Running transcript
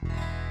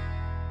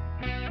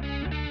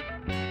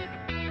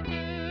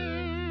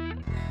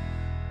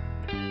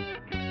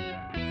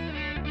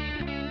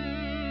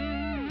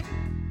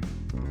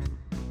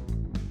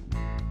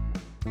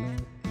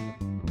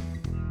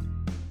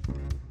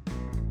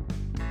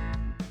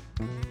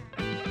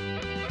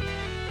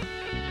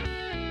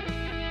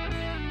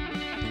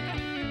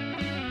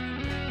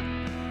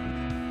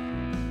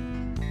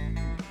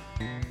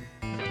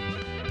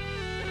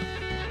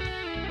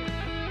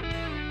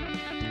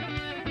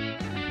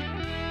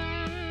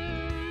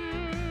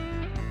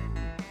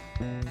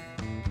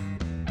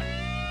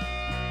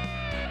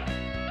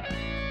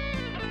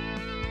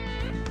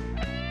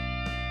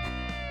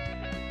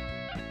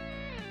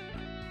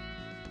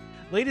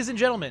Ladies and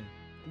gentlemen,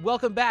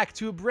 welcome back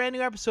to a brand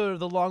new episode of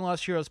the Long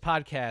Lost Heroes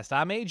podcast.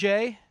 I'm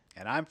AJ,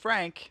 And I'm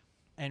Frank.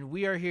 and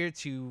we are here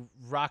to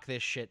rock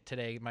this shit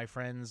today, my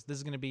friends. This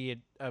is going to be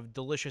a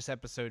delicious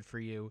episode for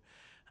you.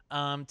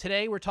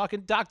 Today we're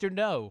talking Dr.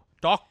 No.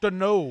 Dr.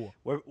 No.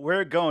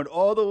 We're going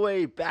all the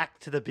way back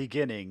to the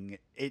beginning.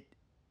 It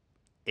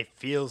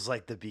feels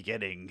like the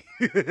beginning.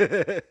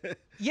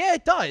 Yeah,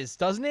 it does,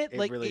 doesn't it?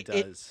 It really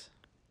does.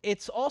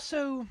 It's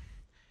also...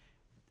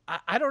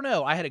 I don't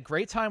know. I had a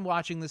great time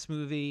watching this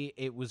movie.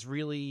 It was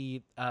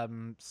really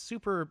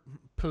super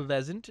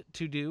pleasant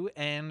to do,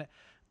 and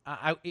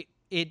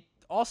it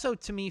also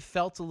to me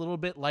felt a little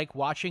bit like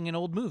watching an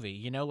old movie.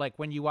 You know, like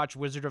when you watch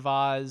Wizard of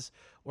Oz,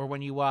 or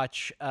when you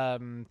watch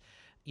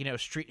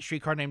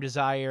Streetcar Named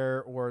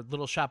Desire, or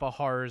Little Shop of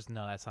Horrors.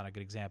 No, that's not a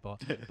good example.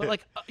 But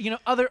like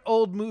other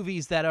old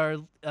movies that are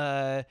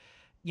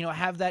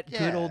have that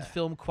good old Yeah.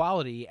 film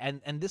quality,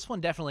 and this one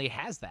definitely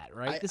has that.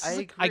 Right, this is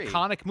an agree.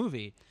 iconic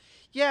movie.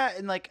 Yeah,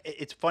 and like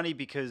it's funny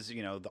because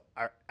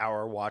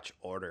our watch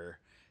order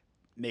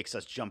makes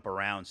us jump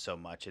around so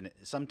much, and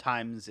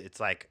sometimes it's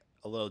like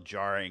a little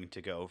jarring to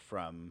go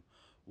from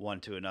one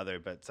to another.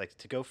 But it's like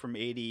to go from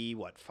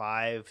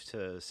 5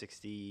 to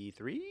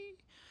 63,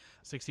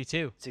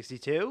 62.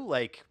 62,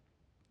 like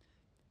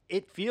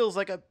it feels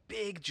like a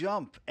big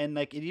jump, and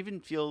like it even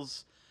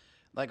feels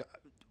like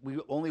we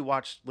only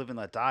watched Live and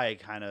Let Die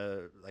kind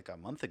of like a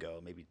month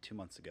ago, maybe 2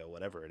 months ago,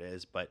 whatever it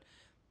is, but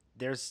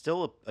there's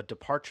still a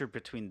departure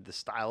between the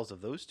styles of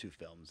those two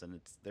films,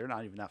 and they're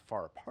not even that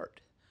far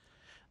apart.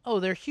 Oh,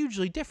 they're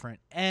hugely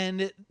different.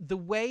 And the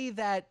way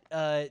that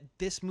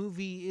this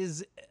movie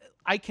is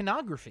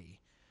iconography,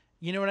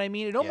 you know what I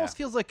mean? It almost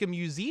feels like a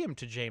museum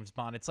to James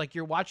Bond. It's like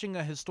you're watching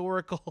a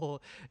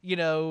historical,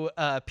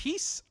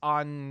 piece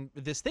on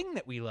this thing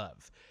that we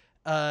love.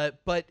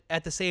 But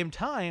at the same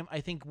time,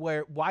 I think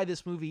why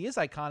this movie is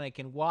iconic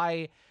and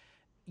why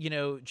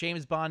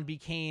James Bond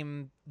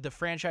became the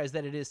franchise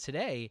that it is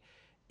today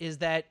is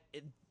that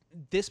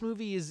this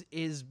movie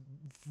is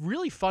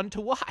really fun to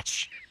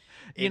watch.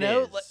 It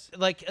is.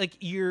 Like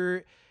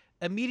you're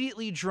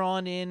immediately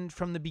drawn in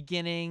from the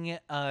beginning.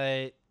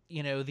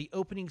 The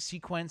opening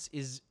sequence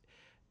is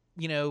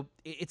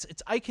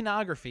it's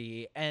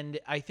iconography, and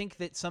I think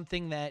that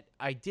something that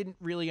I didn't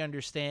really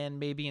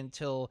understand maybe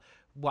until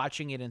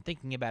watching it and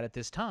thinking about it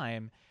this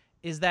time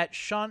is that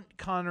Sean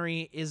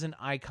Connery is an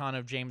icon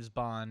of James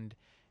Bond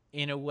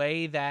in a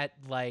way that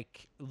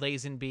like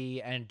Lazenby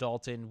and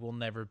Dalton will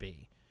never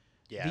be.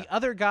 Yeah. The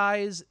other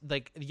guys,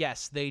 like,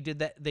 yes, they did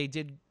that. They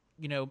did,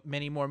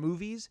 many more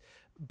movies,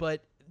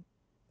 but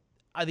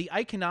the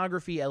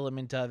iconography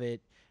element of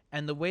it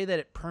and the way that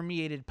it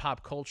permeated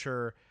pop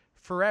culture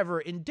forever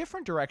in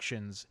different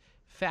directions,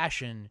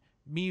 fashion,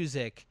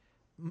 music,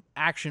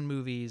 action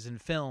movies,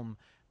 and film,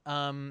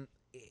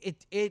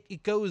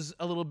 it goes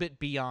a little bit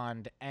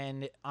beyond.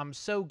 And I'm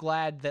so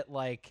glad that,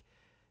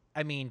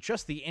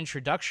 just the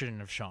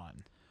introduction of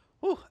Sean.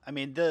 Whew, I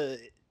mean,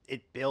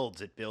 it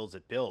builds,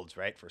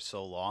 right, for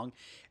so long.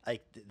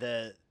 Like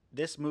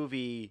this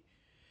movie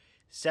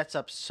sets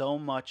up so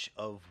much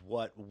of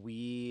what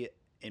we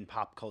in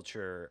pop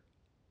culture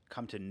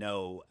come to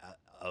know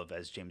of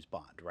as James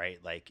Bond, right?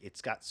 Like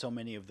it's got so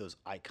many of those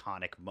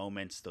iconic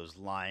moments, those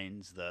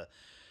lines, the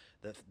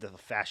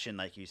fashion,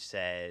 like you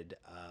said.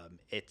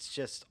 It's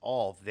just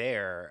all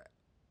there,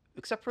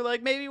 except for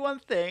like maybe one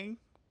thing,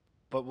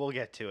 but we'll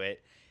get to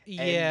it.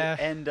 Yeah.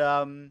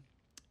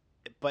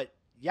 But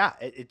yeah,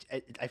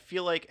 I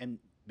feel like, and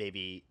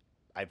maybe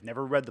I've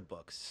never read the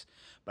books,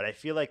 but I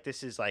feel like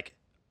this is like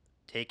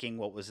taking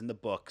what was in the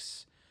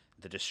books,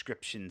 the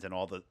descriptions and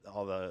all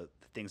the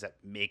things that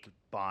make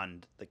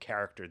Bond the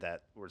character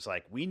that was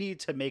like, we need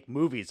to make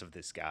movies of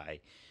this guy,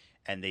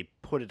 and they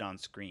put it on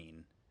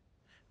screen.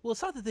 Well,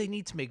 it's not that they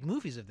need to make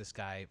movies of this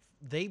guy.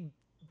 They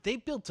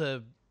built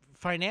a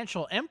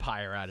financial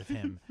empire out of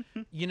him.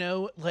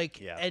 Yeah.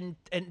 And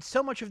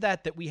so much of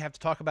that we have to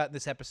talk about in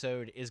this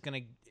episode is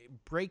going to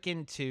break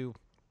into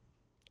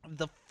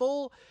the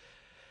full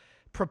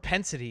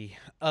propensity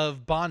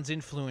of Bond's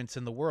influence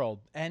in the world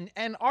and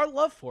our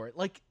love for it.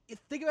 Like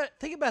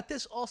think about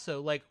this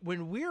also. Like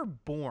when we're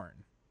born,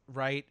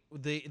 right?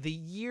 The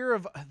year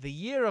of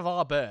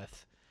our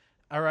birth,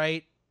 all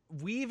right?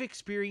 We've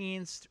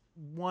experienced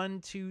 1,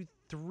 2,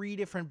 3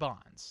 different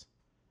Bonds,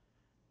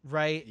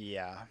 right?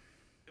 Yeah.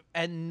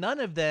 And none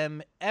of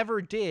them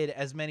ever did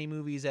as many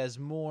movies as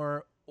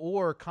Moore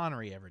or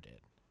Connery ever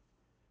did,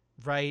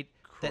 right?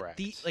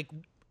 Correct.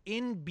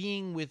 In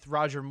being with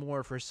Roger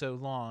Moore for so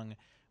long,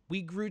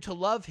 we grew to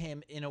love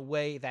him in a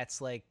way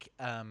that's like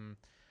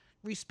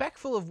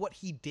respectful of what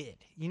he did.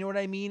 You know what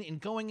I mean? In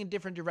going in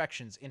different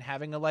directions, in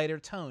having a lighter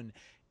tone,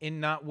 in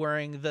not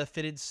wearing the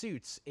fitted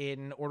suits,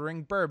 in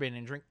ordering bourbon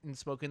and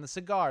smoking the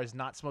cigars,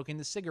 not smoking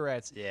the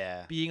cigarettes,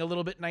 Yeah. being a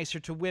little bit nicer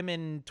to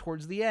women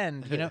towards the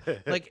end.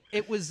 Like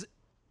it was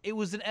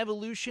an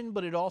evolution,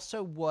 but it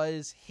also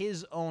was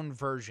his own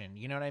version.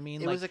 You know what I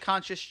mean? It was a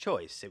conscious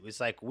choice. It was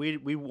like we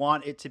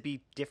want it to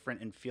be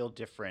different and feel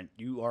different.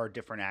 You are a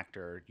different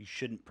actor. You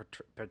shouldn't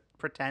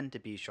pretend to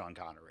be Sean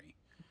Connery.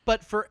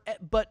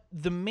 but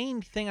the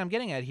main thing I'm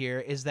getting at here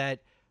is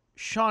that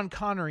Sean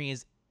Connery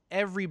is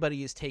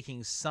everybody is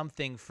taking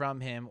something from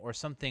him or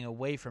something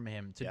away from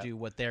him to do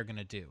what they're going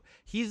to do.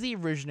 He's the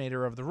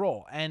originator of the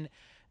role. And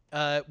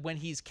when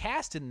he's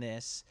cast in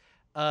this,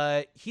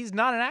 he's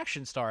not an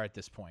action star at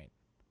this point,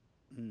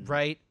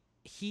 right?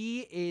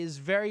 He is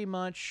very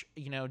much,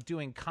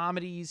 doing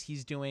comedies.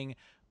 He's doing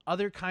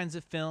other kinds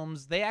of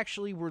films. They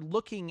actually were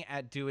looking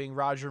at doing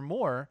Roger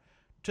Moore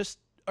to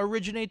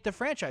originate the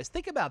franchise.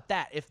 Think about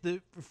that. If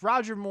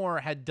Roger Moore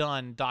had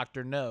done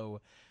Dr.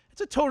 No, it's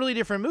a totally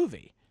different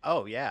movie.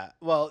 Oh, yeah.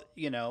 Well,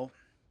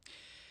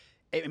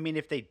 I mean,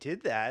 if they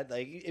did that,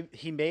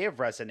 he may have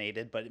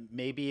resonated, but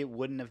maybe it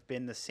wouldn't have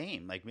been the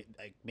same. Like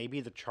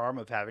maybe the charm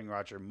of having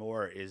Roger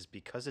Moore is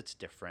because it's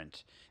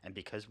different and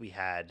because we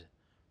had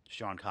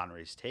Sean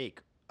Connery's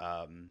take,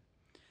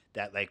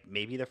 that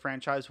maybe the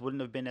franchise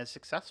wouldn't have been as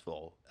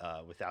successful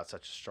without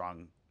such a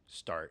strong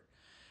start.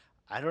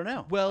 I don't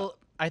know. Well,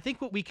 I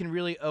think what we can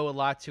really owe a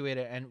lot to it,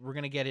 and we're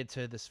going to get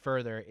into this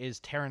further,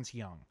 is Terrence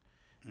Young.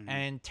 Mm-hmm.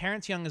 And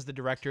Terrence Young is the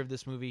director of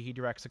this movie. He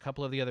directs a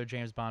couple of the other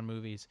James Bond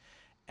movies.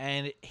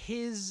 And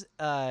his,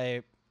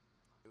 from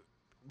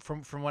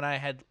what I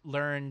had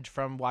learned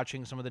from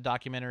watching some of the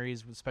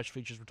documentaries with special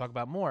features we'll talk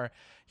about more,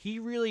 he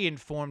really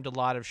informed a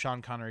lot of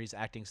Sean Connery's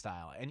acting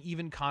style. And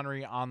even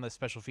Connery on the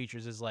special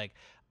features is like,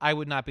 I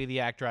would not be the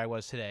actor I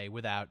was today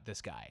without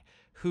this guy,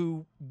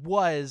 who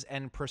was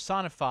and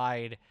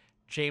personified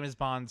James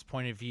Bond's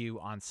point of view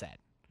on set.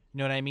 You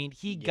know what I mean?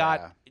 He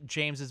got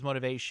James's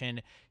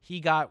motivation.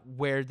 He got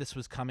where this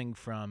was coming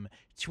from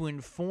to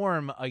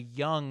inform a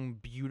young,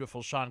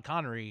 beautiful Sean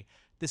Connery,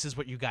 this is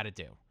what you got to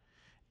do.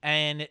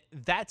 And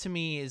that to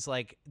me is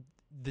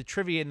the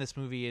trivia in this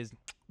movie is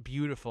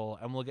beautiful,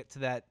 and we'll get to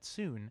that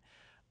soon.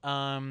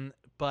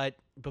 But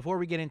before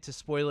we get into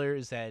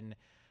spoilers and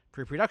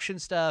pre-production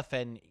stuff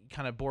and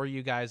kind of bore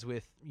you guys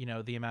with,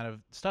 the amount of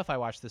stuff I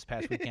watched this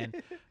past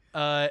weekend,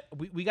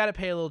 we got to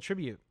pay a little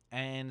tribute.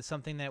 And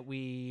something that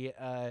we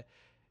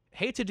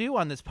hate to do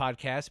on this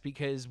podcast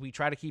because we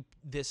try to keep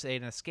this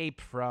an escape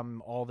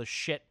from all the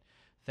shit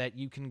that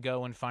you can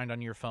go and find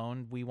on your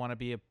phone. We want to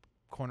be a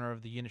corner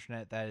of the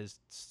internet that is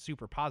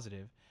super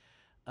positive.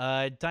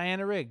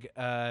 Diana Rigg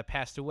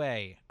passed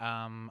away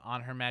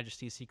on Her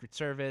Majesty's Secret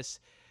Service.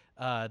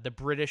 The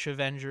British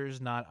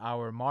Avengers, not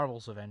our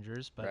Marvel's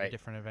Avengers, but a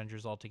different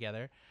Avengers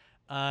altogether.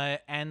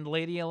 And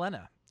Lady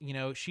Elena.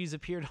 She's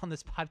appeared on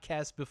this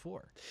podcast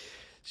before.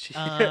 She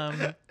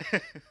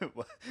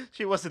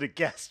wasn't a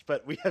guest,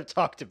 but we have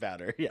talked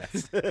about her.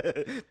 Yes,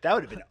 that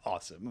would have been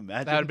awesome.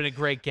 Imagine that would have been a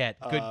great get.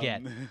 Good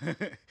get.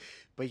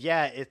 But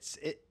yeah,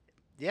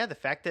 the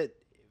fact that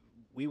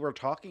we were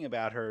talking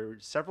about her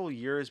several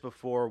years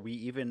before we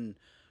even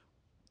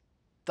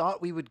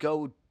thought we would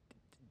go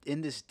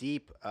in this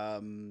deep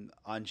on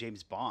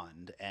James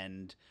Bond,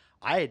 and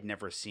I had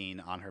never seen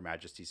On Her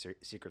Majesty's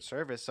Secret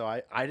Service, so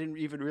I didn't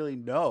even really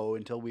know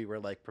until we were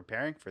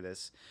preparing for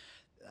this.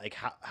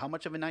 How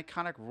much of an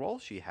iconic role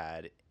she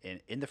had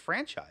in the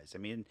franchise. I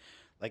mean,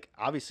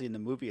 obviously in the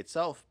movie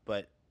itself,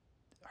 but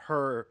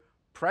her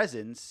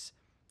presence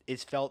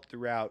is felt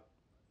throughout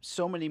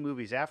so many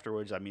movies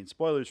afterwards. I mean,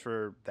 spoilers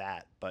for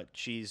that, but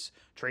she's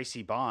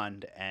Tracy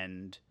Bond,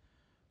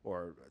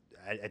 or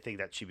I think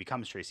that she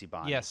becomes Tracy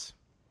Bond. Yes.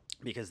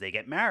 Because they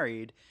get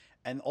married,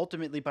 and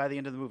ultimately by the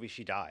end of the movie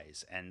she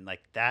dies. And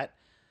that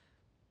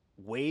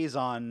weighs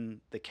on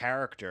the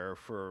character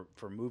for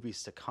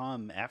movies to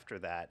come after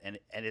that, and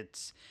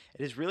it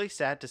is really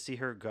sad to see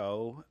her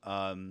go.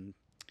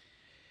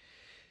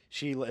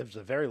 She lived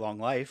a very long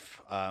life,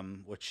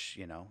 which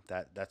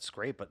that's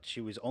great, but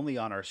she was only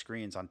on our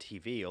screens on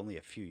TV only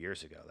a few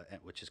years ago,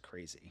 which is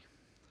crazy.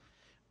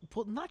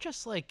 Well, not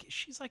just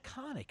she's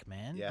iconic,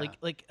 man. Yeah.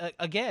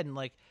 Again,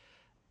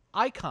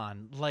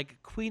 icon,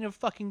 Queen of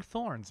fucking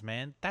Thorns,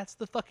 man. That's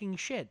the fucking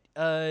shit.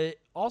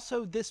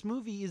 Also, this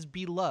movie is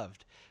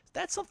beloved.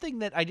 That's something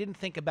that I didn't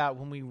think about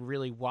when we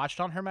really watched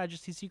On Her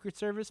Majesty's Secret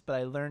Service, but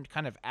I learned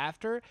kind of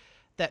after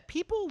that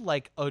people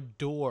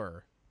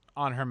adore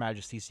On Her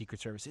Majesty's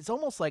Secret Service. It's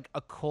almost like a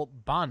cult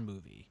Bond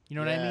movie. You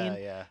know what I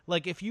mean? Yeah.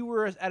 If you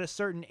were at a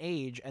certain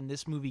age and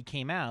this movie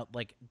came out,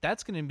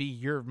 that's going to be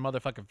your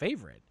motherfucking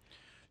favorite.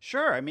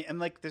 Sure. I mean,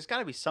 and there's got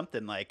to be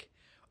something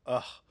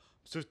I'm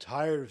so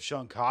tired of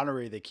Sean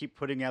Connery. They keep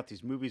putting out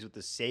these movies with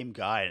the same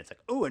guy, and it's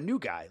oh, a new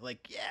guy.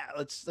 Yeah,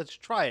 let's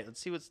try it. Let's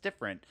see what's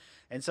different.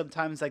 And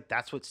sometimes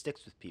that's what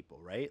sticks with people,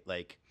 right?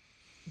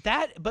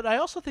 That. But I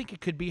also think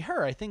it could be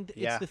her. I think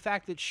it's the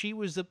fact that she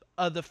was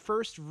the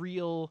first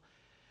real,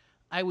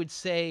 I would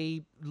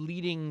say,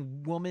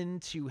 leading woman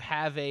to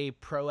have a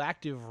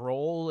proactive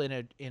role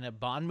in a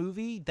Bond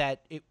movie.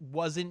 That it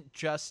wasn't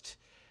just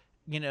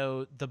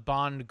the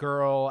Bond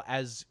girl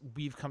as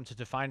we've come to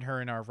define her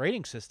in our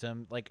rating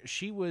system.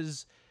 She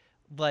was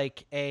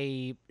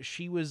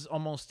she was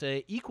almost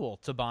equal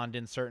to Bond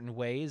in certain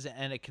ways,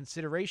 and a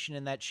consideration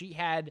in that she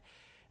had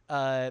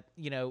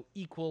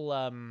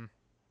equal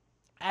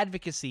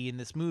advocacy in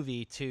this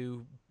movie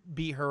to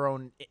be her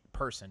own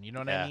person. You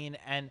know what I mean?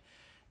 And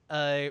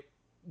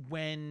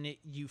when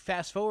you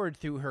fast forward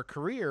through her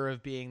career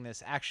of being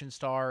this action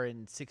star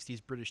in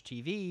 60s British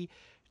TV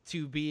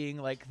to being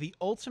like the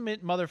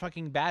ultimate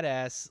motherfucking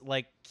badass,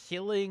 like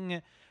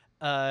killing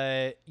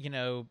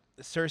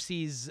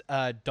Cersei's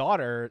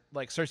daughter,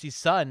 like Cersei's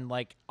son,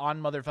 like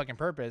on motherfucking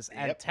purpose,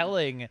 and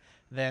telling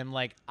them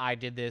like, I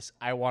did this,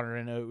 I want her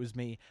to know it was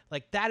me.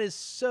 Like, that is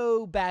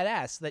so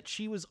badass that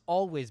she was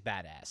always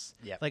badass.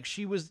 Like,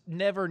 she was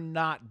never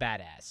not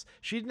badass.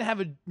 She didn't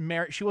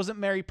have she wasn't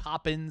Mary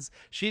Poppins.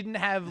 She didn't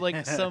have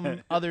like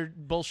some other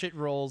bullshit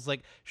roles.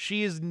 Like,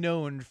 she is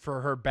known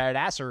for her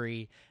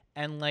badassery,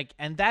 and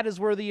that is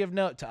worthy of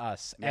note to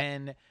us.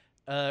 And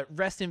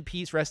rest in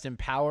peace, rest in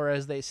power,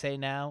 as they say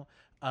now.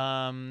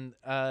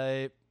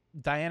 Diana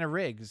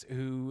Rigg,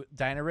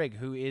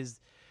 who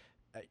is,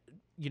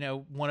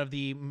 one of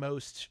the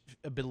most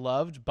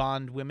beloved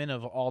Bond women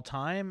of all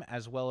time,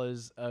 as well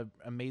as an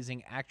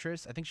amazing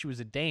actress. I think she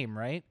was a dame,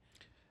 right?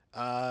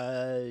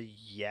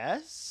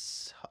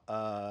 Yes.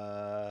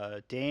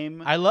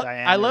 Dame. I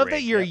Diana love Rigg,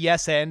 that you're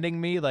yes-anding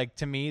me. Like,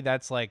 to me,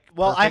 that's like,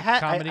 well, I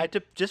comedy. had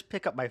to just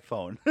pick up my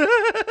phone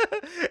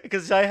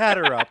because I had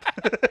her up,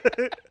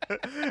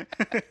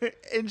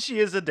 and she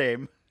is a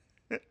dame.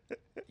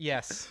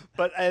 Yes,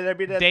 but I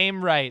mean,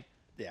 Dame Right.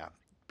 Yeah,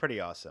 pretty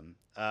awesome.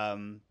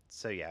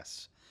 So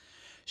yes,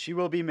 she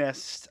will be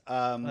missed.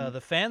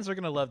 The fans are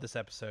gonna love this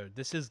episode.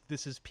 This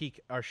is peak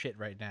our shit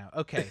right now.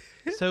 Okay,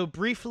 so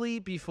briefly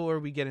before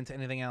we get into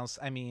anything else,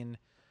 I mean,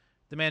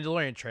 the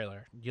Mandalorian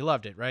trailer. You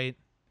loved it, right?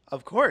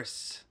 Of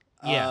course.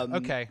 Yeah.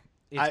 Okay.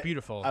 It's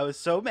beautiful. I was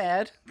so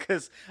mad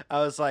because I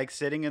was like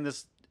sitting in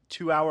this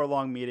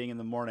 2-hour-long meeting in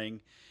the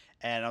morning,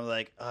 and I'm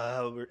like,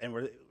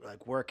 we're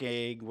like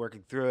working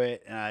through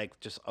it, and I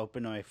just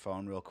opened my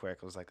phone real quick.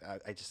 I was like, I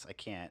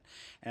can't,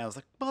 and I was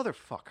like,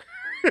 motherfucker,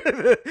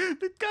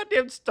 the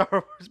goddamn Star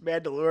Wars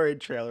Mandalorian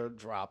trailer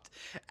dropped,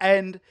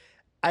 and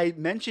I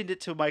mentioned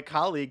it to my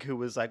colleague who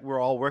was like,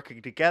 we're all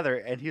working together,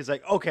 and he's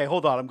like, okay,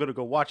 hold on, I'm gonna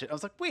go watch it. I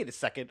was like, wait a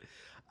second.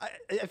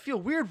 I feel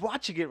weird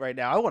watching it right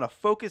now. I want to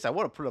focus. I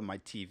want to put it on my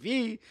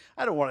TV.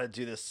 I don't want to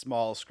do this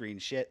small screen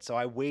shit. So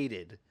I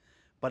waited,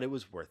 but it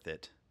was worth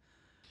it.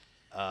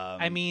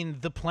 I mean,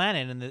 the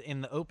planet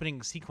in the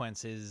opening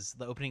sequences,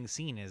 the opening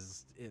scene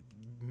is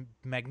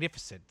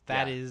magnificent.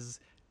 That is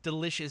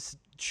delicious,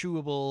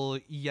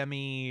 chewable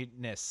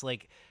yumminess.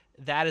 Like,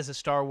 that is a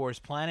Star Wars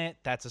planet.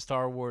 That's a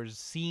Star Wars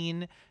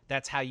scene.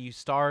 That's how you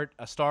start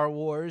a Star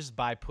Wars,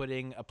 by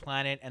putting a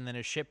planet and then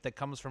a ship that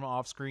comes from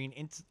off screen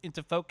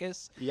into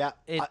focus. Yeah,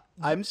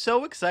 I'm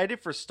so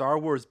excited for Star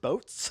Wars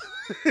boats.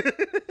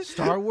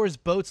 Star Wars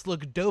boats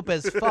look dope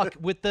as fuck.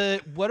 With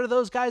what are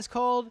those guys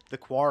called? The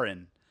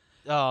Quarren.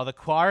 Oh, the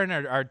Quarren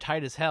are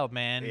tight as hell,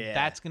 man. Yeah.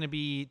 That's gonna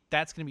be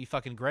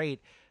fucking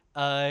great.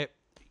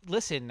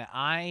 Listen,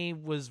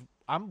 I'm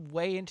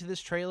way into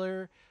this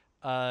trailer.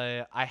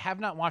 I have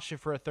not watched it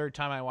for a third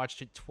time. I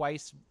watched it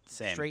twice,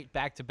 straight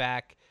back to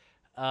back.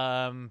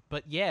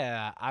 But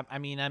yeah, I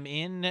mean, I'm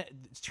in.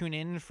 Tune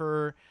in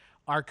for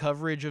our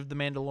coverage of The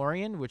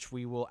Mandalorian, which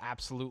we will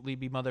absolutely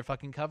be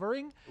motherfucking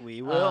covering.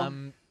 We will.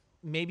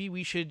 Maybe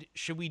we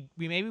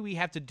maybe we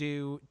have to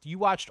do. You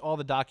watched all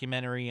the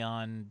documentary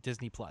on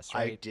Disney Plus,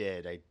 right?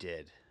 I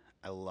did.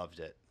 I loved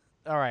it.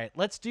 All right,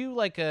 we'll do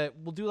like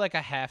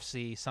a half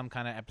C, some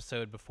kind of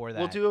episode before that.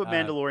 We'll do a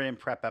Mandalorian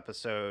prep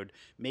episode,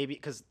 maybe,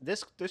 because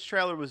this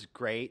trailer was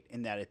great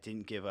in that it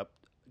didn't give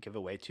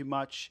away too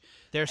much.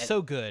 They're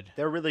so good.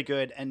 They're really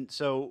good, and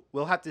so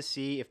we'll have to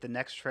see if the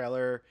next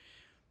trailer,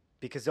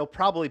 because there'll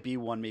probably be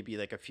one maybe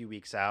like a few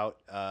weeks out.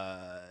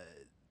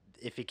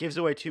 If it gives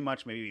away too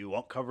much, maybe we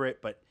won't cover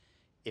it, but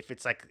if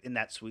it's like in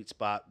that sweet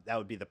spot, that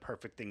would be the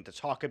perfect thing to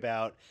talk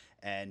about,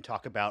 and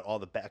talk about all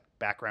the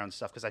background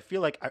stuff. Because I feel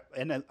like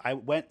I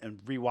went and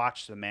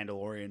rewatched The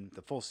Mandalorian,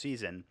 the full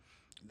season,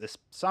 this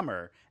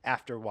summer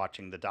after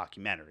watching the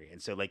documentary.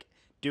 And so like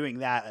doing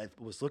that, I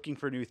was looking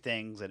for new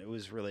things, and it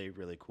was really,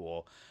 really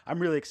cool. I'm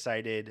really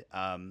excited.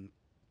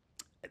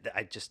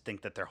 I just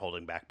think that they're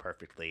holding back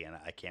perfectly, and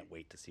I can't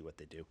wait to see what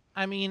they do.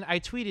 I mean,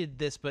 I tweeted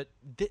this, but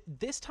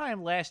this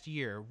time last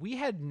year, we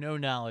had no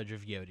knowledge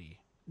of Yoda.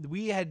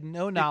 We had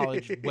no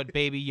knowledge what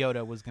Baby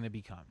Yoda was going to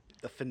become.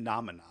 A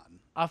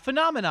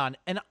phenomenon,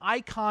 an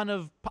icon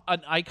of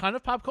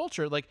pop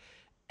culture. Like,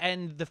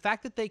 and the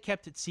fact that they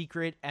kept it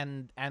secret,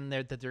 and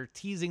that they're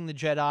teasing the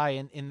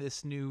Jedi in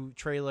this new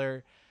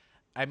trailer.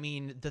 I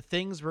mean, the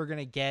things we're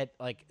gonna get,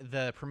 like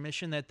the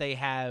permission that they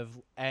have,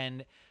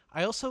 and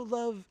I also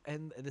love,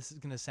 and this is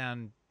gonna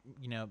sound,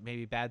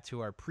 maybe bad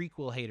to our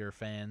prequel hater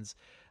fans.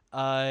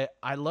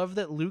 I love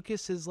that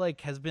Lucas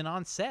has been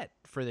on set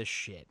for this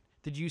shit.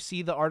 Did you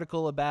see the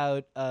article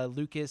about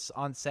Lucas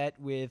on set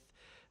with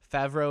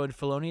Favreau and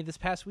Filoni this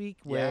past week,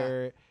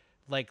 where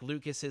like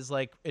Lucas is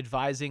like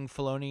advising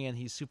Filoni and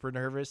he's super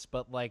nervous,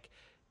 but like,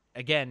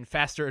 again,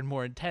 faster and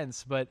more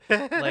intense, but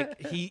like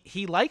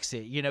he likes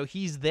it,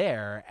 he's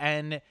there,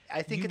 and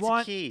I think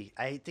it's key.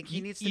 I think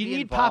he needs to be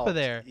need involved. Papa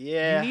there.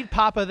 Yeah, you need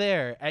Papa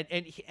there,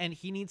 and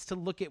he needs to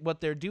look at what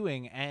they're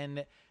doing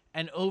and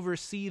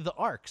oversee the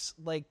arcs.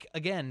 Like,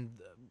 again,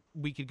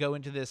 we could go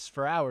into this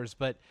for hours,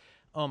 but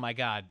Oh my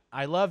God.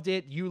 I loved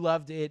it. You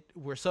loved it.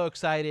 We're so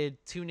excited.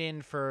 Tune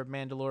in for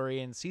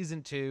Mandalorian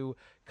Season 2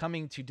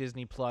 coming to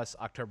Disney Plus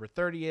October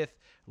 30th.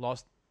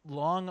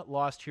 Long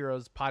Lost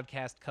Heroes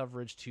podcast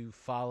coverage to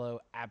follow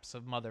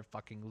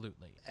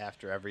abso-motherfucking-lutely.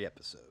 After every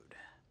episode.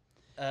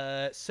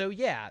 So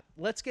yeah,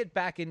 let's get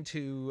back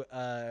into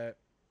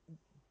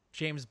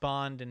James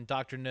Bond and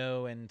Dr.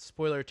 No and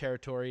spoiler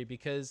territory,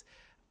 because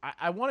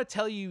I want to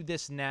tell you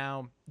this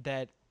now,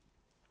 that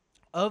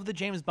of the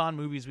James Bond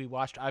movies we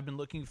watched, I've been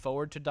looking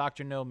forward to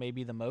Dr. No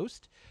maybe the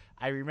most.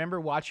 I remember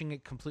watching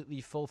it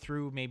completely full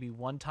through maybe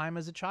one time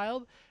as a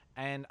child,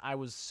 and I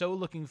was so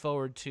looking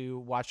forward to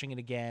watching it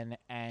again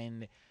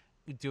and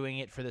doing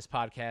it for this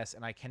podcast,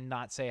 and I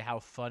cannot say how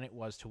fun it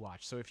was to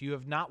watch. So if you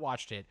have not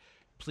watched it,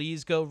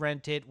 please go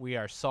rent it. We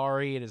are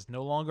sorry. It is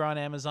no longer on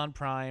Amazon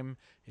Prime.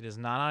 It is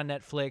not on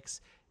Netflix.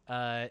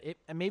 It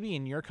maybe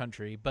in your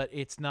country, but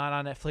it's not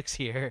on Netflix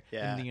here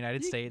in the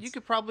United States. You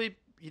could probably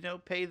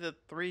pay the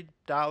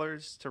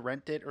 $3 to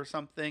rent it or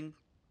something,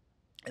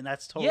 and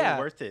that's totally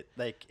worth it.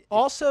 Like,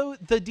 also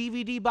the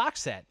DVD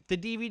box set. The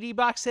DVD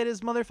box set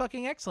is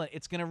motherfucking excellent.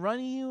 It's gonna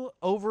run you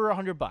over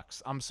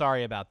 $100. I'm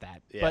sorry about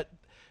that, but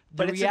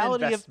the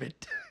reality it's an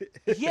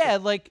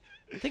of like,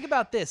 think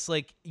about this.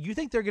 Like, you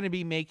think they're gonna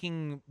be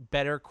making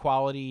better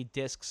quality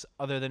discs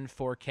other than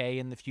 4K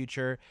in the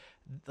future,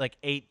 like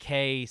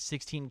 8K,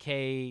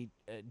 16K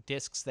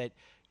discs that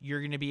you're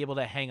going to be able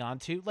to hang on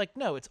to? Like,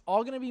 no, it's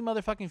all going to be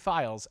motherfucking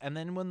files. And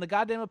then when the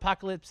goddamn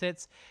apocalypse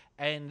hits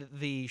and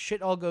the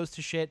shit all goes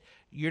to shit,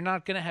 you're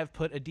not going to have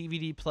put a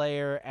DVD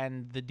player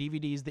and the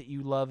DVDs that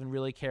you love and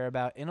really care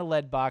about in a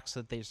lead box so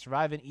that they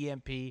survive an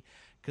EMP,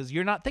 because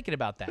you're not thinking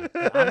about that.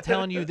 I'm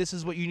telling you, this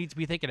is what you need to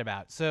be thinking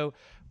about. So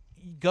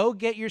go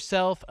get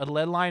yourself a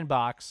lead-lined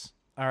box.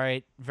 All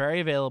right,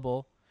 very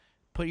available.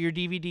 Put your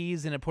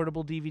DVDs in a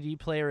portable DVD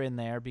player in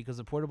there, because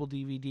a portable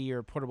DVD or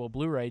a portable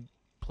Blu-ray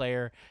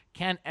player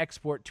can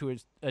export to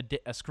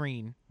a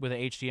screen with an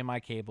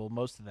HDMI cable,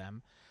 most of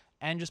them,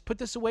 and just put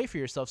this away for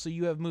yourself so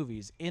you have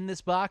movies. In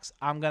this box,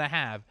 I'm going to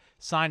have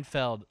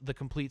Seinfeld, the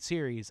complete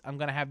series. I'm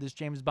going to have this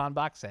James Bond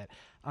box set.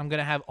 I'm going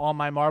to have all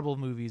my Marvel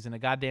movies in a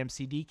goddamn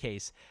CD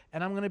case,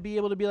 and I'm going to be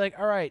able to be like,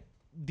 all right,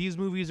 these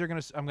movies are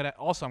going to, I'm going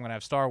to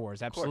have Star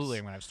Wars. Absolutely,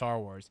 I'm going to have Star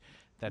Wars.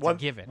 That's a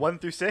given. 1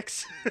 through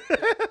 6.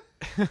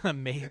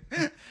 Maybe.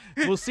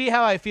 We'll see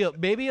how I feel.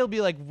 Maybe it'll be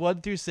like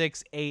 1 through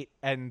 6, 8,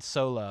 and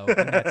Solo,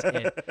 and that's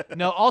it.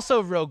 No,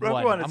 also Rogue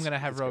One. I'm gonna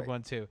have Rogue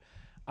One too.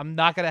 I'm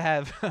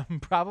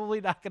probably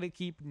not gonna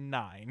keep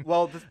 9.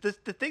 Well, the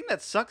thing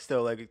that sucks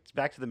though, like, it's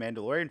back to the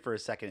Mandalorian for a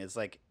second, is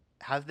like,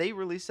 have they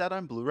released that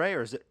on Blu-ray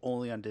or is it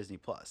only on Disney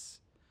Plus?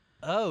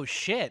 Oh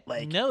shit!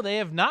 Like, no, they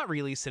have not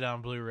released it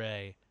on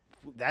Blu-ray.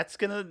 It's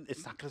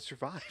not gonna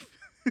survive.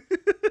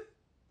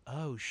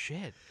 Oh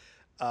shit.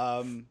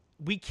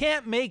 We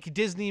can't make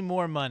Disney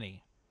more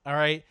money. All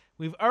right.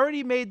 We've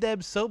already made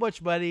them so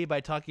much money by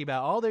talking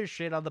about all their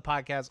shit on the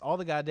podcast all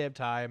the goddamn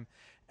time.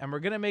 And we're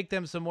going to make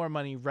them some more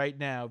money right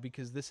now,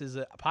 because this is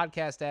a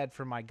podcast ad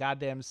for my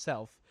goddamn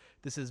self.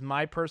 This is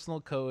my personal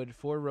code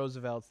for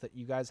Roosevelt's that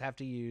you guys have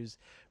to use.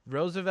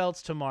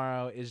 Roosevelt's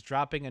tomorrow is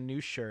dropping a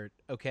new shirt.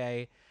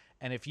 Okay.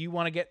 And if you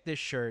want to get this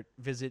shirt,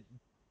 visit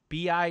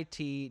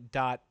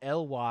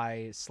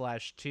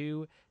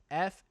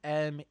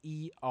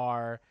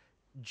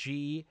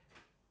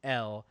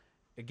bit.ly/2FMERGL.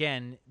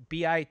 Again,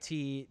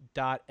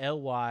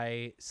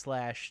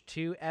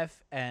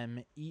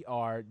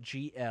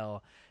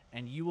 bit.ly/2FMERGL.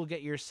 And you will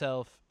get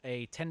yourself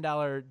a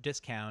 $10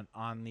 discount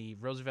on the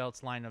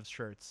Roosevelt's line of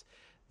shirts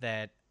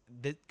that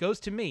goes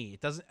to me.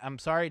 It doesn't. I'm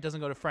sorry, it doesn't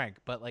go to Frank.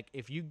 But like,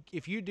 if you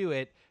do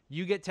it,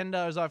 you get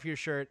 $10 off your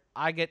shirt.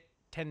 I get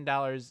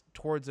 $10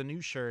 towards a new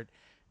shirt.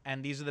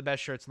 And these are the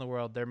best shirts in the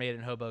world. They're made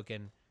in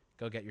Hoboken.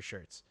 Go get your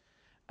shirts.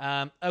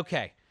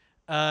 Okay.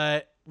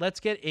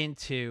 Let's get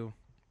into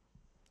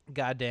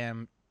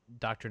goddamn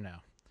Dr. No.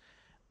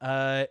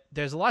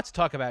 There's a lot to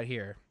talk about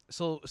here.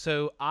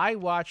 So I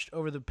watched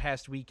over the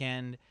past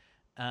weekend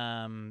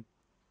Ian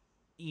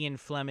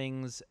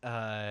Fleming's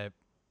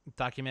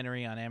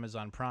documentary on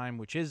Amazon Prime,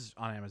 which is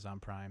on Amazon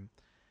Prime.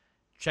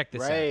 Check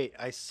this out. Right,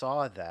 I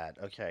saw that.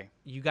 Okay,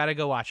 you got to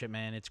go watch it,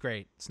 man. It's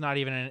great. It's not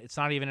even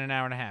an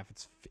hour and a half.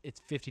 It's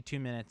 52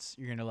 minutes.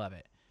 You're gonna love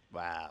it.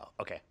 Wow.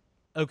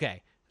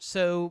 Okay.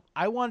 So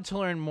I wanted to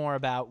learn more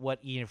about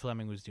what Ian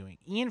Fleming was doing.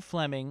 Ian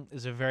Fleming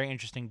is a very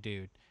interesting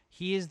dude.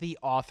 He is the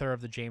author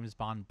of the James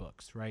Bond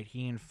books, right?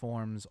 He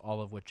informs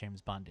all of what James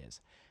Bond is.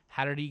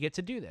 How did he get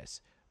to do this?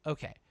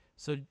 Okay,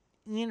 so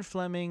Ian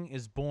Fleming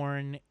is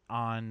born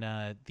on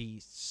the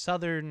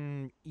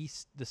southern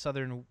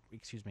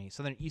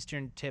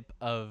eastern tip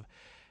of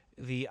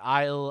the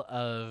Isle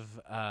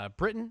of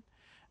Britain,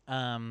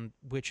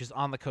 which is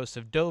on the coast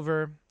of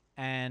Dover,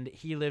 and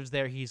he lives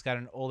there. He's got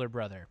an older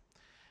brother.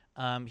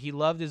 He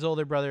loved his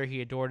older brother.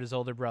 He adored his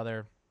older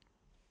brother.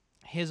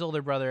 His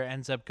older brother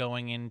ends up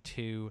going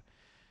into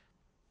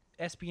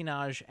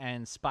espionage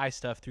and spy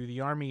stuff through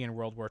the army in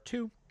World War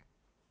II.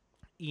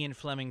 Ian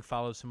Fleming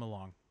follows him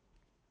along.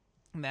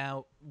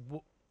 Now,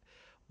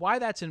 why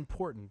that's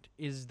important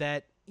is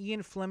that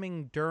Ian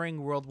Fleming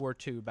during World War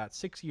II, about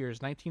 6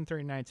 years,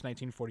 1939 to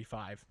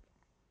 1945.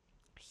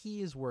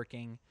 He is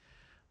working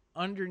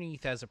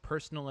underneath as a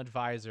personal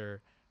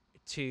advisor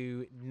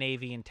to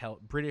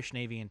British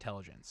Navy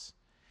intelligence.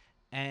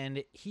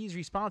 And he's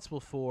responsible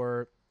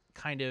for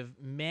kind of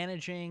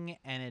managing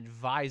and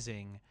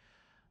advising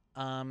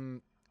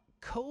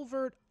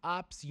covert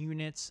ops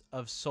units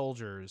of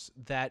soldiers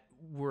that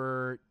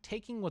were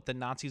taking what the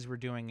Nazis were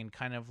doing and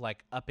kind of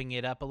like upping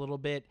it up a little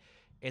bit,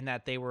 in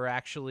that they were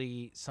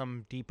actually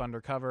some deep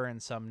undercover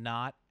and some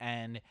not.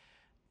 And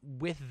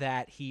with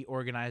that, he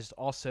organized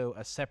also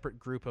a separate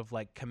group of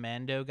like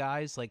commando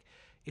guys. Like,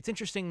 it's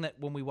interesting that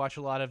when we watch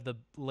a lot of the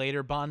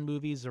later Bond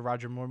movies, the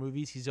Roger Moore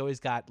movies, he's always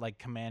got like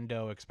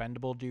commando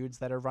expendable dudes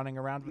that are running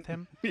around with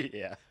him.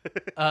 Yeah.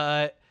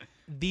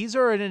 These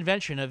are an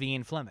invention of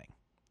Ian Fleming,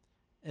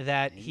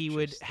 that he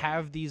would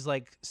have these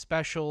like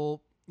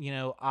special,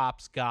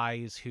 ops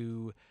guys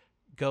who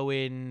go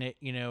in,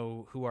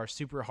 who are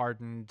super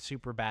hardened,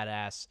 super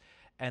badass,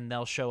 and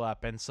they'll show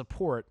up and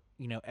support,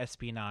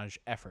 espionage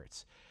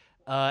efforts.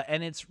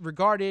 And it's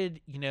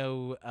regarded,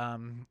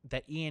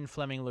 that Ian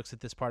Fleming looks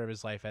at this part of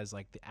his life as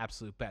like the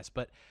absolute best.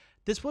 But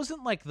this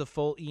wasn't like the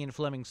full Ian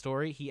Fleming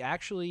story. He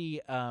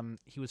actually,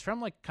 he was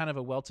from like kind of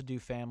a well-to-do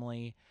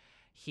family.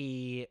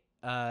 He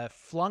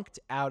flunked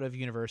out of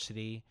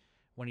university.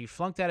 When he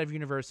flunked out of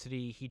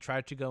university, he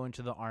tried to go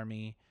into the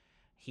army.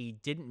 He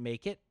didn't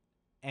make it,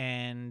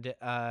 and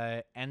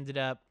ended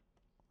up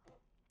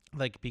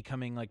like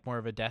becoming like more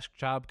of a desk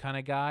job kind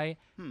of guy.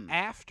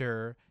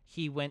 After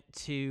he went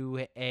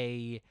to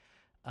a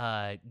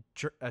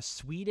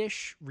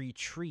Swedish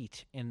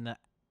retreat in the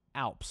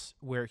Alps,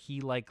 where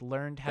he like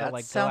learned how to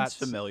like sounds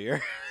go out.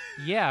 Familiar.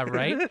 Yeah,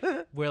 right.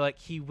 Where like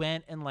he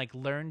went and like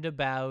learned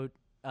about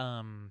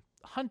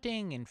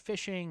hunting and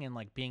fishing and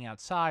like being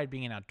outside,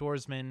 being an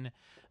outdoorsman,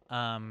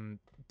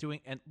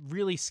 doing and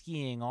really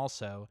skiing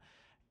also.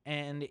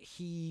 And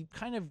he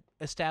kind of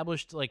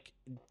established like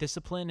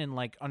discipline and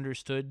like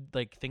understood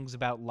like things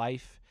about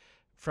life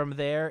from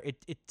there.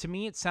 It to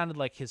me, it sounded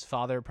like his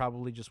father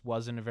probably just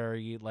wasn't a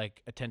very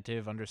like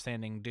attentive,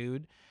 understanding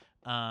dude.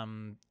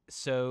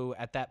 So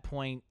at that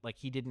point, like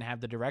he didn't have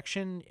the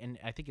direction, and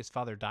I think his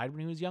father died when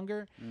he was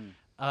younger.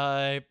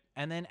 And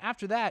then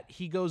after that,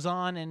 he goes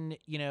on and,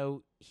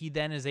 he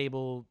then is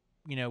able,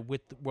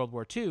 with World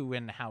War II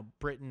and how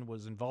Britain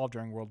was involved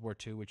during World War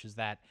II, which is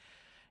that,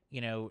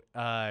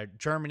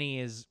 Germany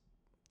is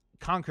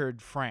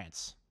conquered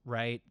France,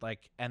 right?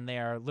 Like, and they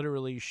are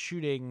literally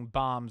shooting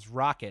bombs,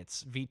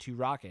 rockets, V2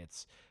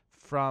 rockets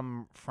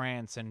from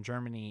France and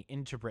Germany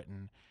into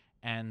Britain.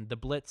 And the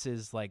Blitz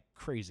is like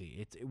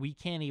crazy. We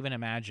can't even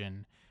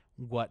imagine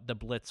what the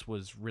Blitz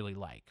was really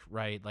like,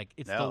 right? Like,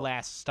 it's the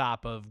last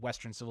stop of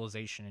Western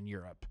civilization in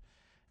Europe.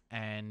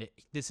 And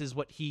this is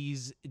what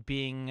he's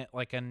being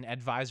like an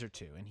advisor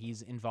to, and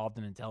he's involved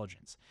in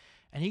intelligence.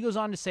 And he goes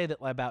on to say that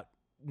about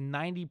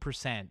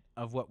 90%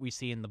 of what we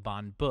see in the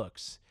Bond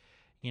books,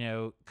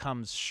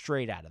 comes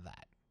straight out of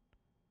that.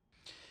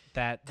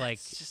 That's like,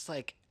 just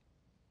like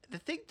the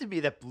thing to me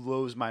that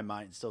blows my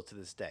mind still to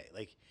this day.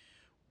 Like,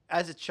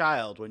 as a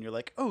child, when you're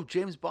like, oh,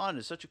 James Bond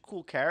is such a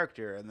cool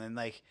character, and then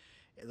like,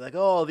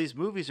 oh, these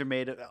movies are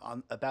made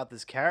about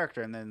this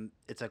character, and then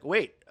it's like,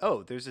 wait,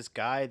 oh, there's this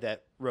guy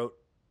that wrote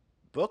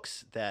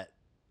books that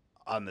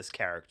on this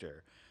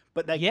character.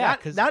 But like,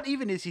 not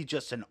even is he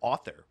just an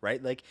author,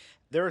 right? Like,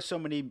 there are so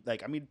many,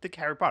 like, I mean, the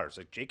Harry Potters,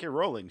 like J.K.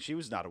 Rowling, she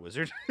was not a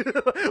wizard.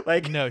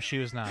 Like, no, she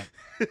was not.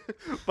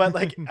 But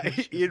like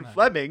Ian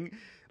Fleming,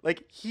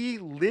 like, he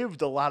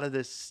lived a lot of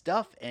this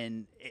stuff,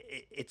 and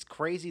it's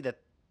crazy that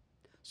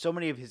so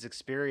many of his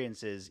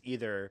experiences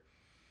either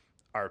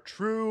are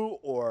true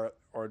or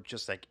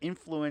just like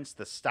influence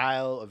the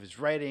style of his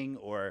writing,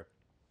 or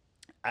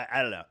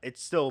I don't know. It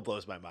still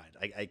blows my mind.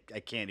 I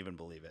can't even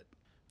believe it.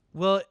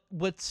 Well,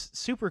 what's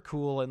super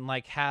cool and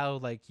like how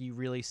like you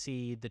really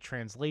see the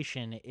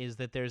translation is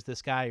that there's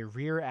this guy,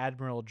 Rear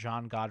Admiral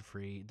John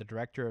Godfrey, the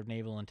director of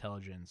naval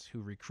intelligence,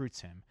 who recruits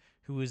him,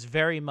 who is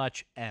very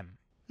much M.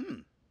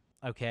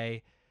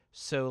 Okay,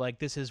 so like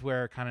this is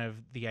where kind of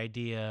the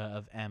idea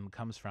of M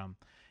comes from.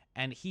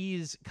 And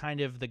he's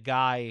kind of the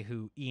guy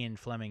who Ian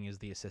Fleming is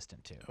the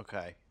assistant to.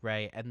 Okay.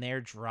 Right? And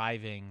they're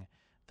driving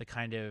the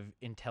kind of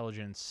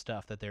intelligence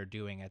stuff that they're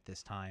doing at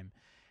this time.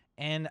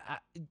 And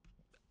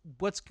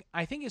what's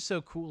I think is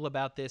so cool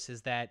about this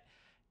is that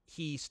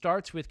he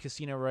starts with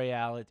Casino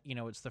Royale.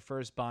 It's the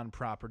first Bond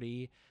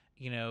property,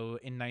 in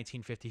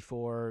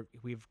 1954.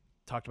 We've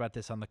talked about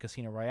this on the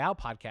Casino Royale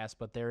podcast,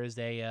 but there is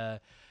a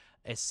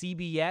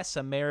CBS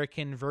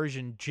American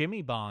version,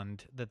 Jimmy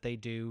Bond, that they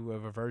do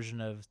of a version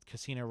of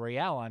Casino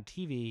Royale on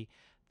TV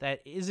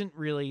that isn't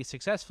really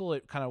successful.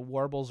 It kind of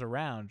warbles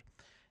around.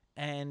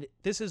 And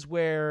this is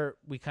where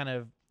we kind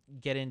of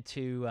get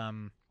into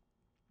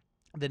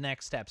the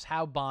next steps,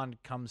 how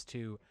Bond comes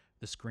to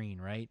the screen,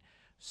 right?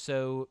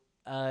 So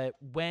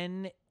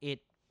when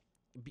it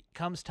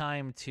comes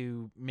time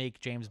to make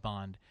James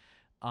Bond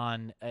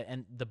on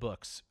and the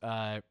books,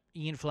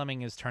 Ian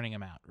Fleming is turning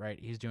him out, right?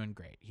 He's doing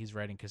great. He's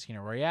writing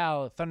Casino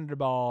Royale,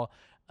 Thunderball,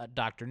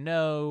 Dr.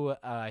 No.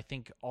 I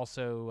think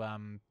also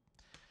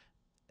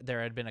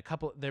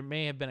there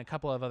may have been a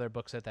couple of other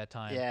books at that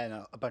time. Yeah,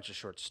 and a bunch of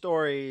short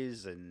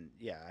stories, and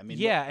I mean,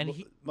 Yeah,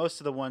 and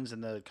most of the ones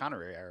in the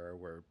Connery era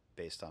were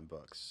based on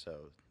books,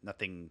 so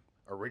nothing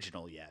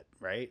original yet,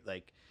 right?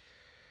 Like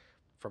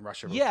From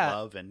Russia with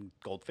Love and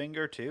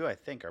Goldfinger too, I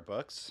think, are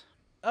books.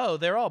 Oh,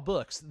 they're all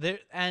books.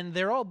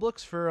 They're all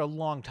books for a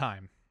long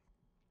time,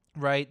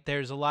 right?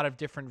 There's a lot of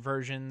different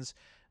versions.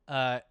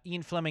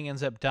 Ian Fleming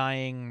ends up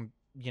dying,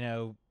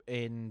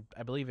 in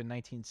I believe in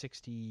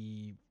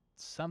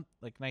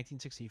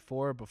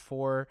 1964,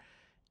 before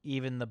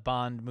even the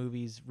Bond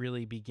movies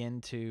really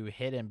begin to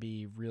hit and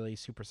be really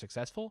super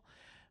successful.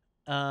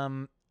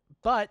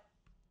 But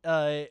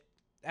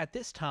at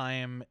this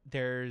time,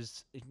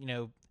 there's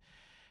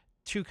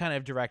two kind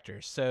of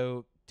directors.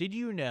 So did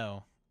you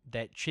know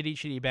that Chitty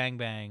Chitty Bang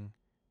Bang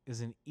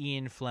is an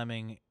Ian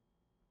Fleming,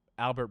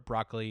 Albert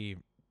Broccoli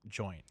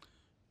joint?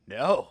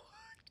 No.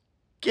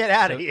 Get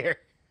out of here.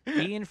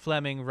 Ian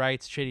Fleming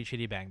writes Chitty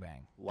Chitty Bang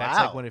Bang. Wow. That's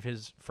like one of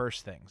his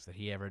first things that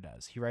he ever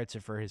does. He writes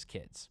it for his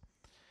kids.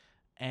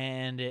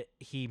 And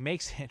he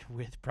makes it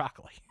with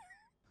broccoli.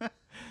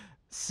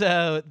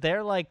 So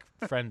they're like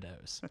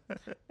friendos.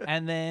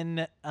 And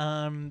then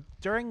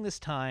during this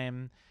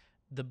time,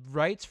 the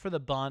rights for the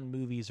Bond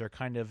movies are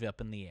kind of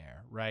up in the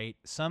air, right?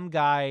 Some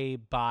guy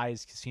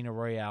buys Casino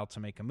Royale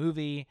to make a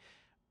movie.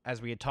 As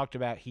we had talked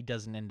about, he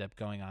doesn't end up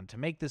going on to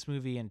make this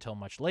movie until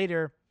much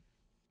later.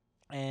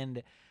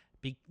 And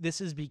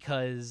this is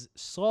because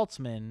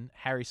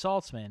Harry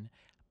Saltzman,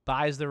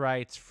 buys the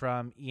rights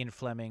from Ian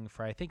Fleming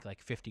for, I think,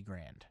 like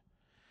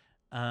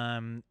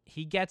 $50,000.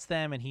 He gets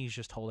them, and he's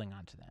just holding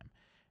on to them.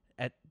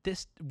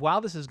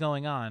 While this is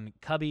going on,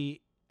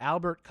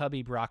 Albert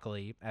Cubby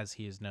Broccoli, as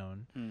he is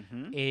known,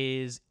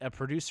 is a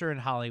producer in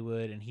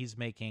Hollywood, and he's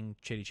making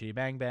Chitty Chitty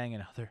Bang Bang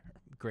and other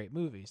great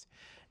movies.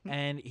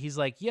 And he's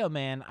like, yo,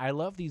 man, I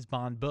love these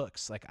Bond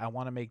books. Like, I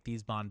want to make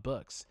these Bond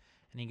books.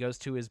 And he goes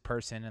to his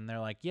person, and they're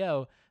like,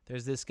 yo,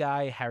 there's this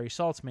guy, Harry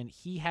Saltzman.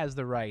 He has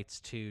the rights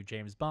to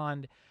James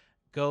Bond.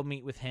 Go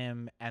meet with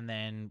him, and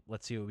then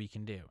let's see what we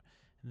can do.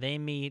 They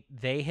meet,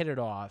 they hit it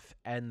off,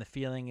 and the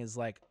feeling is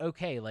like,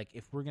 okay, like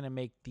if we're going to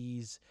make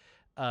these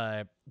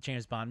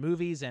James Bond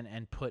movies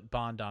and put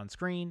Bond on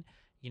screen,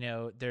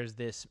 there's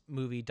this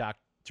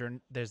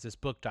there's this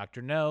book,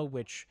 Dr. No,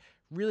 which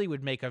really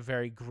would make a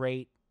very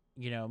great,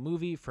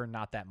 movie for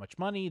not that much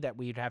money that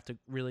we'd have to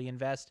really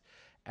invest.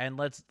 And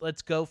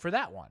let's go for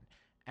that one.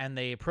 And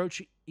they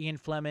approach Ian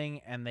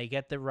Fleming, and they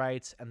get the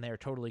rights, and they're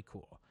totally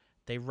cool.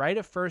 They write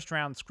a first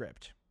round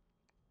script.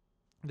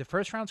 The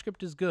first round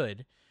script is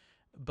good,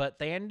 but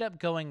they end up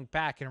going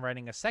back and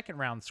writing a second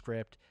round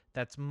script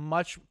that's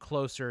much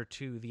closer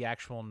to the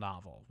actual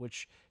novel,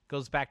 which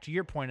goes back to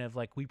your point of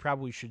like, we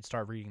probably should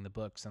start reading the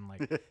books and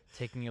like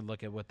taking a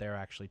look at what they're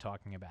actually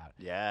talking about.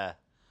 Yeah.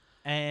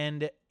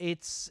 And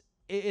it's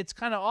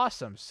kind of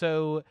awesome.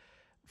 So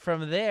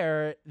from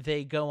there,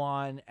 they go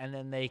on, and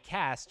then they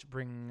cast,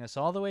 bringing us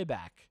all the way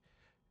back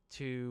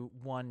to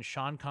one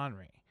Sean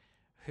Connery,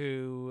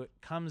 who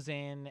comes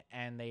in,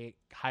 and they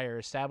hire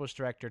established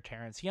director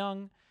Terrence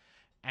Young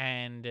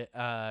and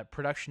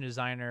production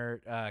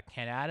designer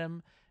Ken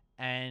Adam,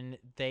 and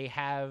they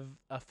have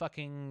a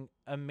fucking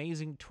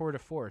amazing tour de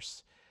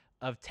force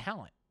of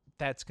talent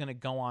that's going to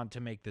go on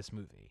to make this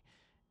movie.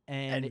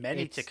 And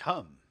many to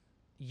come.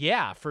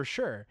 Yeah, for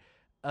sure.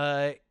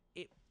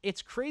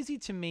 It's crazy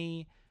to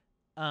me,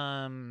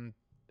 the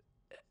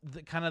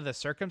kind of the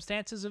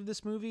circumstances of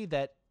this movie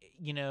that,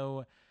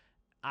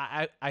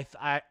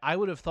 I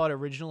would have thought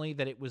originally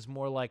that it was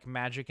more like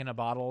Magic in a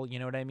Bottle, you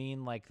know what I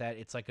mean? Like that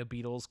it's like a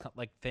Beatles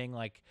like thing,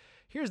 like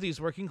here's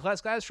these working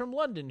class guys from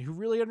London who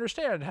really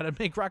understand how to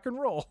make rock and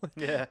roll.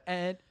 Yeah.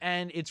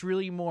 And it's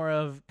really more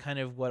of kind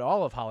of what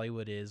all of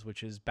Hollywood is,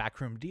 which is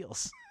backroom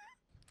deals.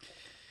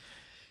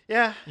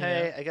 Yeah,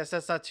 hey, I guess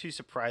that's not too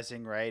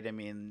surprising, right? I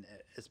mean,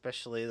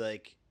 especially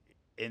like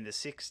in the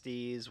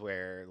 60s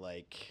where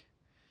like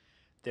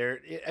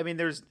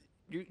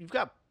you've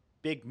got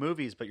big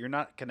movies, but you're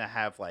not going to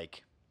have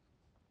like,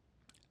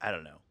 I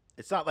don't know.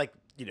 It's not like,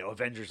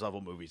 Avengers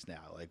level movies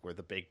now, like where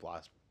the big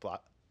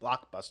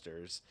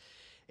blockbusters.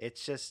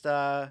 It's just,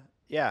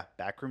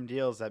 backroom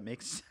deals. That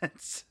makes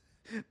sense.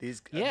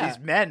 These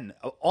men,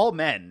 all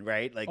men,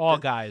 right? Like all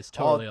guys,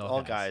 totally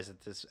all guys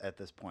at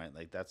this point.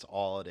 Like that's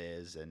all it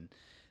is. And,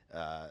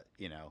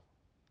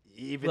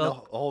 even the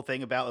whole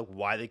thing about like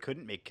why they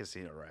couldn't make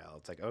Casino Royale.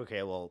 It's like,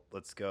 okay, well,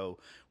 let's go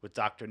with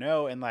Dr.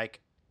 No. And like,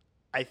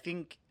 I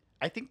think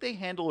they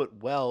handle it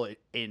well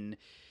in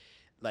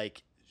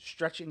like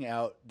stretching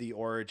out the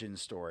origin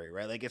story,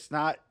 right? Like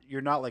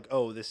you're not like,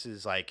 oh, this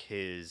is like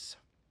his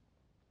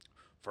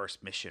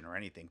first mission or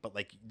anything, but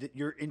like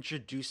you're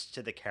introduced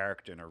to the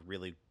character in a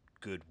really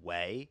good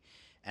way.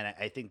 And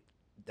I think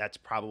that's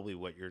probably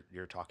what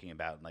you're talking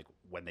about. Like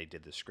when they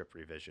did the script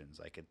revisions,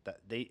 like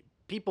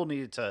people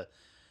needed to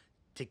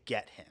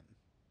get him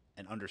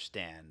and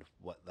understand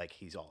what like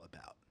he's all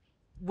about.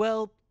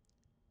 Well,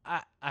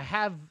 I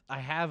have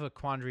a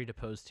quandary to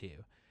pose to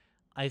you.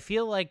 I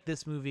feel like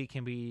this movie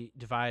can be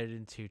divided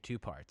into two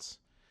parts.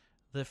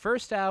 The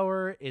first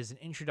hour is an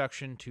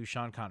introduction to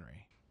Sean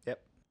Connery. Yep.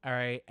 All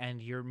right,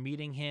 and you're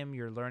meeting him,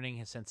 you're learning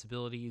his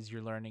sensibilities,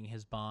 you're learning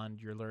his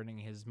bond, you're learning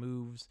his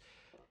moves,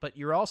 but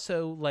you're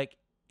also like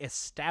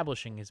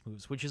establishing his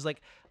moves, which is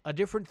like a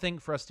different thing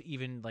for us to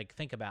even like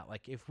think about.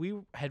 Like if we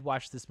had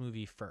watched this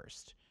movie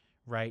first,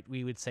 right,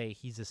 we would say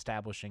he's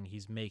establishing,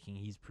 he's making,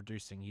 he's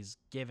producing, he's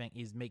giving,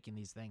 he's making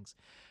these things.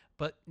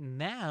 But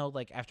now,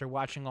 like after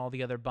watching all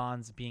the other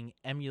Bonds being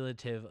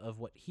emulative of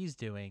what he's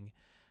doing,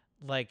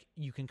 like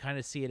you can kind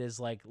of see it as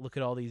like, look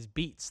at all these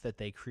beats that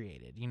they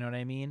created. You know what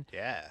I mean?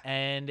 Yeah.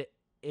 And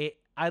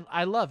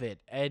I love it,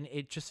 and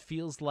it just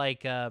feels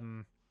like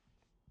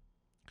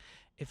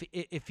if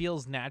it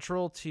feels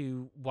natural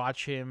to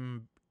watch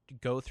him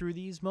go through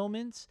these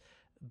moments,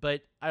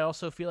 but I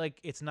also feel like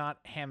it's not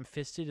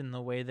ham-fisted in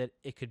the way that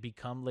it could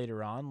become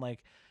later on.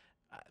 Like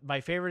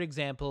my favorite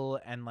example,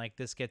 and like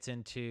this gets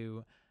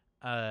into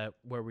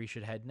where we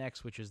should head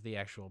next, which is the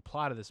actual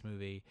plot of this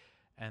movie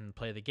and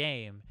play the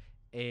game,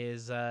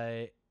 is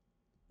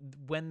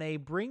when they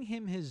bring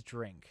him his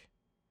drink,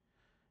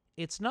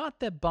 it's not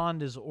that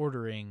Bond is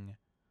ordering,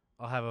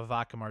 I'll have a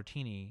vodka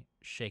martini,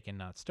 shaken,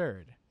 not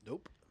stirred.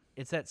 Nope.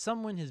 It's that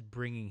someone is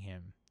bringing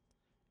him,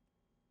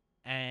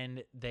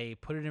 and they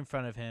put it in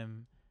front of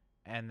him,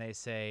 and they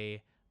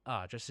say,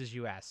 just as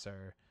you asked,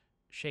 sir,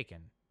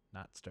 shaken,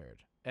 not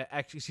stirred.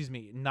 Excuse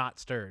me, not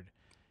stirred.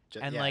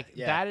 And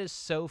that is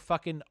so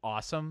fucking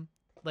awesome.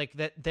 Like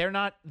that they're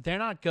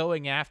not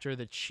going after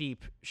the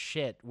cheap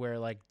shit where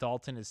like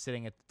Dalton is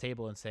sitting at the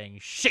table and saying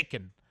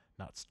shaken,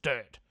 not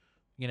stirred.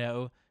 You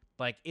know,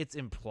 like it's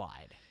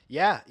implied.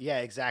 Yeah,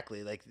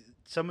 exactly. Like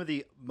some of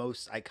the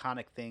most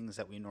iconic things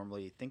that we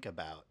normally think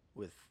about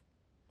with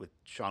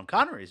Sean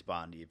Connery's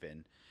Bond,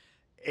 even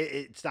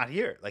it's not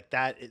here. Like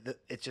that,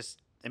 it's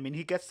just. I mean,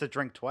 he gets the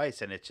drink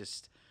twice, and it's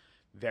just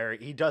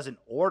he doesn't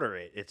order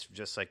it. It's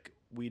just like,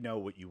 we know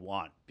what you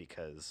want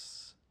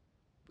because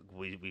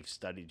we've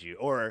studied you,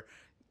 or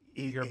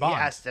he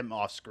asked him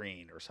off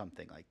screen or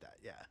something like that.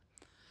 Yeah.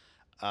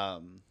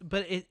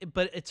 But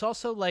it's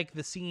also like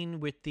the scene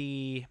with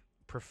the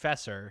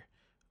professor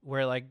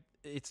where like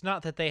it's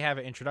not that they have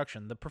an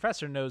introduction. The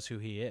professor knows who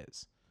he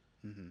is.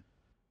 Mm-hmm.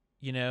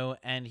 You know,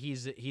 and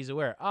he's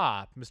aware.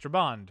 Mr.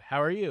 Bond,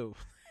 how are you?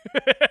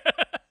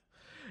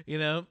 You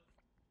know,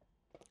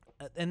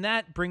 and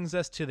that brings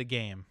us to the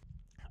game.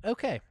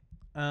 Okay.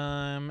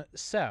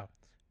 So,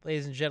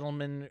 ladies and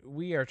gentlemen,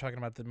 we are talking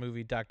about the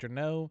movie Dr.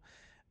 No.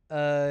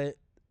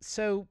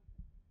 So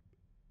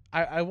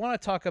I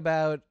want to talk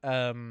about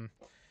the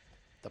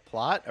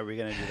plot. Are we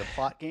going to do the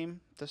plot game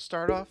to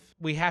start off?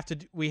 We have to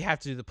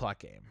do the plot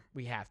game.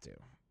 We have to.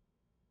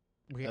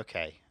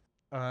 Okay.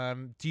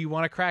 Do you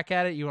want to crack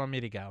at it? You want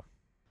me to go?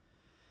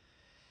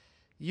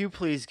 You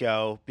please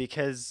go,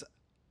 because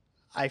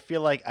I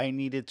feel like I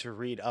needed to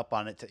read up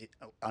on it to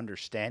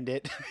understand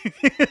it,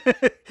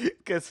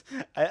 because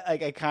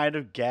I kind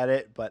of get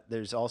it, but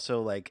there's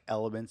also like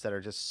elements that are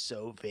just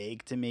so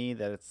vague to me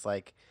that it's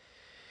like,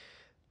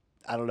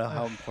 I don't know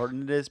how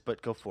important it is,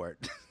 but go for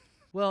it.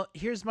 Well,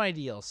 here's my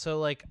deal. So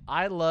like,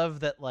 I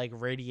love that like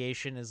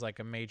radiation is like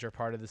a major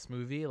part of this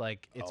movie.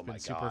 Like it's been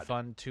super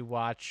fun to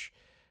watch,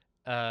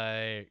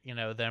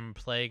 them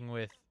playing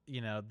with,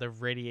 the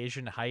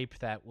radiation hype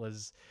that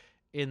was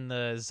in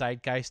the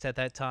zeitgeist at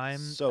that time.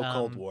 So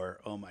Cold War.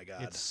 Oh my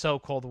God. It's so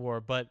Cold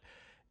War, but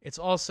it's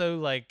also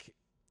like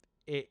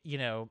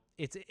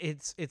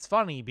it's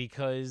funny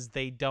because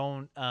they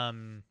don't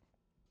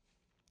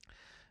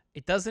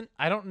it doesn't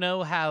I don't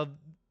know how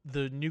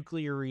the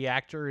nuclear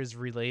reactor is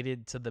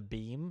related to the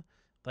beam.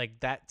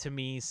 Like that to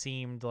me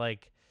seemed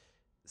like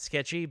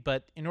sketchy,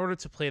 but in order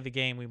to play the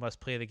game, we must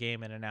play the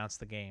game and announce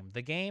the game.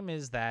 The game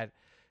is that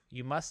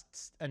you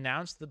must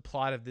announce the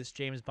plot of this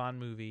James Bond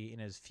movie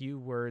in as few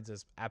words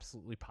as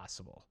absolutely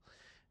possible.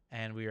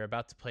 And we are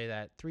about to play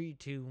that. 3,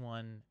 2,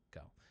 1,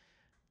 go.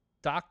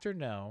 Dr.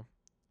 No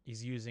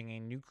is using a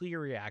nuclear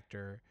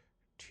reactor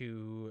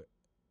to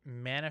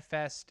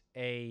manifest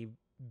a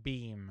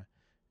beam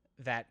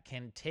that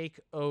can take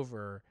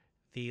over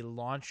the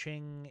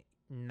launching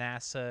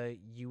NASA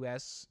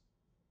U.S.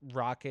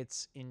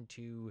 rockets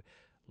into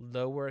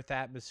low Earth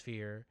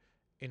atmosphere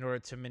in order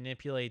to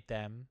manipulate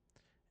them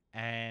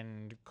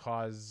and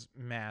cause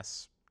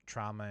mass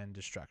trauma and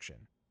destruction.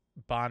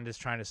 Bond is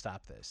trying to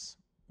stop this.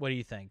 What do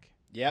you think?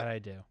 Yeah. What I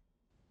do?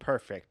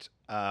 Perfect.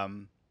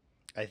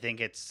 I think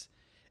it's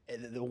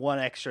the one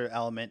extra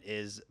element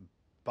is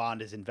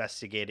Bond is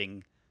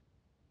investigating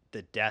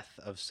the death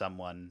of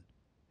someone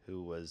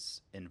who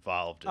was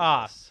involved in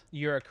this.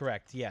 You're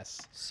correct.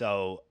 Yes.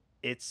 So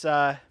it's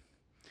a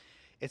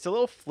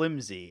little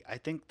flimsy. I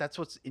think that's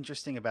what's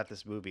interesting about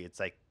this movie. It's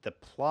like the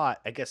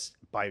plot, I guess,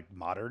 by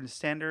modern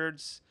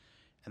standards,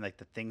 and like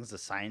the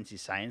sciencey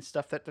science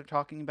stuff that they're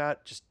talking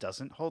about just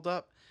doesn't hold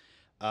up.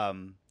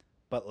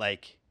 But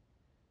like,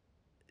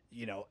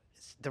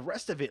 the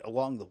rest of it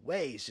along the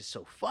way is just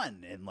so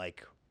fun, and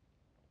like,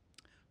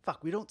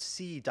 fuck, we don't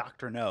see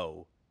Dr.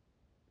 No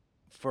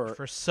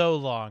for so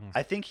long.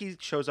 I think he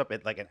shows up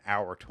at like an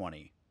hour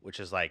 20, which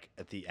is like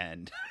at the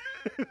end.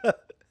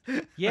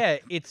 Yeah,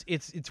 it's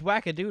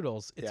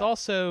wackadoodles. It's Yeah.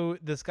 also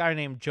this guy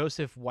named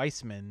Joseph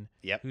Weissman,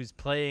 Yep. who's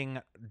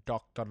playing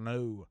Dr.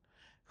 No,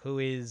 who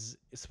is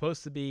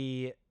supposed to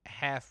be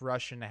half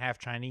Russian, half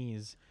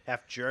Chinese,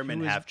 Half German,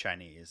 Who is- half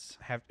Chinese.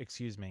 half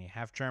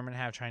German,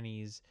 half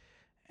Chinese,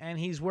 and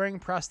he's wearing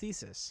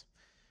prosthesis.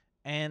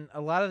 And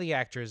a lot of the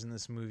actors in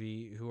this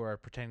movie who are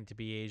pretending to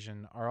be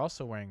Asian are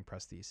also wearing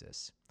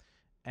prosthesis.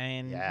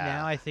 And Yeah.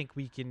 now I think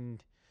we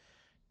can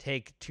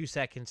take 2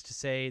 seconds to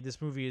say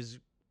this movie is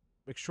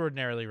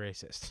extraordinarily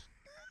racist.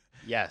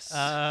 Yes.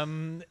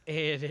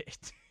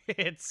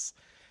 It's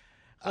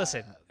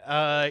listen,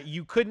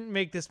 you couldn't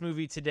make this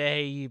movie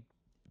today,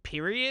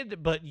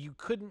 period, but you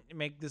couldn't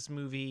make this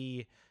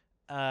movie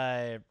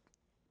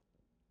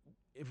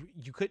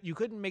you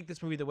couldn't make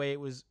this movie the way it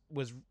was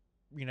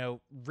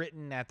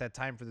written at that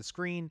time for the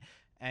screen,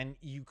 and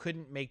you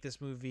couldn't make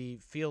this movie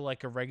feel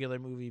like a regular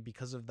movie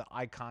because of the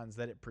icons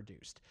that it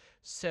produced.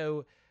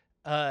 So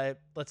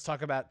let's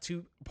talk about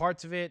two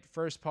parts of it.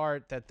 First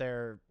part, that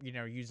they're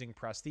using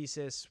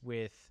prosthesis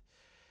with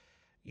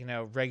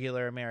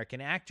regular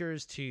American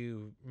actors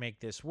to make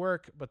this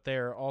work, but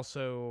they're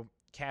also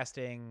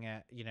casting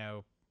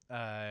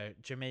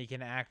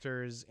Jamaican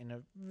actors in a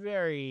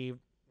very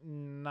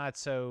not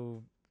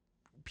so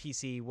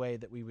PC way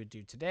that we would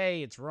do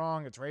today. It's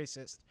wrong. It's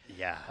racist.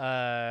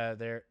 Yeah.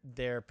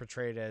 They're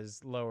portrayed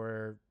as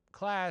lower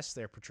class.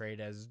 They're portrayed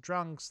as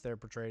drunks. They're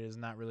portrayed as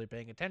not really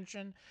paying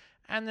attention,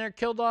 and they're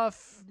killed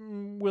off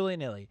willy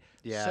nilly.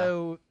 Yeah.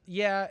 So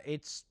yeah,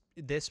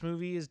 this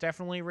movie is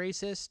definitely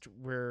racist.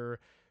 We're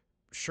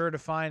sure to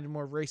find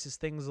more racist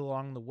things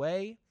along the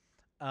way.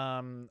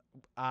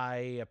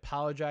 I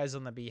apologize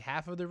on the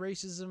behalf of the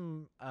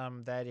racism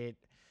that it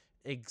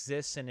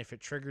exists, and if it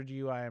triggered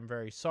you, I am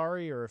very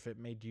sorry, or if it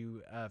made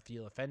you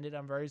feel offended,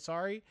 I'm very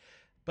sorry.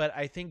 But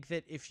I think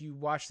that if you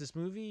watch this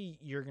movie,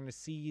 you're going to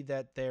see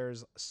that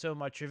there's so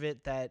much of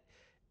it that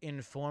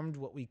informed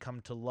what we come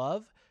to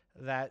love,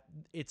 that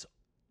it's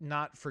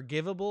not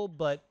forgivable,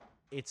 but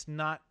it's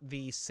not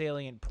the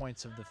salient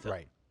points of the film.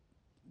 Right.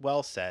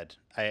 Well said.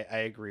 I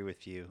agree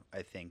with you.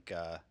 I think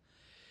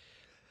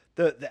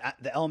the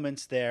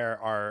elements there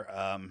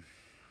are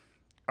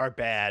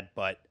bad,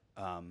 but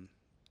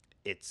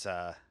it's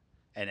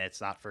and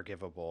it's not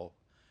forgivable.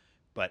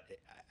 But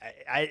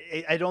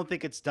I don't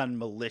think it's done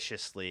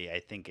maliciously. I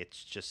think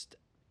it's just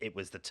it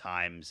was the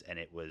times, and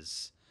it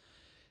was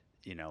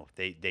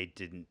they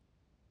didn't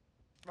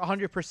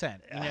 100%.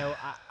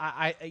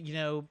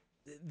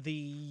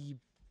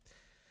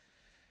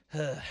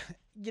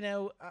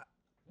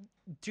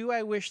 Do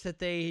I wish that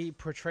they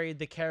portrayed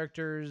the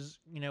characters,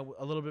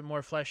 a little bit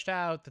more fleshed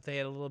out, that they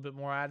had a little bit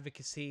more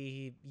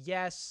advocacy?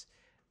 Yes.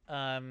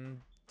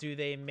 Do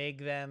they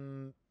make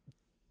them,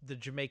 the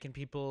Jamaican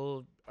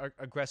people,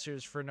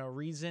 aggressors for no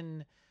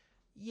reason?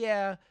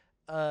 Yeah.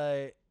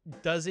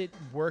 Does it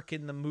work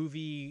in the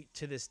movie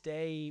to this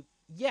day?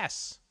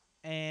 Yes.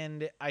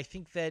 And I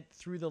think that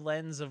through the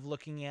lens of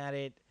looking at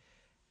it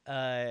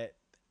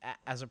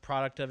as a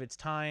product of its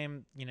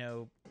time,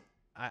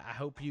 I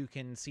hope you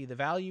can see the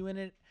value in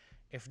it.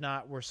 If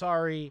not, we're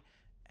sorry,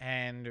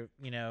 and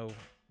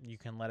you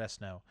can let us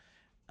know.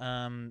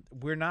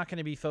 We're not going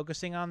to be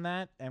focusing on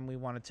that, and we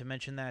wanted to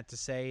mention that to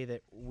say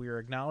that we're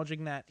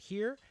acknowledging that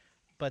here,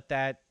 but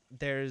that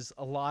there's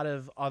a lot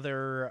of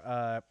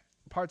other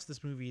parts of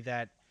this movie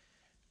that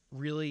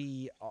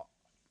really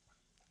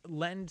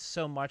lend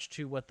so much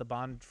to what the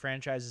Bond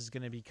franchise is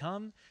going to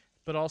become,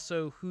 but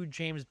also who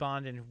James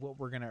Bond and what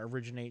we're going to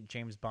originate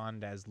James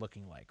Bond as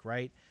looking like,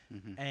 right?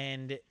 Mm-hmm.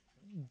 And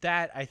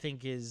that, I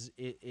think, is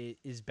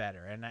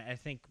better. And I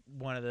think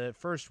one of the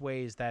first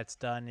ways that's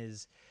done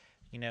is,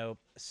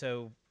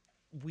 so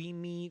we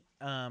meet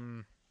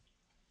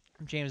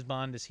James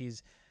Bond as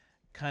he's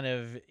kind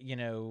of,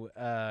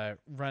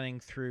 running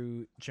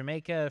through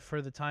Jamaica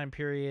for the time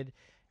period,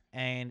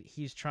 and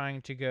he's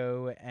trying to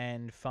go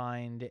and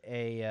find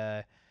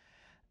a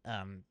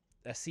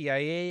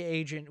CIA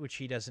agent, which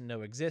he doesn't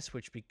know exists,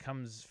 which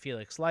becomes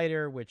Felix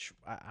Leiter, which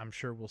I'm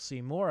sure we'll see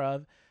more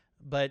of.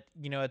 But,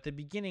 at the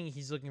beginning,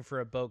 he's looking for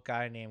a boat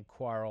guy named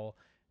Quarrel.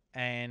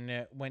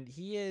 And when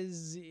he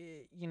is,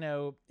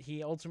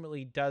 he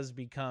ultimately does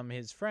become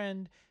his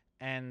friend.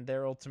 And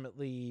they're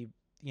ultimately,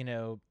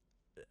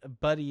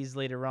 buddies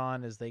later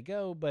on as they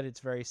go. But it's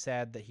very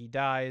sad that he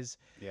dies.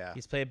 Yeah.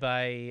 He's played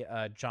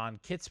by John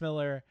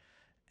Kitzmiller.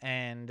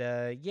 And,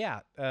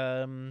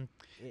 And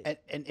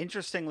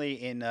interestingly,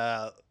 in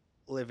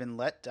Live and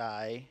Let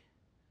Die,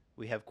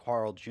 we have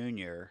Quarrel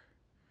Jr.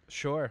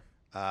 Sure.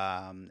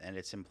 And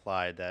it's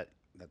implied that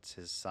that's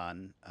his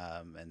son,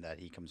 and that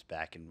he comes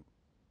back and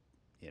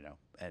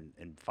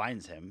and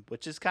finds him,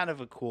 which is kind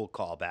of a cool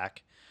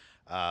callback.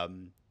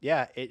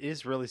 Yeah, it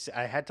is really.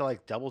 I had to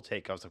double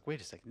take. I was like, wait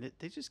a second, did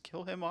they just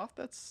kill him off?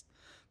 That's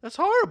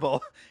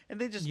horrible. And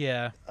they just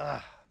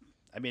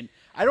I mean,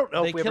 I don't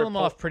know they if we kill ever him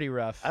off pretty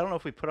rough. I don't know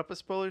if we put up a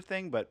spoiler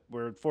thing, but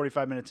we're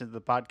 45 minutes into the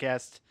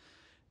podcast.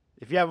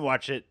 If you haven't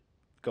watched it,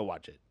 go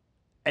watch it.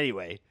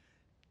 Anyway,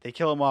 they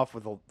kill him off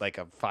with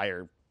a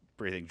fire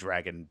breathing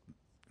dragon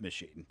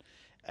machine,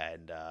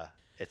 and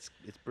it's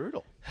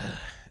brutal.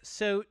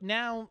 So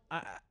now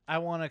I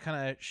want to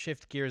kind of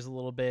shift gears a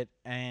little bit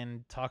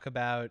and talk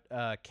about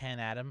Ken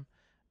Adam.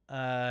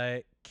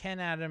 Ken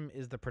Adam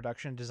is the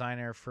production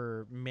designer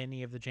for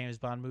many of the James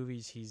Bond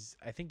movies.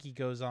 I think he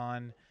goes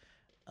on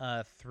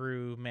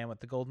through Man with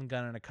the Golden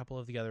Gun and a couple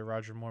of the other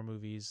Roger Moore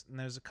movies. And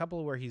there's a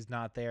couple where he's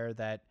not there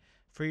that,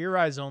 for Your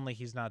Eyes Only,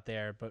 he's not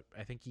there, but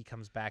I think he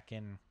comes back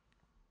in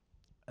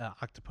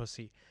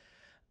Octopussy.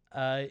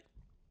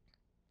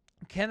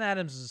 Ken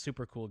Adams is a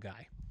super cool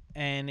guy,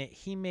 and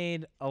he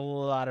made a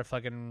lot of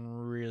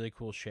fucking really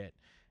cool shit.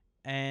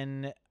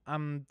 And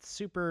I'm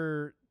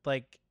super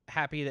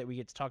happy that we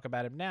get to talk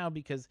about him now,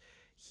 because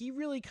he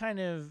really kind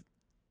of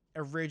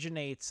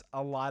originates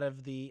a lot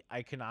of the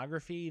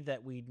iconography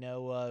that we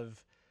know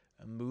of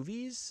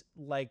movies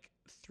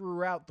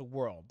throughout the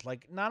world.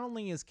 Not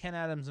only is Ken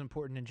Adams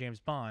important in James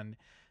Bond,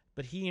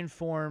 but he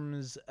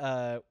informs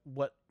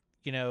what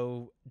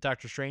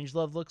Dr.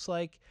 Strangelove looks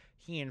like.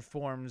 He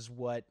informs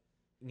what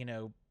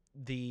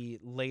the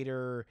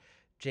later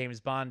James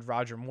Bond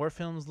Roger Moore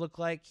films look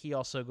like. He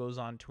also goes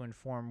on to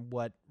inform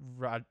what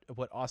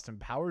Austin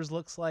Powers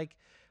looks like.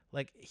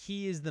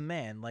 He is the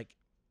man.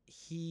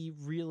 He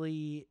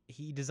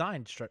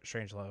designed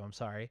Strangelove, I'm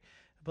sorry,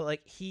 but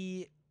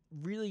he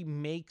really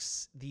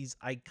makes these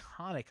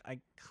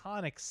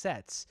iconic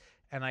sets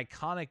and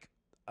iconic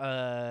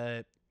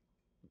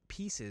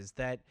pieces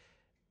that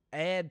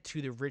add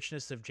to the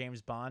richness of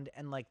James Bond.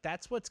 And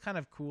that's what's kind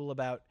of cool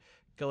about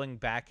going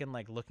back and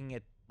looking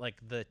at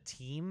the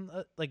team,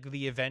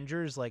 the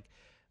Avengers.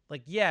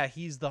 Yeah,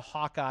 he's the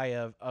Hawkeye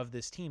of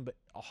this team, but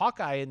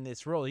Hawkeye in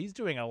this role, he's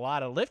doing a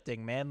lot of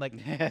lifting, man.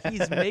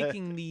 He's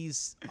making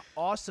these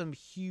awesome,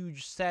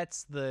 huge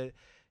sets. The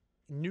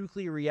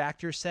nuclear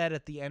reactor set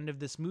at the end of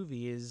this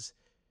movie is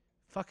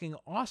fucking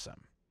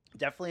awesome.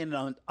 Definitely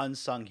an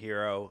unsung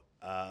hero.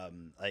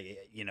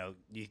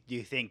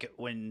 You think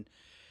when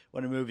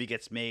a movie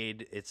gets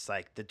made, it's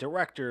the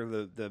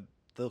director,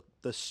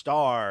 the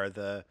star,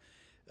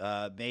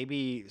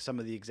 maybe some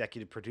of the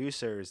executive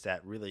producers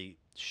that really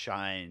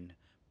shine,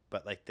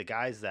 but the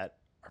guys that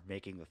are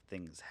making the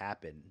things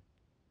happen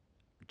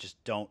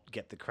just don't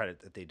get the credit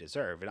that they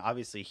deserve. And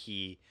obviously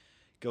he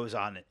goes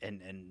on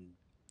and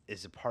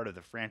is a part of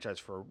the franchise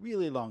for a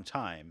really long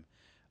time.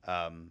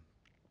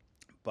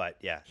 But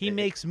yeah, he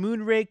makes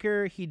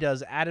Moonraker. He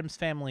does Addams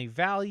Family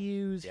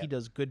Values. Yep. He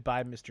does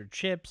Goodbye, Mr.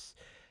 Chips.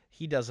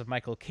 He does a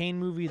Michael Caine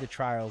movie, The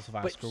Trials of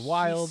Oscar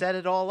Wilde. He set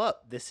it all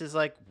up. This is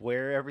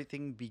where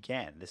everything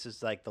began. This is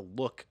the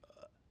look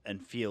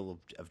and feel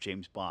of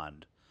James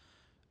Bond.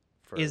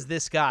 Is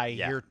this guy?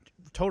 Yeah. You're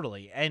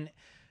totally. And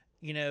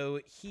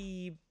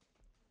he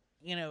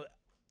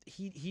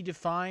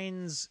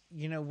defines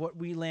what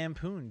we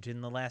lampooned in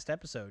the last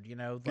episode.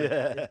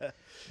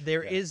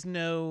 There is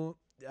no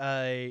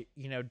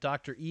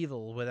Dr.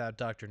 Evil without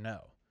Dr.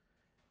 No.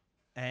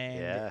 And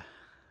yeah.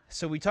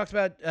 So we talked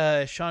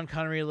about Sean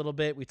Connery a little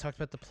bit. We talked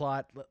about the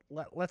plot.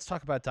 Let's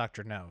talk about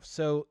Dr. No.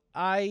 So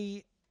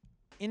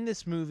in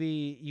this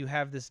movie, you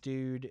have this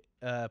dude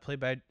played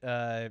by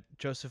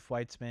Joseph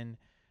Weitzman,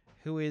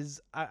 who is,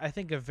 I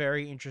think, a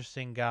very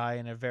interesting guy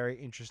and a very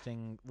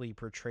interestingly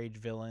portrayed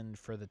villain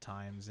for the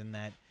times, in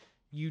that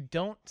you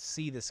don't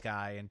see this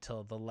guy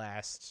until the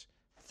last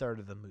third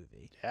of the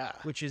movie. Yeah.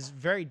 Which is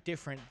very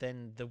different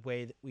than the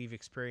way that we've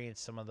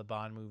experienced some of the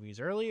Bond movies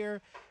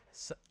earlier.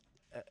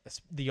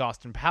 The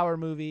Austin Power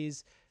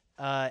movies,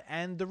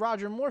 and the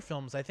Roger Moore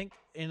films. I think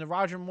in the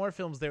Roger Moore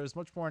films, there was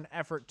much more an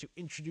effort to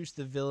introduce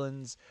the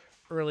villains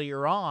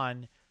earlier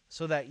on,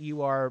 so that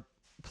you are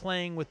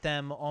playing with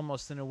them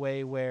almost in a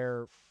way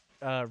where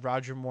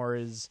Roger Moore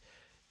is,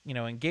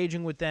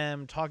 engaging with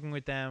them, talking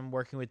with them,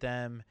 working with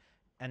them,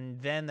 and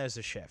then there's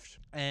a shift.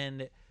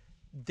 And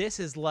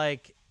this is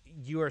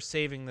you are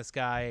saving this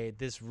guy,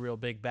 this real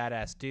big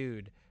badass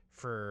dude,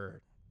 for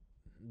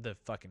the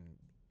fucking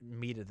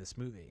meat of this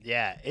movie.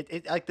 Yeah,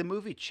 it the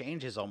movie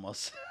changes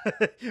almost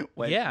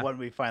when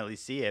we finally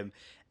see him.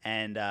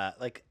 And I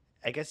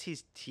guess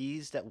he's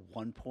teased at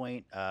one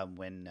point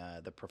when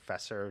the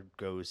professor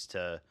goes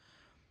to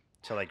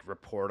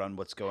report on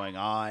what's going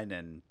on,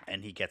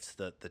 and he gets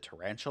the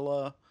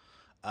tarantula.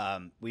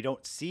 We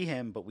don't see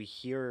him, but we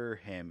hear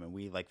him, and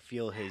we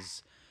feel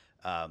his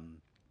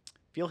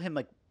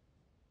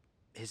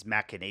his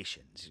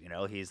machinations.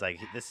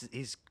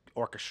 He's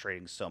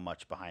orchestrating so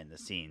much behind the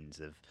scenes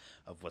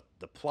of what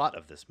the plot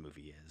of this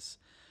movie is.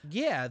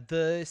 Yeah,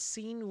 the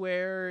scene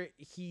where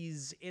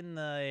he's in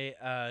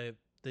the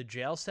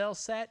jail cell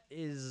set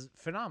is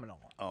phenomenal.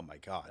 Oh my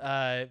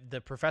god.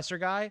 The professor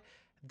guy,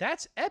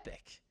 that's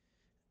epic.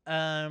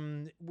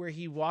 Where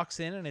he walks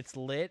in and it's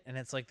lit and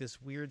it's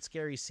this weird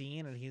scary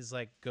scene, and he's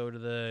go to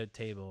the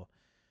table,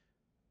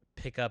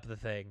 pick up the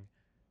thing,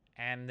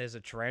 and there's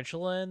a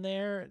tarantula in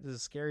there. There's a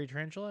scary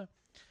tarantula.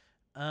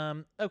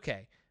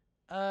 Okay.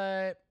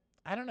 I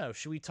don't know.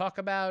 Should we talk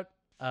about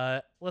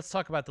let's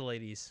talk about the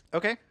ladies.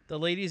 Okay. The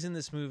ladies in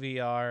this movie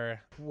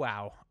are,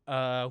 wow.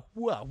 over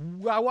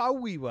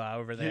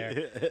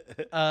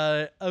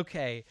there.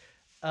 Okay.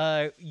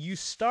 You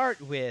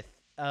start with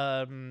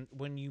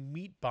when you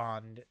meet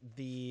Bond,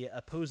 the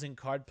opposing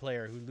card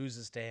player who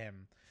loses to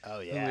him. Oh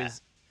yeah. Who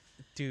is,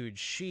 dude?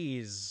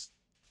 She's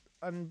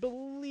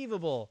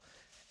unbelievable,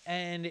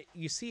 and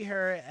you see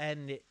her,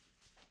 and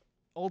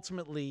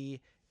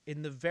ultimately,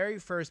 in the very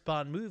first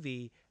Bond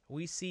movie,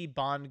 we see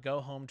Bond go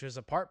home to his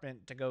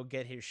apartment to go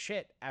get his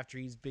shit after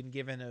he's been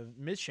given a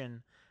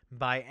mission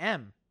by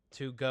M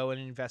to go and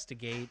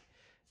investigate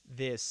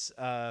this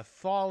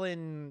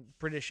fallen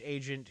British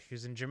agent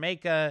who's in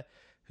Jamaica,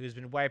 who's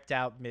been wiped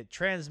out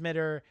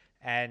mid-transmitter,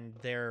 and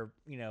they're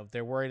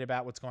worried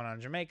about what's going on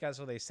in Jamaica,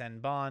 so they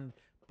send Bond.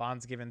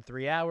 Bond's given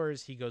 3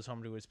 hours. He goes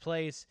home to his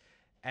place,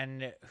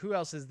 and who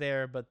else is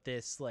there but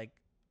this like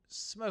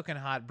smoking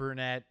hot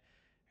brunette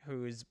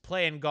who's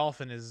playing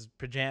golf in his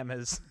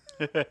pajamas.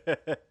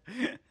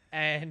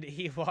 And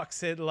he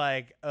walks in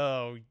like,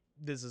 oh,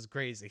 this is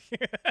crazy.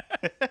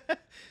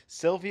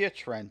 Sylvia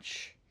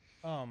Trench.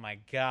 Oh my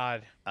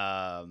God.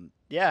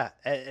 Yeah,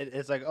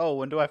 it's like, oh,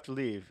 when do I have to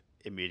leave?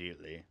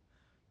 Immediately.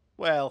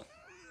 Well,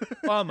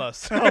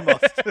 almost.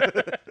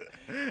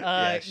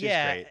 Yeah,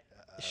 she's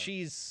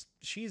great.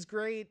 She's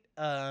great.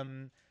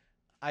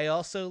 I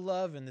also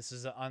love, and this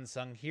is an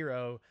unsung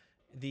hero,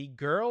 the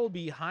girl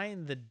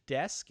behind the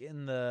desk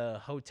in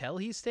the hotel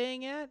he's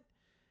staying at.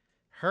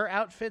 Her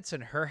outfits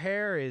and her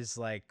hair is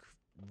like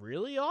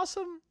really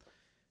awesome.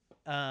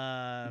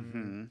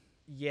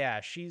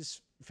 Yeah,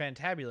 she's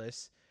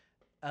fantabulous.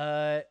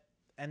 And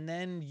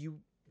then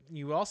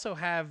you also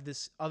have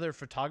this other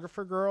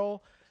photographer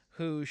girl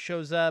who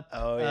shows up.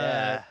 Oh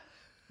yeah.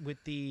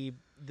 With the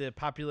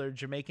popular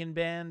Jamaican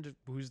band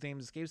whose name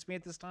escapes me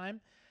at this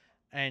time,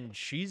 and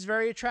she's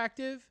very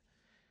attractive.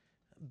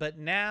 But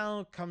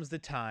now comes the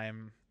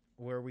time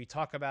where we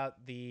talk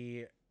about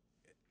the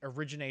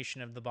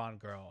origination of the Bond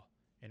girl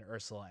in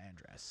Ursula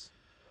Andress.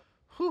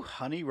 Whew,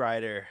 Honey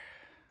Rider.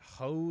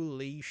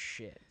 Holy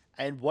shit.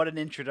 And what an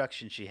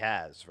introduction she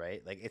has,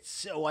 right? Like, it's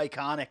so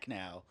iconic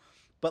now.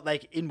 But,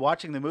 like, in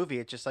watching the movie,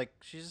 it's just like,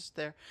 she's just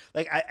there.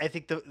 Like, I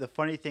think the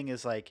funny thing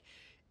is, like,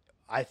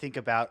 I think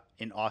about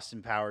in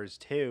Austin Powers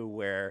 2,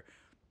 where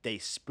they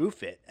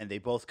spoof it and they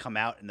both come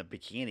out in the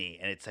bikini,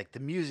 and it's like the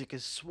music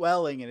is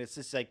swelling and it's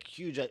this, like,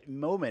 huge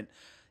moment.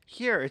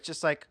 Here, it's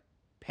just like,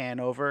 pan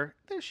over,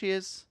 there she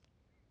is.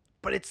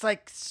 But it's,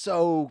 like,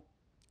 so...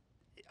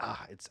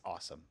 it's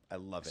awesome. I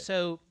love it.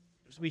 So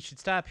we should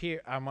stop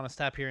here. I want to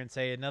stop here and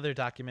say another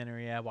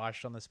documentary I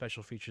watched on the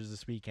special features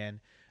this weekend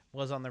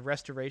was on the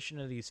restoration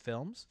of these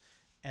films,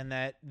 and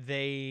that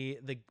the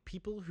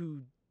people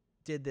who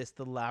did this,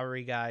 the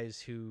Lowry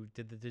guys who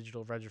did the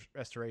digital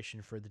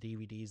restoration for the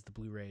DVDs, the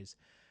Blu-rays,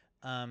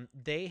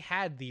 they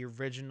had the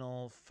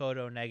original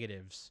photo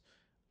negatives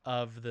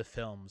of the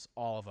films,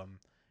 all of them,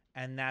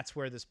 and that's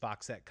where this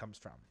box set comes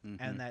from.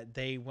 Mm-hmm. And that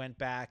they went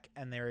back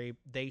and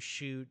they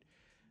shoot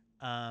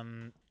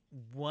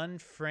one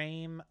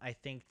frame, I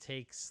think,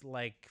 takes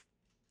like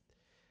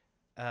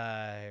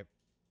 4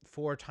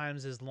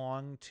 times as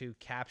long to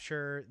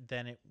capture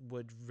than it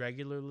would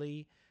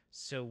regularly.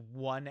 So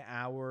 1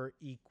 hour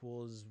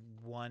equals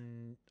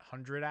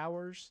 100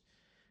 hours.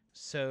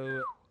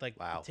 So like,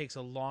 wow. It takes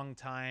a long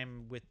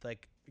time with,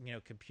 like,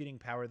 computing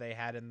power they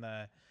had in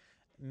the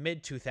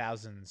mid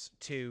 2000s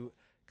to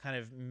kind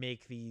of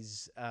make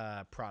these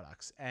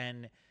products.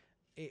 And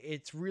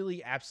it's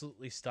really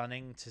absolutely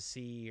stunning to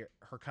see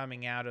her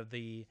coming out of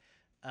the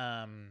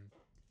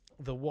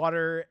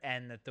water,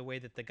 and that the way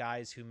that the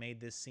guys who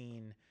made this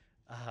scene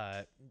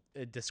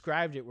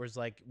described it was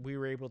like, we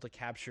were able to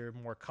capture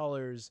more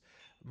colors,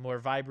 more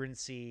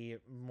vibrancy,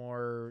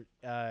 more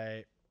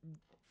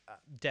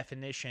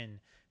definition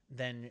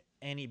than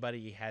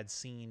anybody had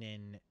seen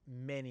in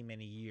many,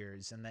 many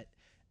years, and that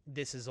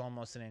this is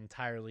almost an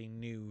entirely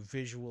new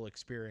visual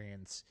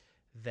experience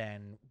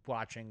than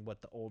watching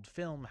what the old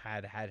film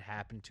had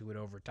happened to it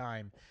over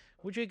time,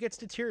 which it gets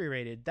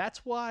deteriorated.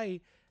 That's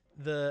why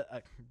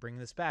bring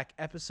this back,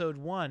 episode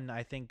 1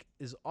 I think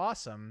is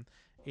awesome.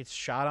 It's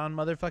shot on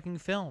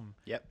motherfucking film.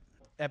 Yep.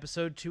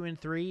 Episode 2 and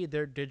 3,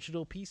 they're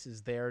digital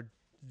pieces. They're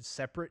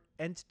separate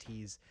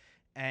entities,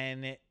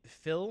 and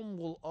film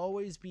will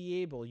always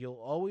be able. You'll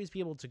always be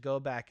able to go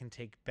back and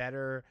take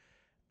better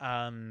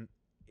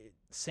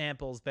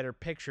samples, better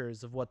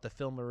pictures of what the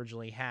film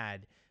originally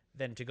had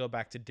than to go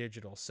back to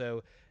digital.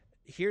 So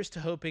here's to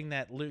hoping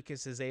that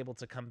Lucas is able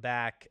to come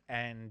back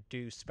and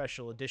do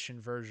special edition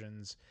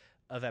versions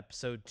of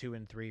episode 2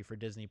 and 3 for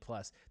Disney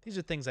Plus. These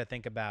are things I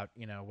think about,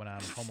 when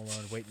I'm home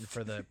alone waiting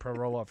for the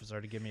parole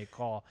officer to give me a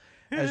call,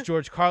 as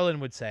George Carlin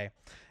would say.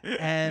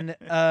 And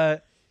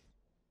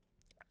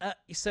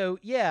so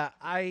yeah,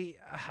 I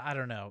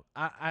don't know.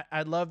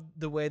 I love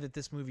the way that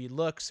this movie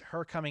looks.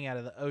 Her coming out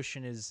of the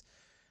ocean is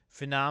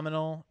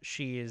phenomenal.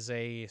 She is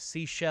a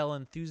seashell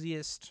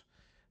enthusiast.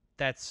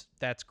 That's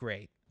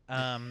great.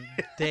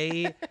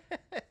 They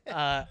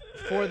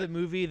for the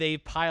movie, they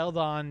piled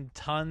on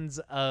tons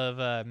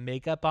of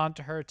makeup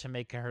onto her to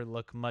make her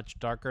look much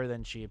darker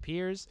than she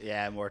appears.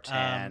 Yeah, more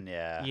tan.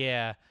 Yeah.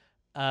 Yeah.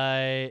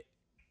 Uh,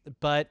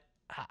 but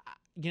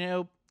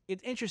uh,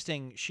 it's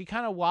interesting. She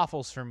kind of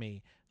waffles for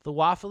me. The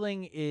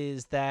waffling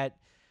is that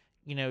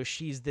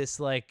she's this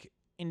like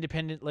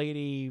independent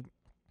lady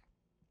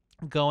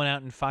going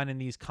out and finding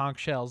these conch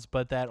shells,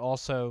 but that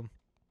also,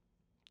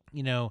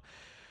 you know,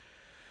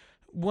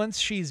 once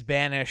she's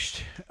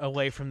banished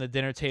away from the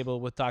dinner table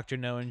with Dr.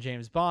 No and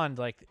James Bond,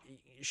 like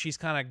she's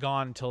kind of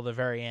gone till the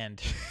very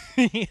end.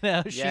 She's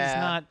Yeah,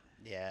 not.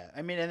 yeah.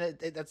 I mean, and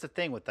that's the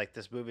thing with like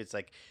this movie. It's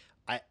like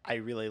I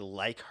really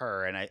like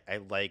her, and I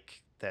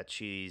like that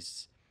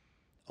she's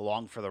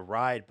along for the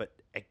ride, but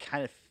I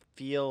kind of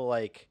feel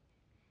like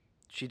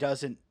she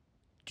doesn't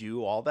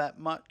do all that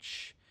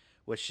much,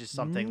 which is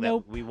something that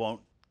Nope. we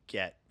won't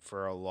get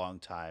for a long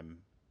time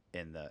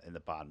in the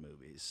Bond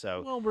movies.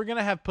 So Well, we're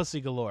gonna have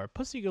Pussy Galore.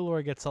 Pussy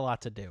Galore gets a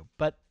lot to do,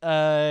 but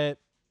the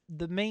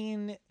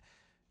main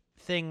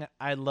thing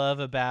I love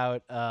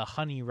about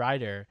Honey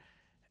Rider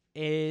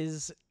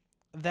is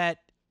that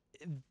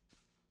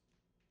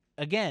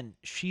again,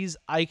 she's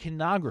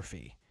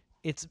iconography.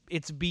 It's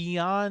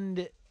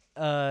beyond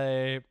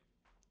uh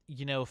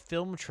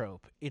film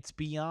trope. It's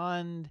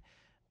beyond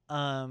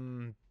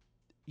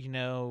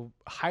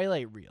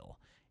highlight reel.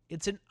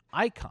 It's an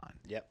icon.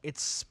 yep.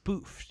 It's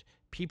spoofed.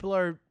 People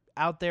are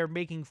out there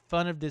making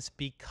fun of this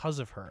because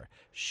of her.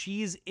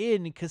 She's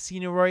in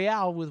Casino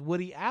Royale with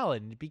Woody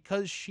Allen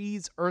because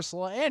she's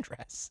Ursula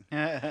Andress.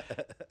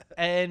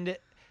 And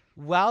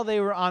while they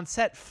were on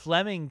set,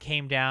 Fleming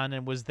came down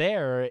and was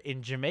there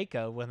in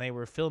Jamaica when they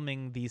were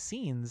filming these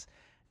scenes,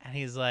 and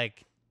he's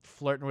like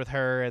flirting with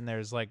her, and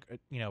there's like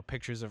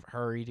pictures of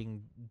her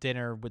eating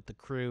dinner with the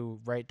crew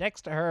right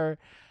next to her.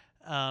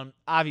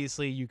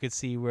 Obviously, you could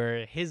see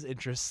where his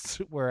interests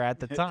were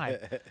at the time.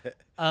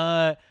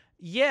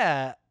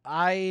 Yeah,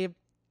 I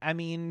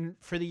mean,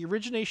 for the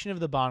origination of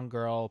the Bond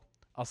girl,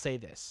 I'll say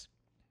this: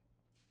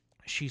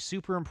 she's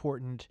super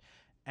important,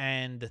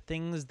 and the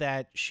things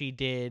that she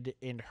did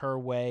in her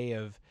way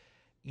of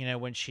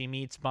when she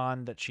meets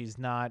Bond, that she's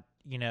not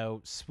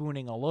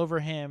swooning all over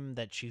him,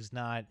 that she's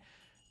not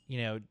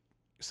you know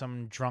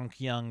some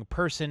drunk young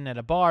person at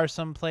a bar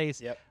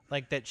someplace, Yep.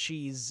 like that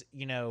she's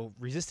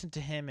resistant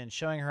to him and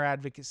showing her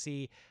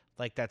advocacy,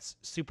 like that's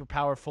super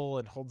powerful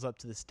and holds up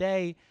to this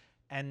day.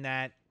 And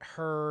that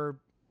her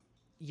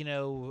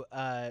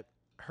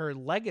her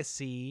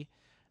legacy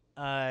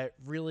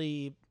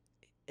really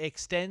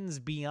extends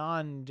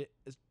beyond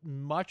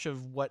much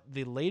of what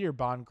the later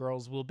Bond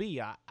girls will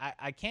be.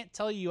 I can't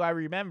tell you I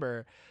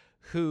remember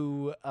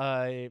who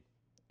the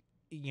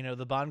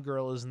Bond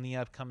girl is in the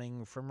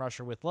upcoming From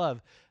Russia with Love,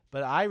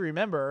 but I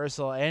remember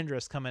Ursula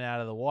Andress coming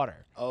out of the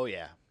water. Oh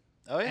yeah.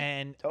 Oh yeah.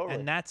 And Totally.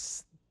 and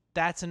that's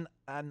an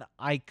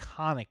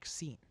iconic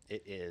scene.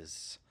 It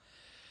is.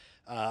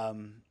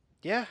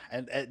 Yeah,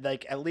 and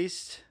like at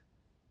least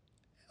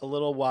a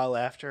little while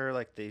after,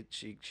 like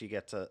she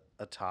gets a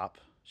top.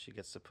 She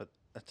gets to put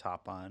a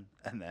top on,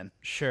 and then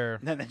Sure.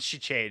 and then she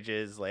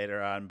changes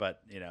later on.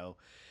 But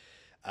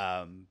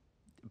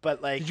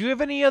but like Did you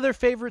have any other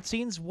favorite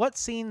scenes? What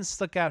scenes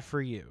stuck out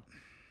for you?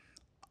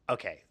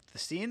 okay, the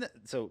scene.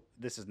 So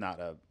this is not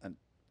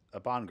a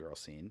Bond girl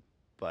scene,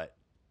 but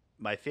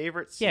my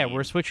favorite scene. Yeah,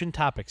 we're switching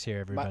topics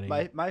here, My,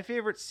 everybody. my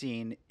favorite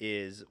scene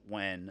is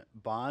when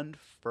Bond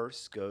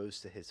first goes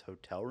to his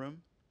hotel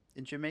room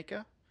in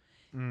Jamaica,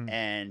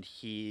 and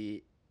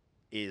he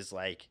is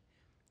like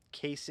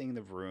casing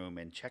the room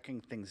and checking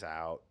things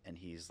out, and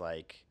he's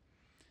like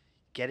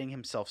getting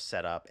himself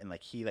set up, and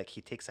he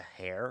takes a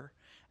hair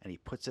and he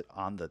puts it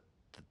on the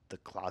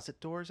closet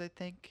doors, I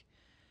think.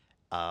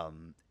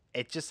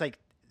 It just like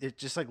it's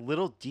just like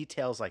little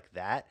details like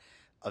that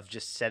of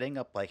just setting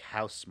up like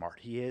how smart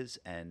he is,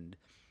 and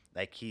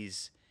like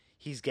he's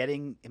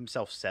getting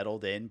himself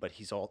settled in, but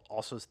he's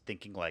also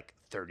thinking like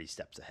 30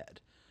 steps ahead.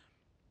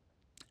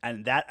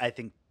 And that I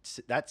think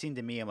that scene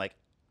to me, I'm like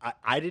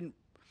I didn't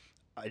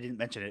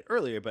mention it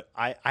earlier, but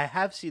I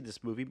have seen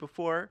this movie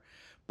before,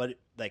 but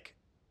like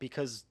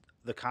because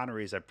the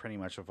Connerys I pretty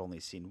much have only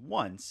seen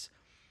once,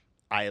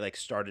 I like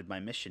started my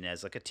mission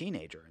as like a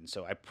teenager, and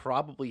so I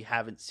probably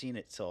haven't seen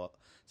it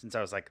since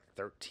I was like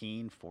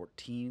 13,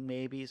 14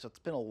 maybe. So it's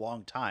been a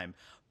long time,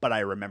 but I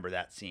remember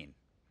that scene.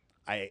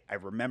 I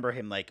remember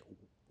him like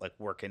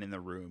working in the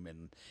room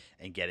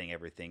and getting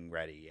everything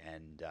ready,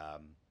 and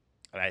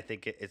I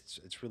think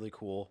it's really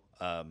cool.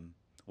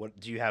 What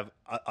do you have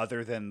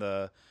other than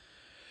the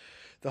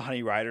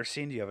Honey Rider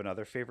scene? Do you have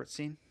another favorite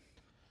scene?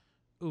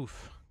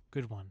 Oof,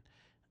 good one.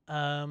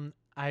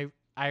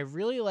 I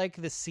really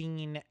like the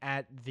scene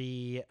at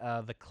the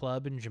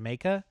club in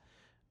Jamaica.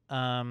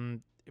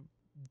 Um,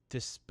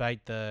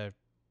 despite the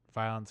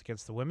violence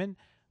against the women.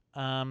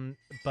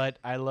 But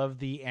I love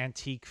the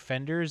antique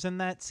fenders in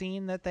that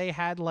scene that they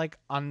had like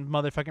on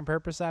motherfucking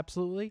purpose,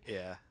 absolutely.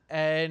 Yeah.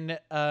 And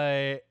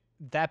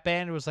that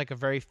band was like a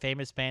very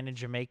famous band in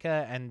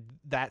Jamaica, and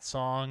that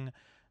song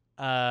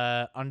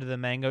Under the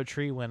Mango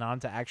Tree went on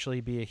to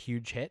actually be a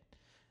huge hit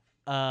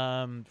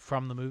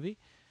from the movie.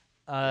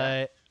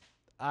 Yeah.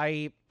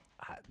 I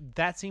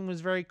that scene was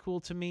very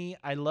cool to me.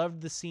 I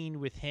loved the scene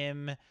with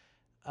him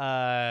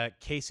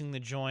casing the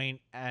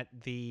joint at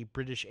the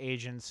British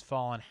agent's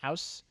fallen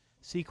house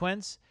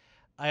sequence.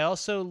 I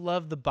also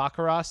love the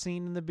Baccarat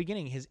scene in the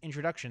beginning, his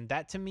introduction.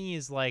 That to me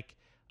is like,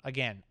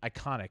 again,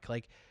 iconic.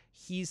 Like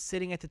he's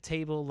sitting at the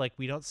table, like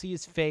we don't see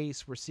his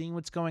face. We're seeing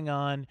what's going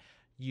on.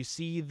 You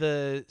see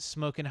the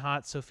smoking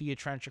hot Sophia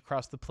Trench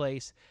across the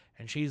place,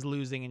 and she's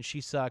losing and she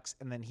sucks.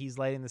 And then he's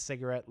lighting the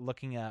cigarette,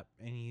 looking up,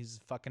 and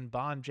he's fucking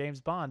Bond, James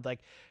Bond.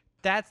 Like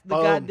that's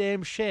the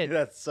goddamn shit.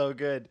 That's so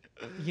good.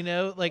 You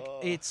know, like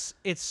it's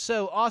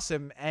so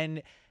awesome.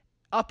 And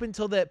up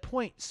until that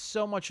point,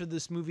 so much of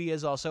this movie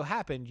has also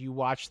happened. You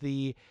watch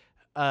the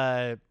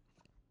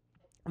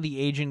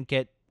agent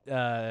get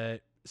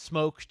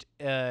smoked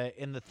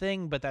in the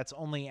thing, but that's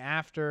only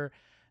after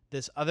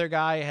this other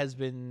guy has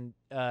been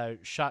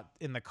shot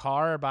in the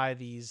car by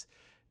these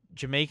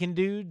Jamaican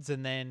dudes,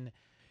 and then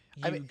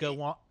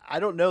go on. I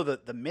don't know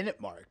the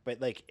minute mark, but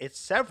like it's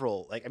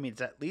several. Like I mean,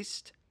 it's at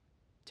least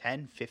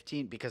 10,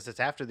 15 because it's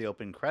after the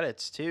opening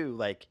credits too.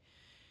 Like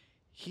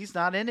he's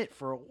not in it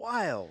for a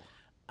while.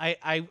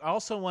 I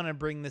also want to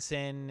bring this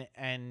in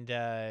and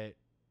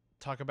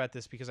talk about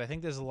this because I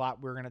think there's a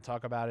lot we're going to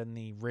talk about in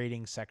the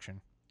rating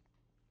section.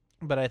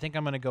 But I think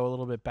I'm going to go a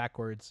little bit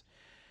backwards.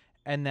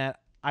 And that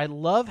I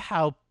love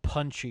how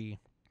punchy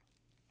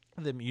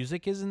the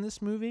music is in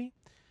this movie.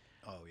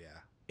 Oh, yeah.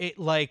 It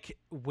like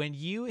when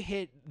you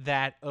hit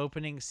that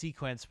opening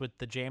sequence with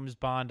the James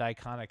Bond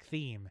iconic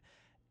theme,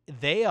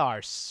 they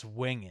are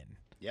swinging.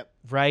 Yep.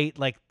 Right?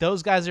 Like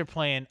those guys are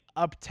playing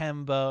up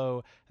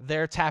tempo.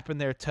 They're tapping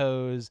their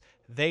toes.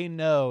 They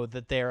know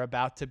that they're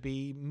about to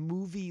be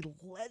movie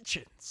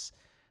legends.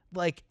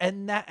 Like,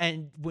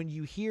 and when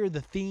you hear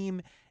the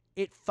theme,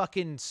 it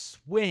fucking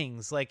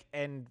swings. Like,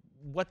 and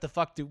what the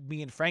fuck do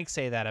me and Frank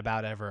say that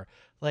about ever?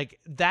 Like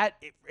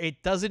that,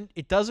 it doesn't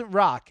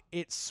rock.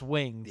 It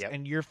swings. Yep.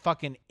 And you're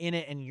fucking in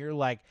it. And you're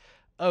like,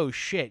 oh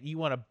shit, you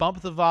want to bump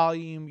the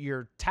volume.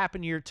 You're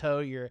tapping your toe.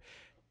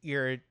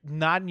 You're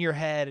nodding your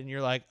head and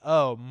you're like,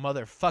 oh,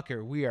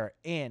 motherfucker, we are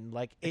in.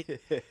 Like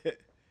it.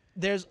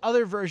 There's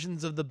other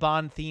versions of the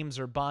Bond themes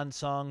or Bond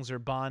songs or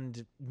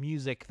Bond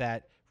music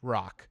that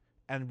rock,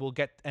 and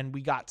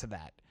we got to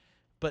that.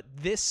 But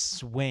this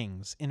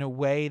swings in a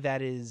way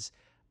that is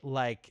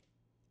like,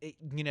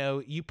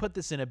 you put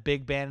this in a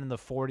big band in the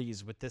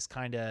 40s with this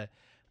kind of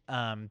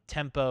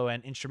tempo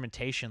and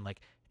instrumentation, like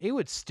it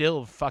would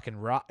still fucking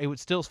rock. It would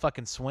still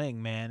fucking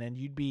swing, man. And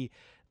you'd be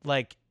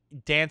like,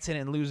 dancing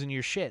and losing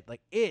your shit.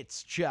 Like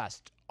it's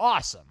just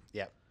awesome.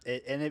 Yeah,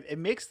 it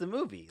makes the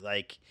movie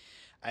like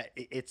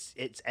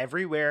it's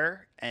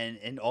everywhere and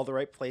in all the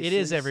right places. It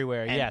is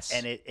everywhere. And, yes,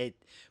 and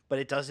but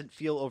it doesn't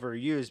feel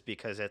overused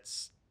because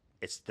it's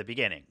the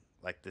beginning.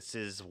 Like this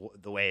is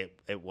the way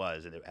it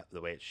was and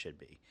the way it should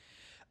be.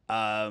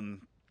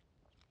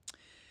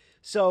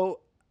 So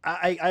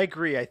I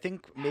agree. I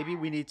think maybe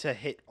we need to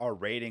hit our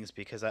ratings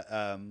because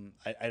I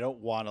don't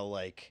want to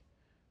like.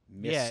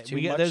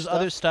 There's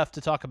other stuff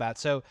to talk about.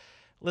 So,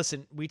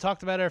 listen, we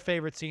talked about our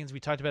favorite scenes. We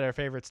talked about our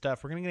favorite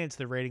stuff. We're going to get into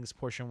the ratings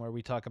portion where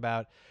we talk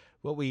about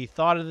what we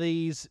thought of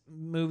these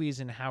movies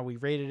and how we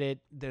rated it.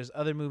 There's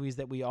other movies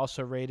that we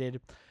also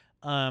rated.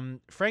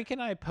 Frank and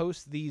I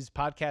post these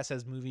podcasts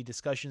as movie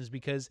discussions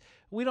because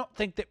we don't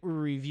think that we're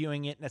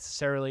reviewing it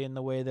necessarily in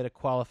the way that a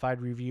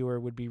qualified reviewer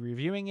would be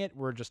reviewing it.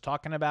 We're just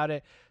talking about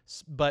it.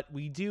 But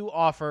we do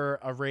offer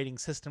a rating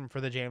system for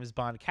the James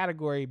Bond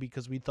category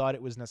because we thought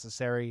it was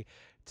necessary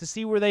to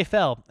see where they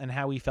fell and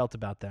how we felt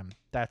about them.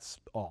 That's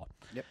all.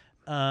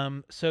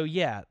 Yep. So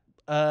yeah,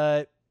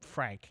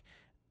 Frank,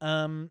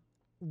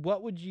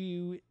 what would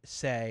you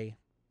say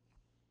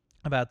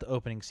about the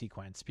opening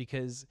sequence?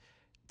 Because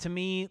to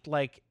me,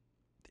 like,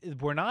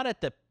 we're not at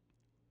the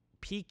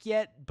peak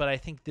yet, but I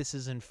think this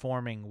is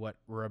informing what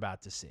we're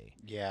about to see.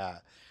 Yeah.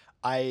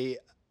 I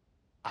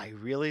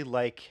really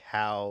like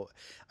how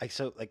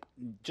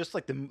just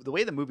like the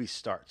way the movie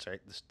starts, right?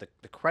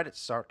 The credits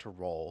start to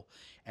roll,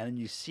 and then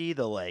you see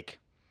the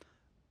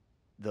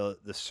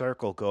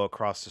circle go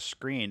across the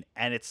screen,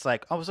 and it's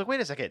like I was like, wait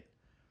a second,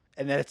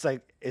 and then it's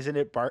like, isn't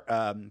it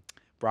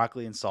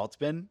Broccoli and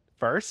Saltzman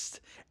first,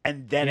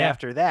 and then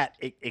after that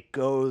it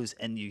goes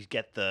and you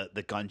get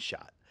the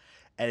gunshot,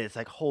 and it's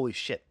like, holy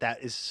shit,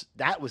 that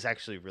was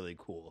actually really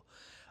cool.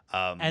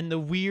 And the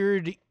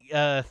weird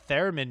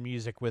theremin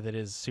music with it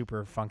is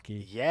super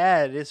funky.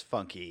 Yeah, it is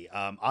funky.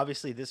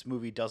 Obviously, this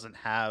movie doesn't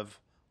have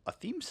a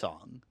theme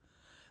song.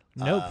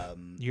 Nope,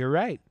 you're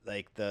right.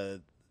 Like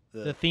the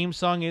theme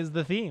song is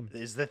the theme.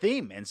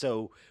 And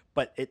so,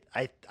 but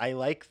I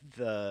like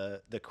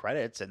the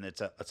credits, and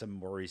it's a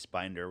Maurice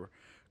Binder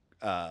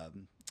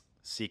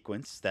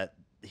sequence that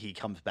he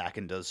comes back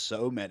and does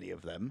so many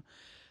of them.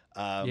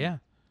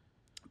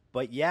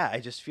 But yeah,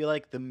 I just feel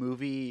like the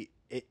movie.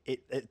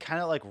 It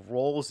kind of like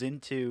rolls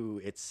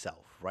into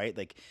itself, right?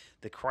 Like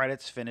the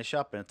credits finish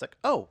up and it's like,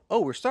 oh,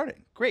 we're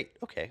starting. Great.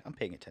 Okay. I'm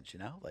paying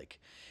attention now. Like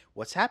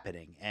what's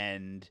happening?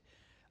 And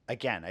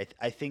again,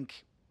 I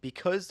think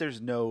because there's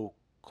no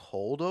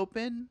cold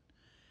open,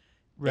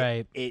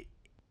 right.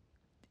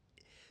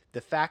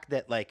 The fact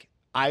that like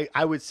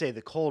I would say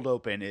the cold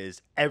open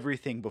is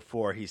everything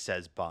before he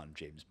says Bond,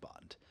 James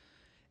Bond.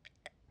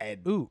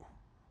 And Ooh.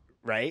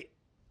 right?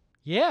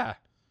 Yeah.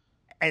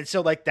 And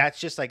so like that's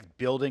just like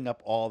building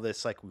up all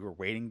this, like we were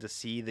waiting to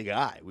see the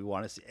guy. We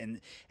want to see,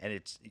 and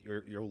it's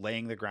you're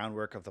laying the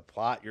groundwork of the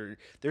plot.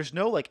 There's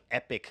no like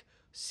epic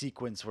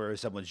sequence where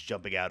someone's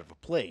jumping out of a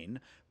plane,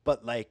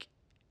 but like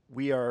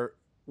we're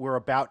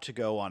about to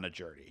go on a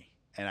journey.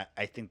 And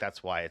I think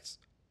that's why it's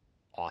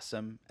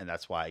awesome, and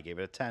that's why I gave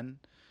it a 10.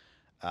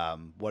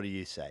 What do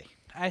you say?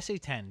 I say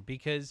 10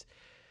 because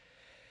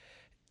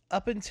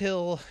up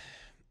until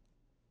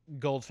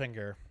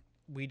Goldfinger,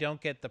 we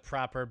don't get the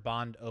proper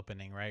Bond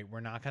opening, right? We're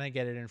not going to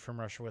get it in From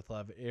Russia with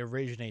Love. It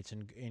originates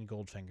in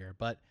Goldfinger.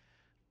 But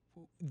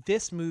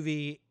this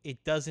movie,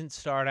 it doesn't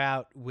start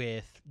out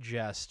with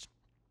just,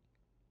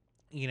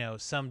 you know,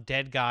 some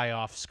dead guy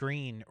off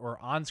screen or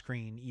on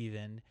screen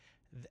even.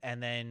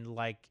 And then,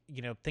 like,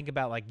 you know, think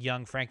about like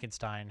Young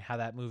Frankenstein, how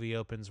that movie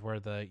opens where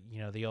the, you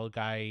know, the old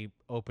guy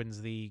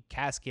opens the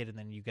casket and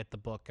then you get the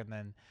book and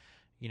then,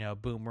 you know,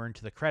 boom, we're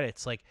into the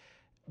credits. Like,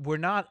 we're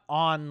not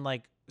on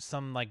like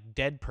some like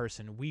dead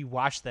person. We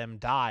watch them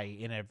die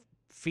in a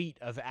feat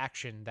of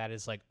action that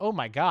is like, oh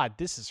my God,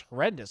 this is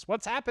horrendous.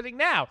 What's happening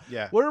now?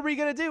 Yeah. What are we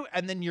going to do?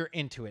 And then you're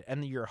into it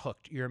and then you're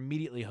hooked. You're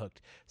immediately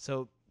hooked.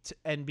 So,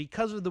 and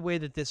because of the way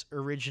that this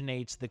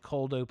originates, the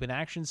cold open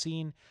action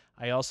scene,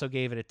 I also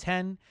gave it a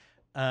 10.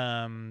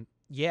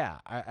 Yeah,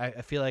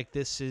 I feel like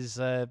this is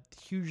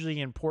hugely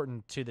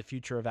important to the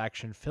future of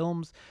action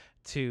films,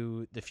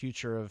 to the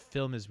future of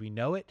film as we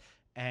know it.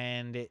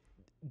 And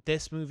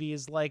this movie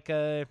is like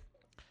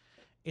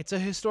it's a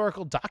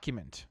historical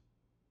document,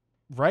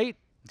 right?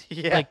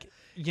 Yeah. Like,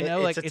 you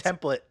know, it's a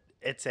template.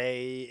 It's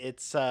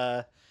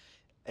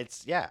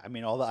yeah. I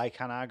mean, all the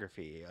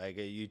iconography. Like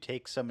you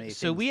take so many.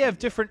 So things we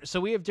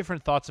have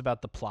different thoughts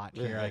about the plot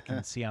here. I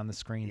can see on the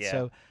screen.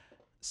 Yeah.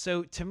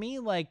 So to me,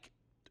 like,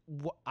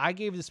 I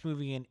gave this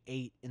movie an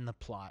 8 in the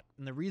plot,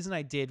 and the reason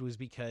I did was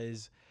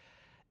because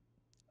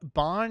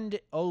Bond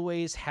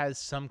always has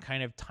some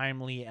kind of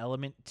timely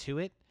element to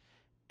it.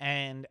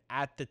 And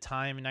at the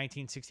time in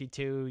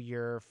 1962,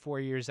 you're 4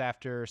 years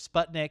after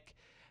Sputnik,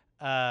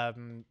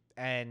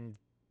 and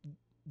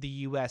the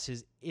U.S.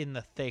 is in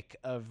the thick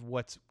of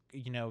what's,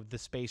 you know, the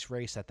space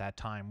race at that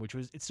time, which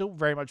was, it still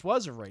very much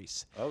was a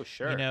race. Oh,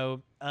 sure. You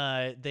know,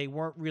 they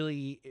weren't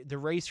really, the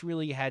race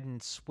really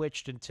hadn't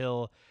switched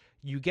until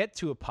you get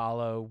to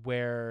Apollo,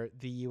 where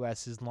the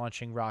U.S. is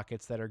launching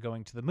rockets that are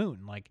going to the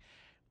moon. Like,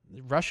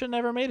 Russia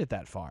never made it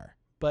that far.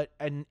 But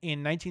in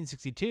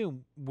 1962,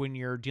 when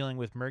you're dealing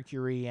with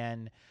Mercury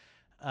and,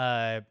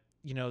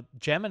 you know,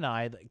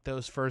 Gemini, like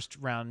those first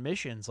round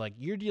missions, like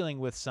you're dealing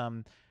with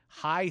some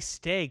high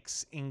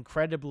stakes,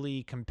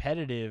 incredibly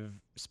competitive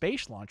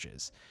space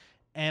launches.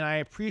 And I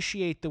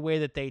appreciate the way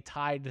that they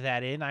tied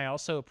that in. I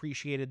also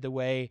appreciated the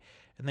way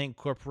and they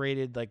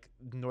incorporated like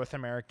North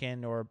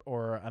American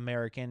or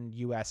American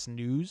U.S.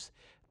 news,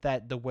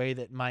 that the way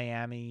that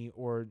Miami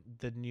or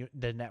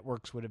the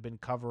networks would have been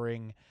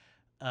covering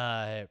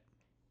the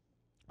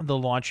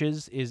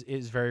launches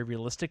is very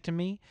realistic to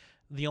me.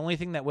 The only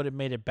thing that would have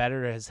made it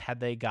better is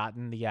had they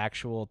gotten the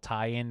actual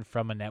tie-in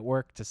from a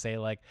network to say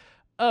like,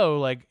 oh,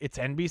 like it's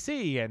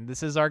NBC and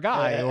this is our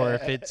guy, or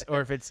if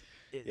it's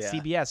Yeah.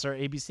 CBS or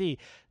ABC.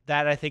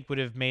 That I think would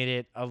have made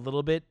it a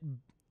little bit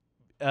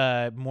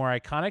more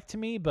iconic to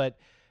me, but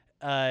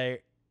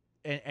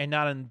and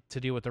not to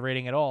deal with the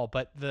rating at all.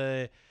 But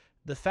the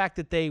fact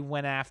that they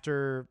went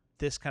after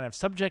this kind of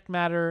subject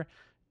matter,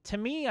 to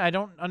me, I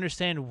don't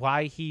understand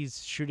why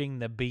he's shooting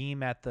the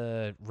beam at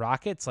the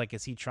rockets. Like,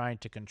 is he trying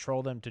to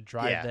control them to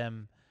drive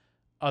them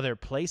other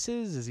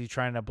places? Is he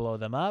trying to blow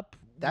them up?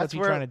 What's he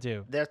trying to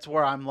do? That's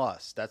where I'm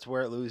lost. That's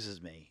where it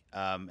loses me.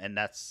 And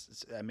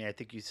that's, I mean, I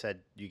think you said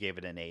you gave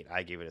it an 8.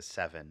 I gave it a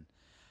 7.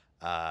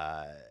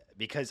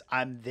 Because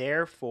I'm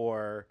there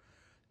for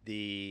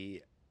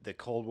the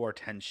Cold War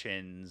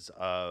tensions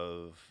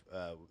of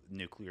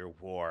nuclear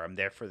war. I'm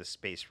there for the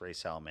space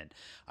race element.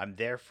 I'm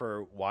there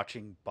for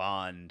watching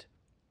Bond,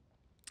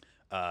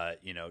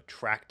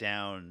 track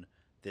down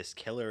this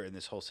killer in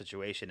this whole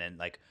situation and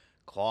like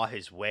claw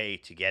his way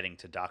to getting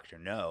to Dr.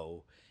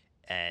 No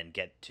and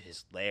get to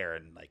his lair,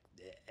 and like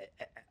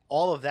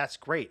all of that's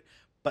great.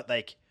 But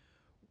like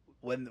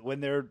when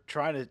they're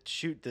trying to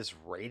shoot this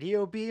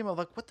radio beam, I'm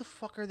like, what the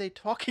fuck are they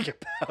talking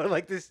about?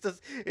 Like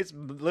it's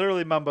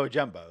literally mumbo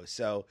jumbo.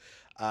 So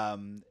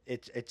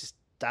it just,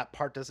 that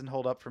part doesn't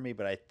hold up for me.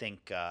 But I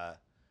think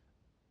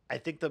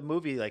the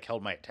movie like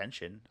held my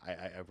attention.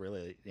 I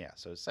really, yeah.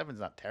 So 7's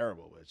not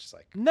terrible, but it's just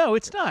like, no,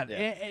 it's not.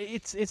 Yeah.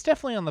 It's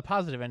definitely on the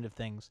positive end of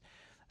things.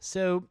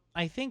 So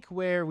I think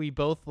where we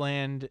both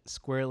land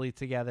squarely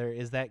together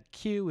is that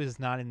Q is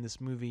not in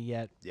this movie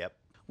yet. Yep.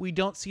 We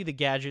don't see the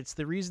gadgets.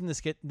 The reason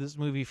this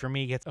movie for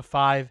me gets a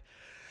 5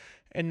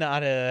 and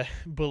not a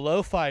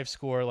below 5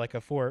 score like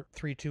a 4,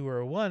 3, 2, or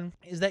a 1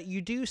 is that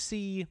you do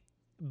see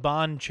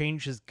Bond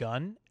change his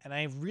gun, and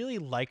I really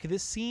like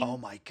this scene. Oh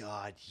my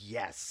God,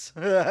 yes.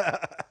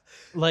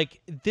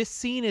 Like, this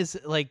scene is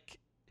like,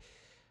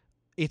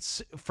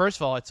 it's first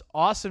of all, it's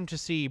awesome to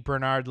see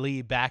Bernard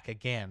Lee back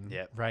again.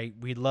 Yep. Right,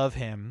 we love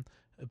him,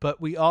 but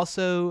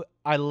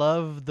I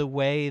love the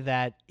way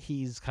that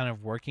he's kind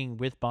of working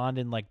with Bond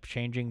and like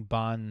changing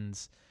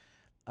Bond's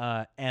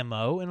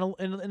mo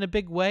in a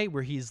big way,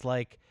 where he's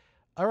like,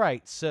 all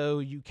right, so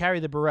you carry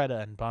the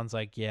Beretta, and Bond's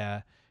like,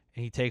 yeah,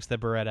 and he takes the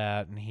Beretta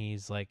out and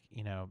he's like,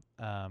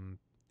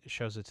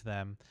 shows it to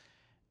them.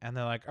 And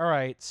they're like, all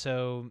right,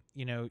 so,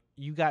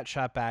 you got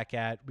shot back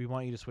at. We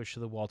want you to switch to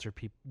the Walther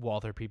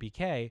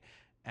PPK,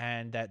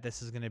 and that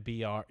this is going to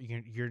be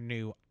your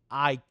new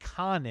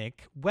iconic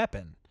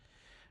weapon.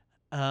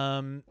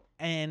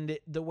 And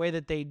the way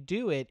that they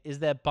do it is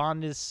that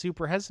Bond is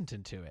super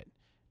hesitant to it.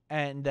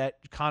 And that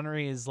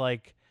Connery is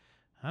like,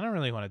 I don't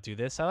really want to do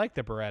this. I like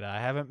the Beretta.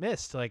 I haven't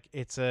missed. Like,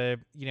 it's a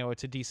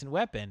decent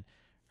weapon.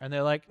 And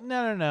they're like,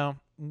 no.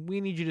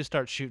 We need you to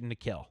start shooting to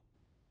kill.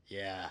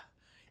 Yeah.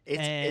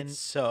 It's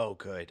so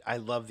good. I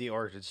love the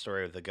origin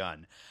story of the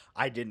gun.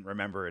 I didn't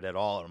remember it at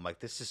all. And I'm like,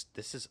 this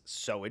is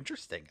so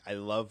interesting. I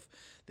love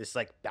this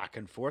like back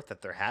and forth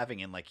that they're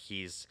having, and like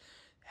he's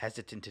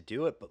hesitant to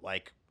do it, but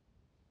like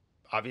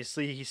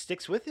obviously he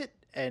sticks with it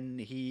and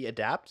he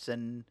adapts,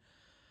 and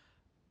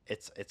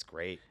it's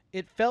great.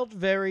 It felt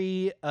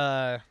very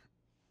what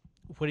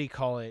do you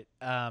call it?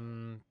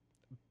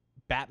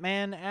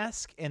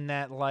 Batman-esque, in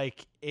that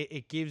like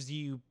it gives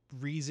you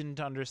reason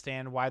to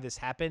understand why this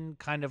happened,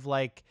 kind of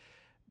like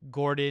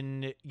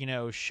Gordon,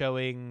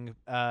 showing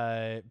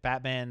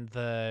Batman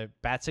the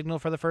bat signal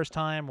for the first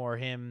time, or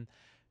him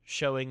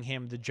showing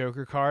him the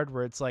Joker card,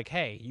 where it's like,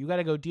 hey, you got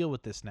to go deal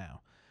with this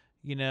now,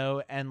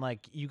 and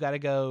like you got to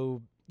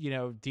go,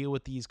 deal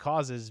with these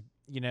causes,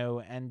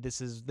 and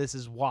this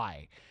is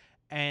why.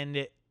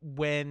 And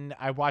when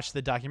I watched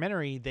the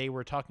documentary, they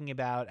were talking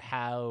about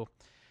how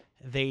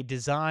they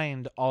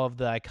designed all of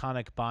the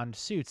iconic Bond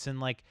suits, and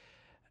like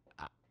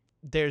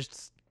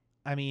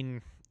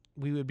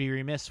we would be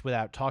remiss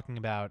without talking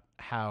about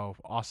how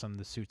awesome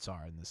the suits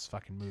are in this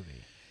fucking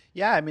movie.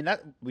 Yeah, I mean,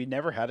 that we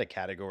never had a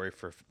category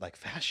for like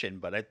fashion,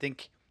 but I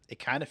think it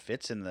kind of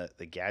fits in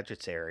the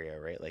gadgets area,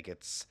 right? Like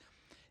it's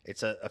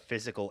a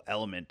physical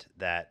element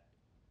that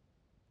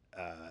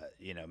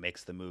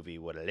makes the movie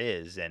what it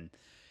is. And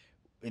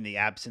in the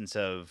absence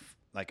of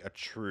like a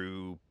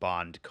true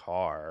Bond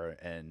car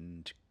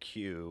and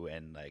Q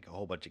and like a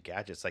whole bunch of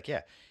gadgets, like,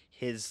 yeah,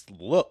 his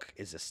look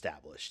is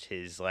established.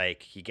 His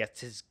like, he gets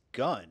his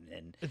gun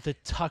and the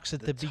tux at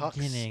the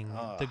beginning,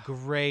 the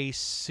gray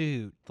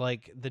suit,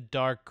 like the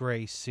dark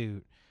gray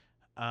suit,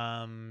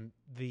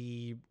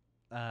 the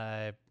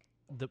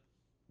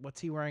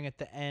what's he wearing at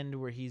the end,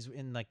 where he's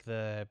in like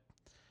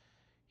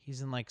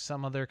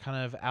some other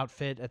kind of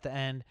outfit at the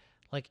end.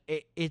 Like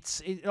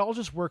it all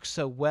just works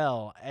so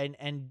well.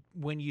 And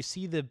when you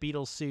see the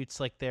Beatles suits,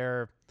 like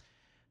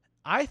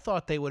I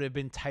thought they would have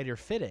been tighter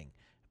fitting,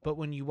 but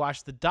when you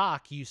watch the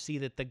doc, you see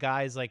that the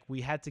guys, like,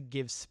 we had to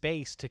give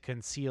space to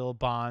conceal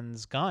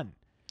Bond's gun.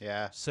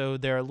 Yeah. So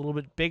they're a little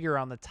bit bigger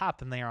on the top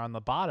than they are on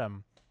the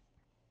bottom.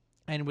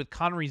 And with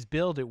Connery's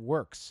build, it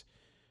works,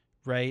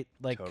 right?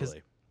 Like,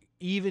 totally.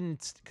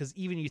 because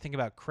even you think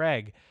about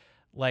Craig,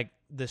 like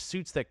the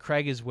suits that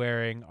Craig is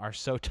wearing are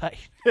so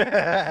tight,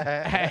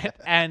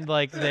 and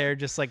like they're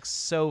just like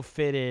so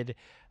fitted.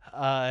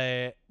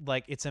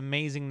 Like it's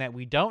amazing that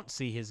we don't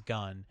see his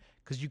gun,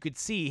 because you could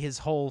see his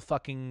whole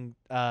fucking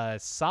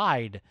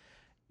side,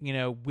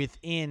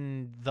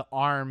 within the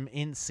arm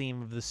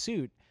inseam of the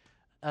suit.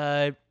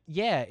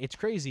 Yeah, it's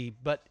crazy,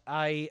 but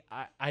I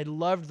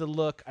loved the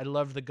look. I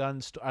loved the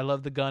gun. I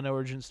love the gun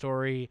origin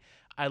story.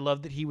 I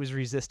love that he was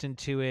resistant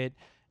to it.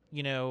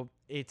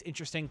 It's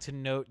interesting to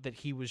note that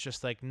he was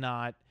just like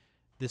not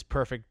this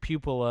perfect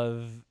pupil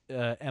of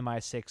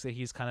MI6, that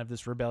he's kind of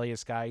this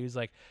rebellious guy who's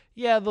like,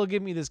 yeah, they'll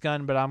give me this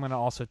gun, but I'm going to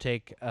also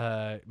take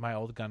my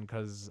old gun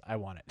because I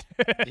want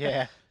it.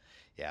 Yeah.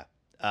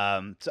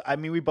 So, I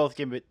mean, we both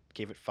gave it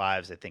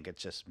fives. I think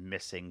it's just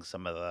missing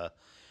some of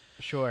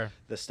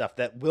the stuff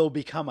that will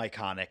become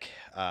iconic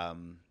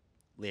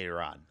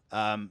later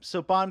on.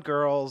 So Bond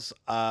girls,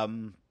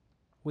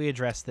 we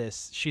addressed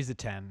this. She's a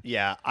 10.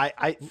 Yeah,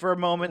 I for a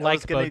moment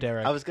like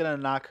I was gonna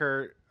knock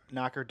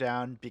her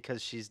down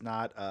because she's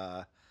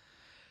not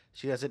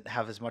she doesn't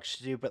have as much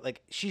to do, but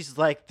like she's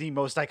like the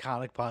most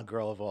iconic Bond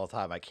girl of all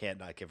time. I can't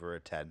not give her a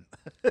 10.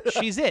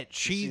 She's it.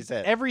 She's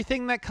it.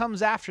 Everything that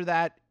comes after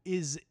that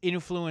is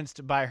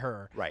influenced by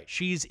her. Right.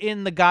 She's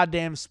in the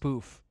goddamn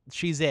spoof.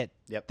 She's it.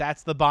 Yep.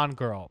 That's the Bond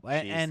girl.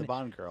 She's the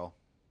Bond girl.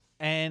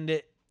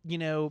 And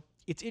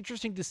it's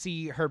interesting to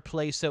see her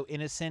play so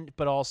innocent,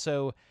 but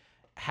also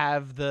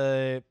have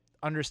the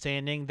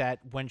understanding that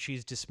when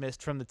she's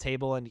dismissed from the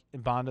table and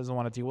Bond doesn't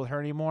want to deal with her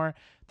anymore,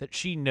 that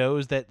she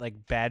knows that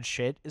like bad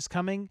shit is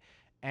coming,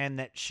 and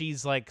that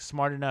she's like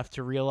smart enough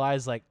to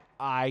realize like,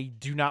 I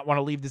do not want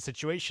to leave this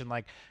situation.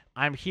 Like,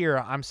 I'm here,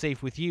 I'm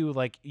safe with you.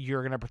 Like,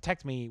 you're going to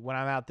protect me when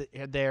I'm out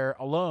there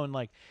alone.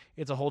 Like,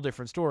 it's a whole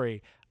different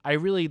story. I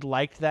really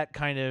liked that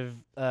kind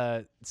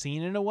of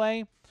scene in a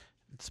way,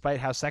 despite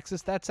how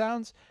sexist that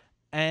sounds.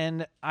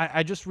 And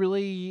I just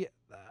really,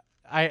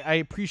 I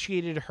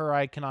appreciated her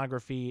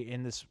iconography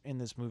in this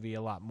movie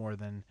a lot more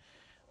than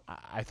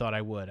I thought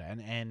I would,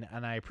 and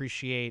I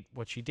appreciate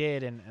what she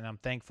did, and I'm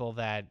thankful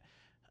that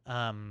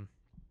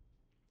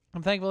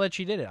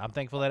she did it. I'm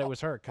thankful that it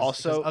was her,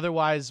 because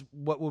otherwise,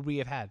 what would we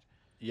have had?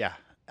 Yeah,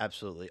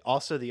 absolutely.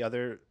 Also, the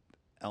other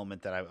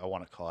element that I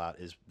want to call out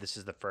is this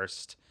is the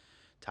first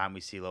time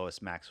we see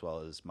Lois Maxwell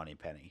as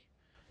Moneypenny.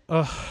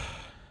 Ugh.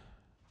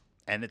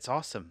 And it's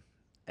awesome.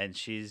 And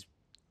she's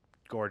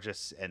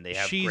gorgeous, and they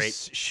have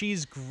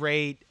she's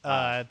great.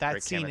 That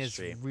great scene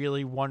chemistry. is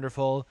really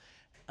wonderful.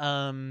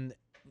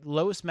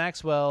 Lois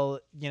Maxwell,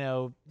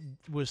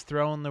 was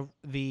thrown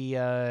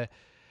the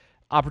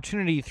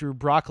opportunity through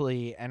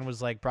Broccoli, and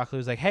Broccoli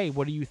was like, "Hey,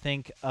 what do you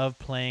think of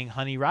playing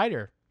Honey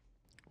Rider?"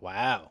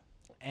 Wow.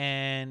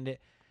 And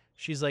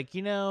she's like,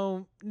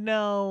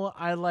 no,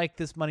 I like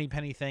this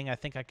Moneypenny thing. I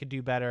think I could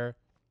do better.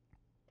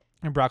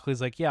 And Broccoli's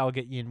like, yeah, I'll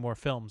get you in more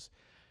films.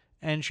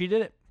 And she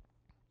did it.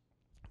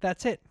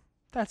 That's it.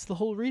 That's the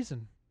whole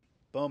reason.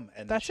 Boom.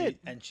 And that's it.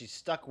 And she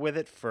stuck with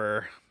it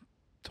for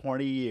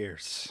 20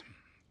 years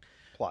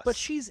plus. But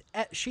she's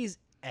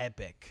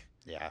epic.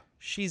 Yeah.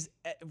 She's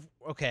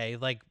okay.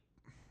 Like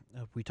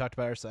we talked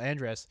about Ursula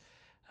Andress.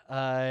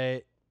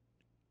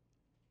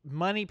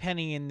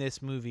 Moneypenny in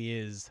this movie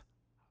is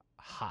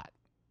hot.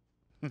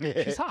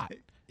 She's hot.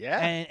 Yeah.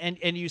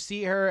 And you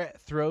see her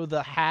throw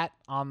the hat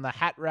on the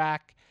hat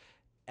rack.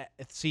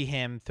 See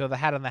him throw the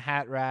hat on the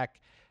hat rack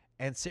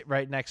and sit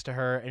right next to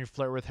her and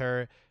flirt with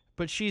her.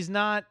 But she's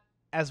not,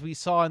 as we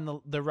saw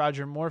in the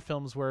Roger Moore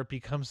films where it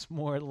becomes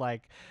more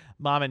like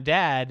mom and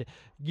dad,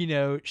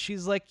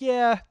 she's like,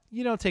 yeah,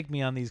 you don't take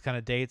me on these kind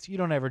of dates. You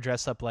don't ever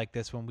dress up like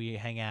this when we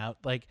hang out.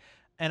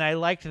 And I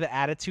liked the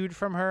attitude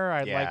from her.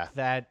 I liked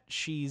that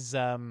she's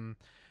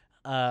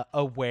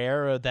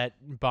aware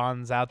that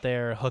Bond's out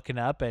there hooking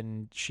up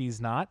and she's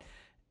not.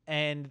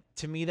 And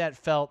to me, that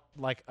felt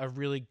like a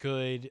really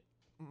good,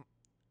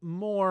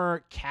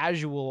 more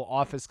casual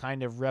office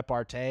kind of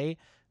repartee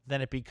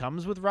than it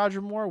becomes with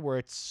Roger Moore, where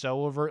it's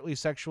so overtly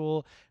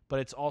sexual, but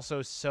it's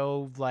also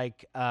so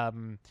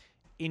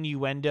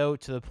innuendo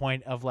to the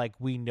point of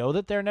we know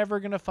that they're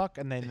never gonna fuck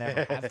and they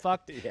never have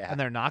fucked and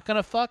they're not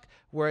gonna fuck,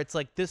 where it's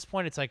this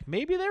point it's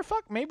maybe they're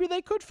fuck, maybe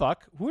they could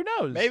fuck, who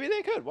knows, maybe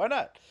they could, why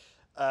not?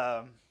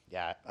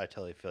 Yeah, I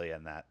totally feel you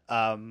on that.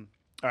 All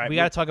right, we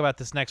got to talk about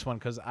this next one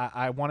because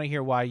I want to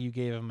hear why you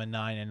gave him a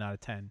 9 and not a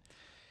 10.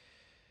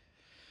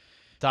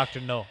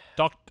 Dr. No.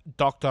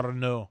 Dr.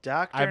 No.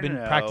 I've been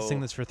practicing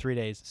this for 3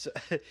 days. So,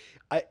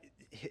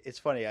 it's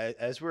funny.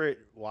 As we're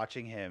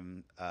watching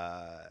him,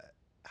 I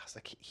was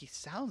like, he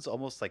sounds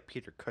almost like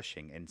Peter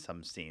Cushing in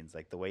some scenes,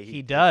 like the way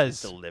he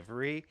does, his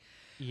delivery.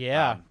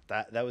 Yeah,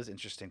 that was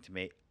interesting to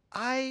me.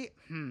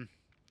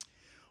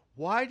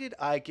 Why did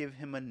I give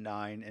him a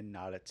 9 and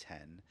not a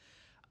 10?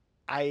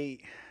 I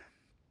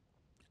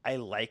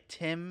liked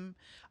him.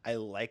 I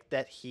like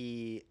that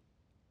he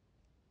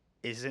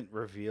isn't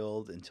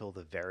revealed until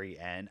the very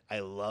end. I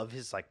love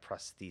his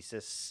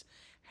prosthesis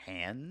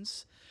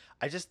hands.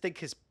 I just think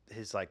his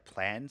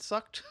plan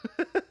sucked.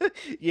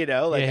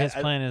 His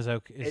plan is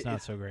okay. It's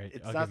not so great.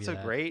 It's not so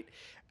great.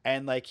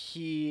 And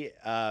he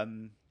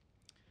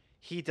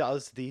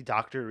does the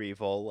Dr.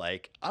 Evil,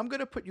 I'm going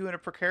to put you in a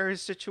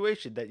precarious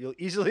situation that you'll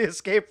easily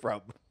escape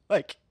from.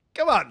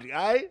 Come on,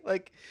 guy.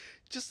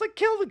 Just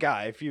kill the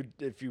guy if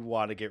you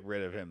want to get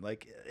rid of him.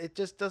 It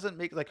just doesn't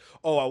make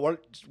why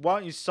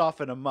don't you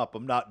soften him up?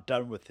 I'm not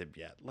done with him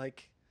yet.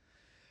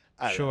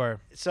 Sure.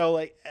 So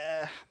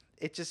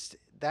it just,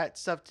 that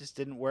stuff just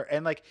didn't work.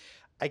 And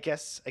I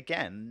guess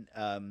again,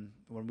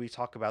 when we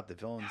talk about the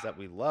villains that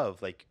we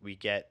love, we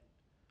get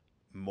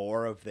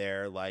more of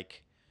their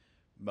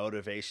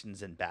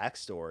motivations and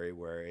backstory,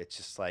 where it's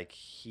just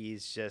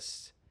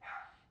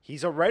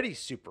he's already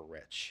super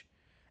rich.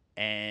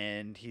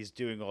 And he's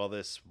doing all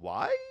this.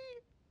 Why?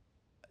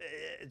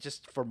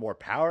 Just for more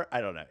power?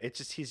 I don't know.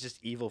 He's just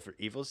evil for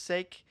evil's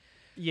sake.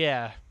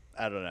 Yeah.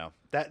 I don't know.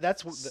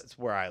 That's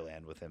where I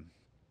land with him.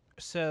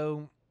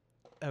 So,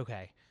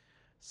 okay.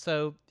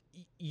 So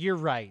you're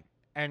right,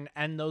 and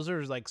those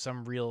are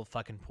some real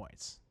fucking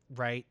points,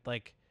 right?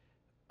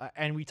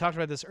 And we talked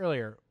about this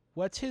earlier.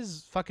 What's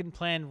his fucking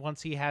plan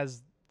once he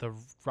has the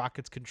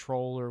rocket's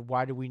control, or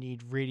why do we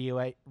need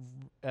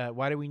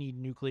why do we need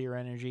nuclear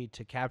energy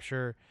to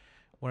capture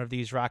one of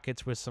these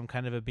rockets with some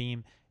kind of a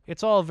beam?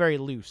 It's all very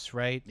loose,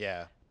 right?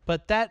 Yeah.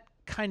 But that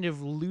kind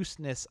of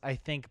looseness, I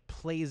think,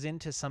 plays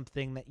into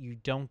something that you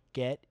don't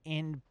get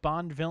in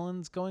Bond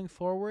villains going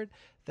forward.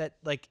 That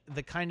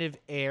the kind of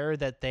air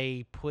that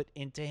they put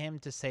into him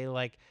to say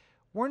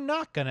we're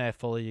not gonna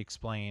fully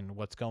explain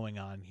what's going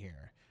on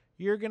here.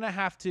 You're gonna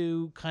have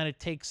to kind of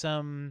take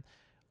some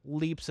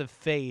leaps of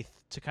faith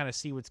to kind of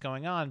see what's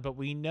going on, but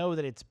we know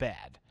that it's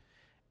bad.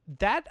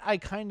 That I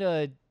kind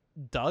of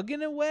dug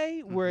in a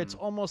way where it's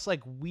almost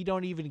we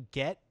don't even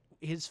get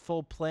his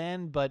full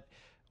plan, but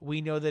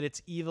we know that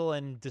it's evil,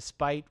 and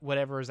despite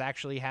whatever is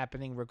actually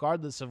happening,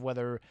 regardless of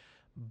whether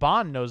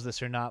Bond knows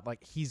this or not,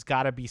 he's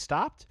got to be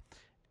stopped.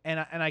 And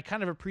I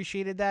kind of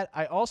appreciated that.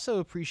 I also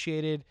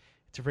appreciated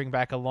to bring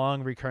back a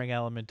long recurring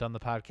element on the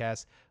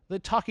podcast, the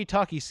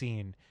talkie-talkie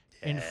scene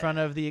in front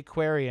of the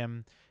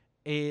aquarium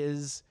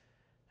is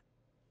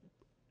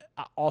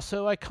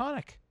also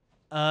iconic.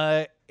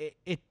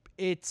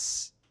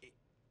 It's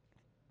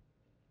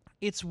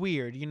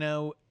weird. You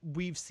know,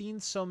 we've seen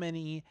so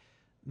many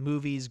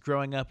movies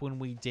growing up when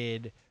we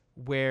did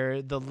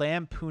where the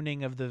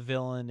lampooning of the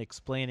villain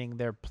explaining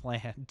their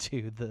plan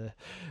to the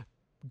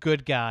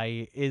good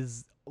guy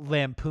is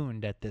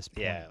lampooned at this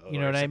point. Yeah, you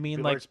know what I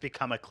mean? Like, it's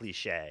become a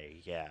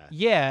cliche. Yeah.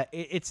 Yeah,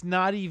 it's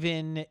not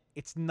even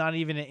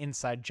an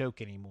inside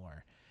joke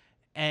anymore.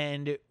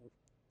 And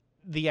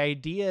the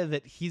idea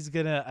that he's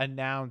going to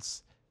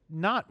announce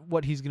not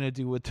what he's going to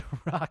do with the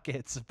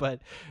rockets,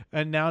 but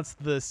announce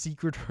the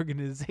secret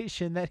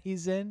organization that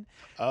he's in.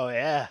 Oh,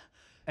 yeah.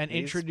 And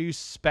introduce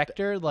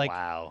Spectre. Like,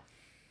 wow.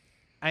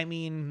 I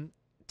mean,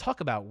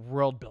 talk about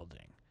world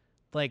building.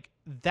 Like,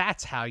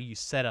 that's how you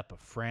set up a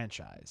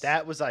franchise.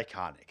 That was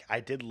iconic.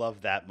 I did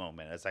love that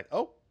moment. I was like,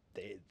 oh,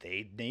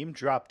 they name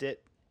dropped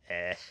it.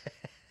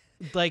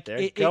 Like,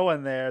 they're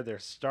going there. They're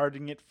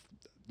starting it,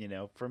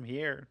 from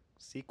here.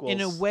 Sequels. In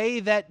a way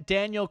that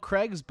Daniel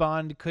Craig's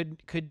Bond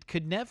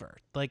could never.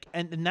 Like,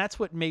 and that's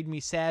what made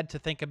me sad to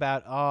think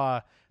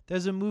about.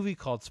 There's a movie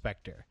called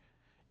Spectre.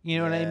 You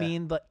know what I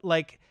mean? But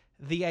like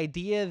the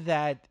idea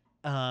that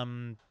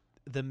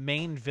the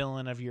main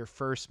villain of your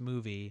first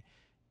movie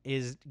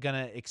is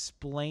gonna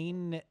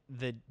explain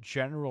the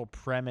general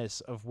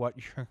premise of what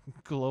your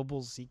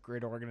global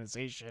secret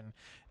organization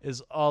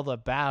is all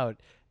about,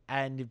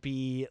 and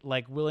be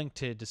like willing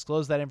to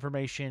disclose that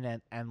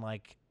information and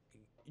like.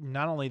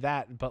 Not only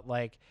that, but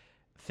like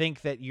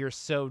think that you're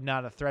so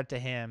not a threat to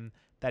him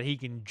that he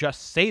can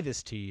just say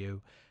this to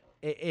you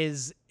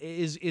is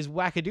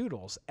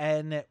wackadoodles.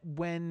 And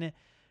when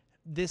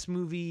this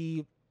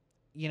movie,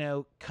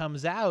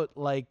 comes out,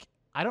 like,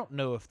 I don't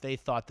know if they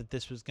thought that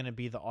this was going to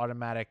be the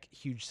automatic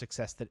huge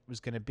success that it was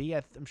going to be.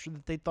 I'm sure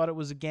that they thought it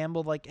was a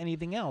gamble like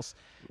anything else.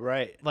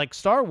 Right. Like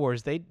Star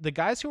Wars, the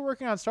guys who were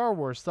working on Star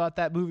Wars thought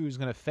that movie was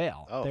going to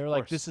fail. Oh, they were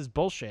like, this is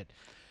bullshit.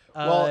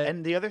 Well,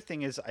 and the other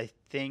thing is, I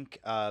think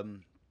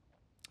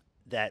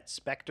that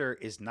Spectre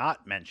is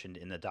not mentioned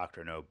in the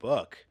Dr. No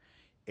book.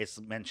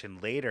 It's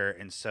mentioned later,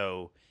 and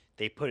so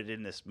they put it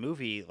in this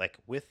movie, like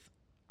with,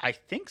 I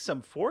think,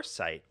 some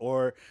foresight,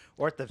 or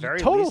at the very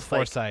total least,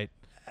 foresight.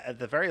 Like, at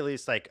the very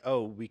least, like,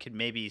 oh, we could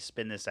maybe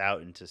spin this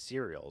out into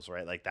serials,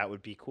 right? Like that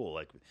would be cool.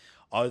 Like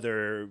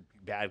other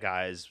bad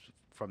guys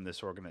from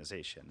this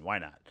organization. Why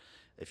not?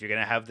 If you're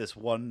gonna have this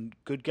one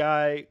good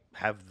guy,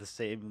 have the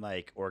same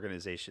like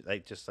organization,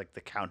 like just like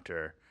the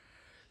counter.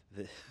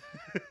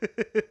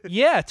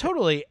 Yeah,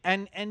 totally.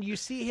 And you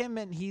see him,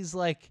 and he's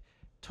like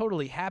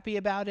totally happy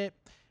about it.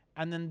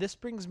 And then this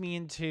brings me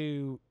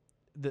into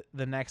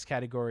the next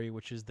category,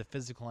 which is the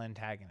physical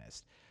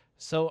antagonist.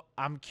 So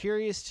I'm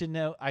curious to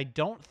know. I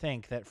don't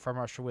think that From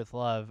Russia with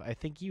Love. I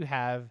think you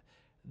have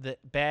the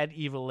bad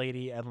evil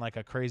lady and like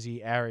a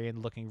crazy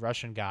Aryan-looking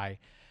Russian guy.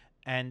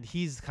 And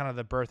he's kind of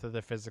the birth of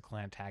the physical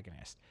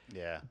antagonist.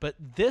 Yeah. But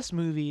this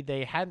movie,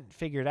 they hadn't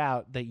figured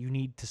out that you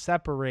need to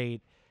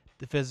separate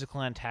the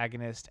physical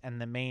antagonist and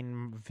the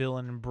main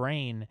villain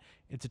brain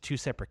into two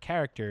separate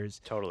characters.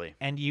 Totally.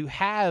 And you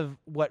have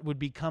what would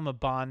become a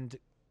Bond,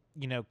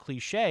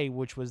 cliche,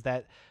 which was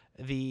that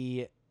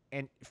the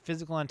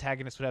physical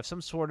antagonist would have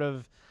some sort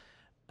of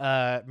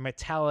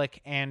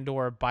metallic and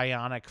or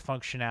bionic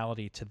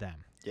functionality to them.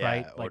 Yeah,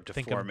 right? or like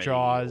think deformity of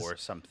Jaws or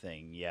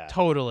something. Yeah.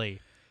 Totally.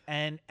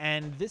 And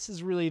this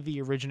is really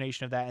the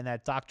origination of that, and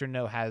that Dr.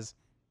 No has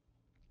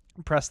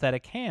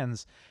prosthetic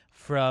hands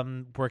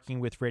from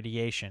working with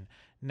radiation.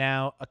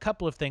 Now, a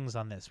couple of things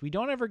on this. We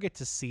don't ever get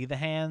to see the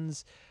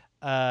hands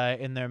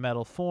in their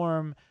metal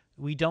form.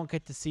 We don't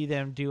get to see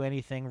them do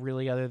anything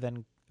really other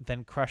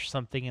than crush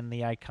something in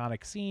the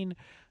iconic scene.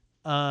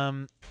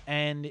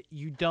 And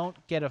you don't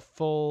get a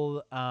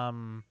full...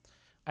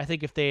 I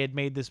think if they had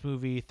made this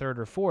movie third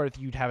or fourth,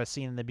 you'd have a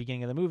scene in the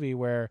beginning of the movie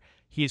where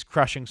he's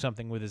crushing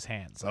something with his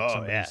hands, like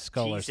somebody's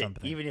skull or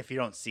something. Even if you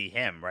don't see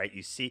him, right?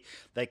 You see,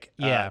 like,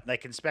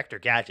 like Inspector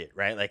Gadget,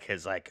 right? Like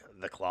his, like,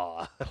 the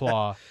claw.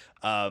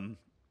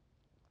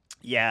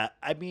 Yeah,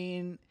 I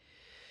mean,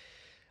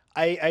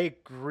 I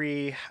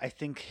agree. I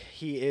think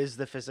he is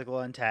the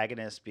physical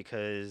antagonist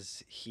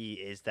because he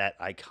is that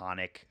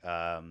iconic.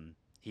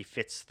 He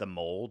fits the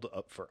mold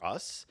up for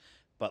us,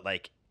 but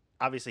like,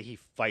 obviously he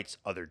fights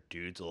other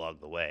dudes along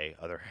the way,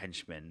 other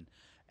henchmen,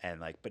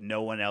 and like, but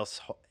no one else.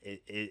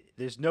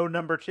 There's no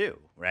number two,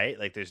 right?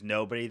 Like, there's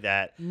nobody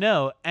that.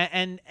 No,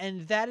 and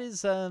that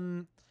is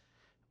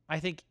I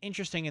think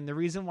interesting, and the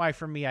reason why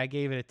for me I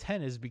gave it a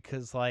 10 is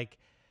because like,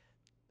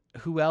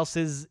 who else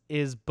is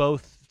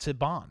both to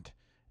Bond,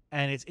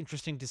 and it's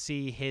interesting to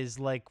see his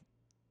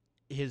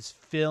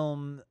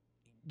film,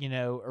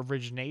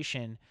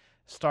 origination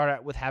start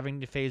out with having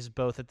to face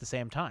both at the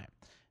same time.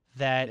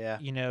 That,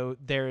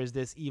 there is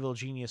this evil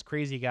genius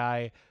crazy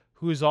guy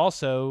who's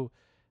also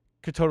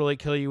could totally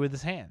kill you with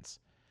his hands.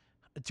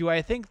 Do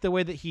I think the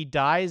way that he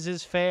dies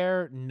is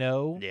fair?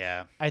 No.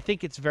 Yeah. I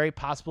think it's very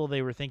possible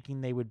they were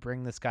thinking they would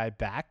bring this guy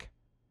back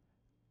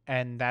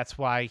and that's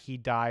why he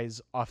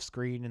dies off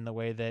screen in the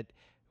way that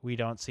we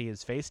don't see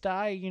his face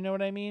die. You know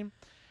what I mean?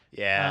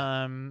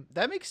 Yeah,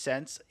 that makes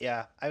sense.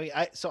 Yeah, I mean,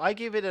 I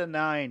gave it a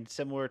 9,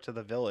 similar to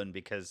the villain,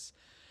 because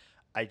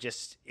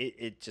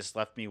it just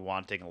left me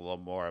wanting a little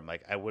more. I'm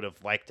like, I would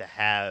have liked to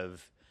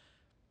have,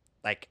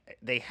 like,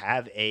 they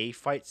have a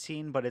fight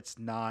scene, but it's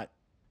not.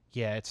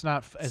 Yeah, it's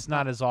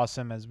not as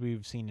awesome as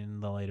we've seen in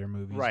the later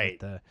movies with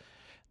Right.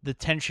 the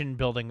tension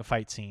building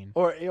fight scene.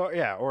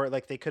 Or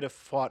like they could have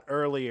fought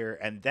earlier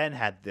and then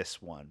had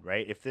this one,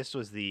 right? If this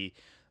was the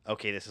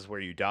okay, this is where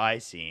you die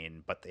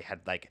scene, but they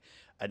had like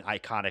an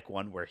iconic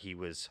one where he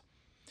was,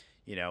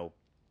 you know,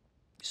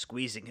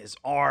 squeezing his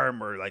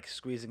arm or like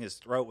squeezing his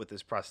throat with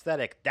his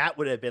prosthetic, that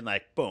would have been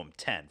like boom,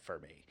 10 for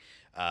me.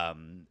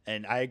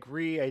 And I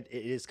agree, it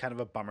is kind of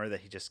a bummer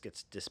that he just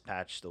gets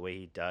dispatched the way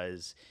he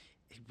does.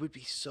 It would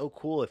be so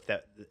cool if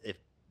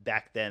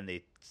back then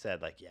they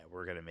said like, yeah,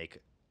 we're gonna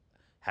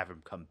have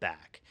him come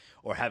back,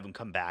 or have him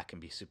come back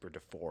and be super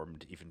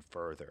deformed even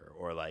further,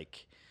 or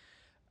like,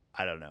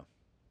 I don't know.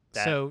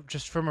 So,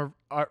 just from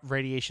a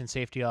radiation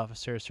safety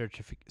officer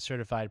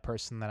certified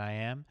person that I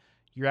am,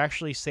 you're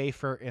actually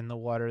safer in the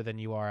water than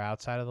you are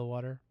outside of the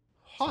water.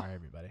 Huh. Sorry,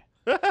 everybody.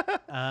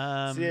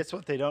 See, that's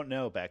what they don't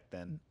know back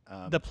then.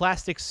 The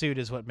plastic suit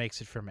is what makes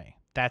it for me.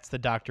 That's the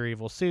Dr.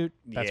 Evil suit.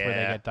 That's where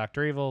they get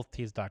Dr. Evil.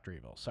 He's Dr.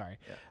 Evil. Sorry.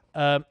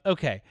 Yeah.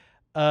 Okay.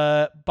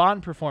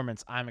 Bond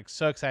performance. I'm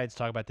so excited to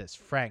talk about this.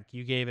 Frank,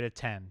 you gave it a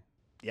 10.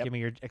 Yep. Give me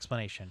your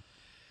explanation.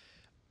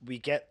 We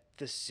get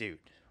the suit.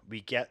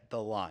 We get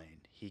the line.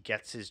 He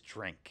gets his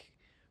drink.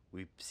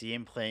 We see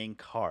him playing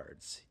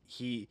cards.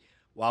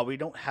 While we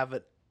don't have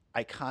an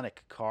iconic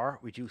car,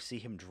 we do see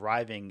him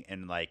driving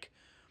and like,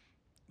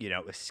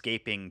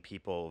 escaping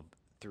people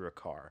through a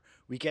car.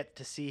 We get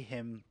to see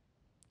him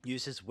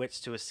use his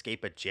wits to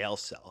escape a jail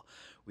cell.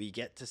 We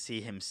get to see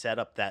him set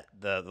up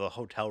the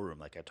hotel room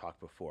like I talked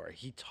before.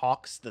 He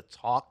talks the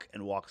talk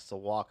and walks the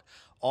walk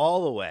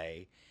all the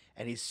way,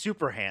 and he's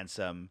super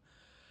handsome.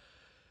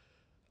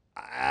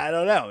 I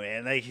don't know,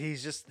 man. Like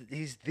he's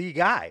the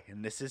guy,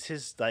 and this is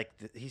his like.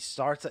 He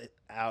starts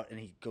out and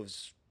he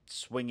goes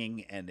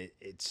swinging, and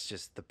it's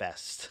just the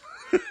best.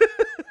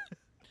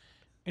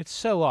 It's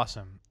so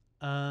awesome.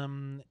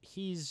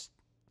 He's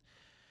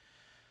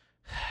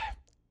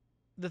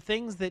the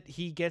things that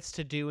he gets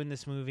to do in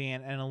this movie,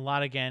 and a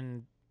lot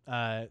again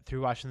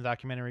through watching the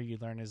documentary, you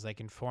learn is like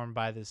informed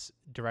by this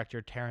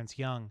director Terrence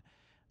Young.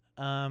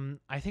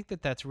 I think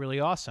that's really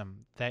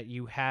awesome that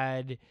you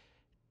had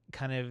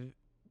kind of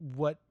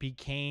what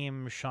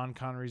became Sean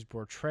Connery's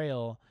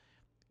portrayal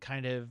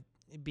kind of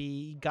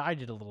be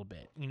guided a little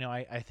bit.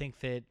 I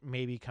think that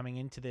maybe coming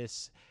into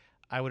this,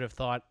 I would have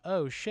thought,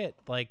 oh shit,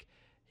 like,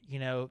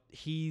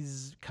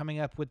 he's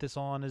coming up with this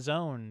all on his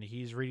own.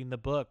 He's reading the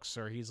books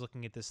or he's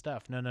looking at this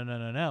stuff.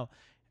 No.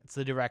 It's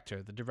the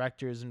director. The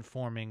director is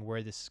informing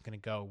where this is going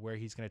to go, where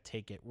he's going to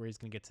take it, where he's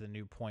going to get to the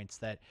new points.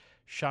 That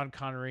Sean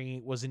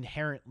Connery was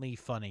inherently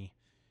funny,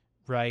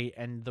 right?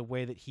 And the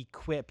way that he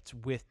quipped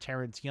with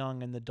Terrence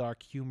Young and the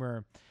dark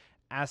humor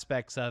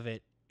aspects of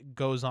it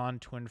goes on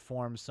to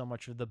inform so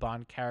much of the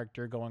Bond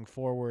character going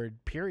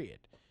forward, period.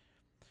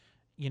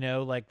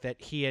 Like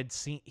that he had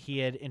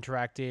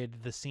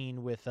interacted the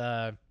scene with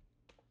where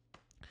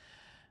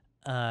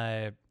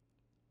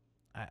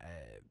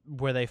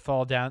they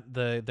fall down,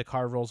 the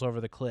car rolls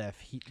over the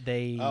cliff.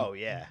 Oh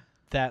yeah.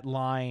 That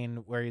line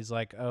where he's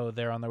like, "Oh,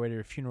 they're on their way to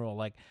a funeral."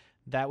 Like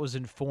that was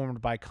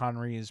informed by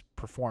Connery's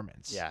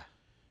performance. Yeah.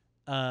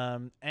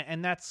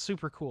 And that's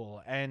super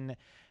cool. And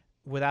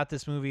without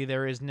this movie,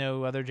 there is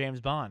no other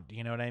James Bond.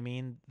 You know what I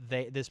mean?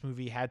 This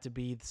movie had to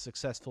be the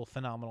successful,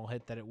 phenomenal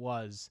hit that it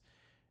was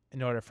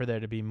in order for there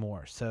to be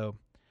more. So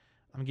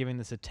I'm giving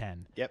this a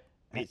 10. Yep.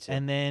 Me too.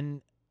 And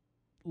then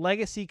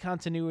legacy,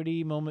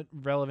 continuity, moment,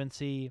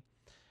 relevancy.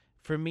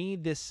 For me,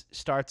 this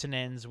starts and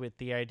ends with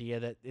the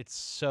idea that it's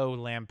so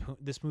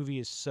this movie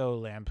is so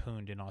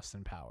lampooned in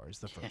Austin Powers,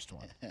 the first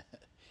one.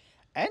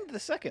 And the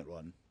second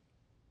one.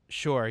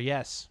 Sure,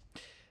 yes.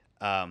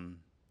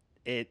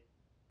 It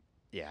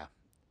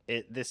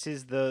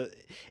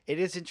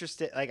is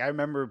interesting. Like I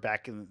remember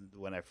back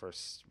when I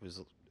first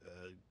was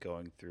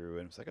going through,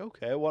 and it was like,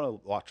 okay, I want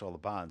to watch all the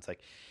Bonds.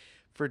 Like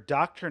for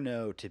Dr.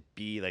 No to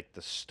be like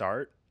the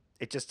start,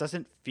 it just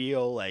doesn't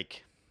feel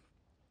like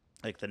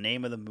the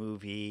name of the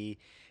movie.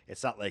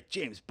 It's not like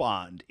James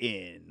Bond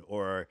in,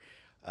 or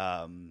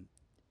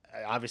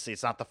obviously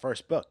it's not the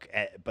first book,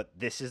 but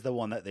this is the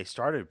one that they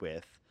started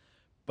with.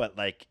 But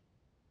like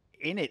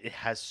in it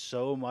has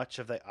so much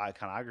of the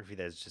iconography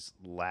that has just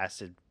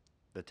lasted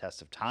the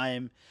test of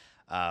time,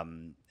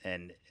 and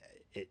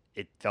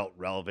it felt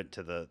relevant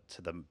to the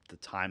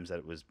times that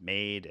it was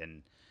made,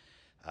 and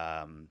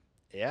I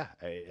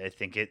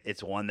think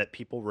it's one that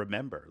people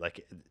remember.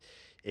 Like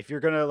if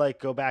you're gonna like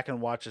go back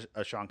and watch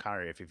a Sean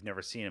Connery, if you've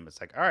never seen him, it's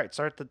like, all right,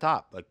 start at the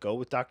top, like go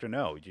with Dr.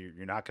 No.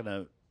 You're not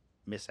gonna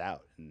miss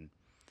out, and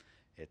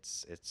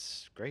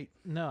it's great.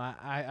 No,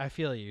 I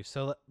feel you.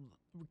 So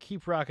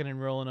keep rocking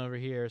and rolling over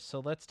here. So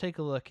let's take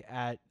a look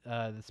at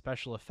the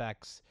special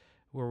effects,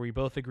 where we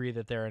both agree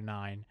that they're a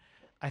 9.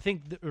 I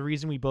think the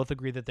reason we both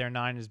agree that they're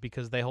 9 is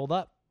because they hold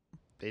up.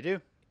 They do.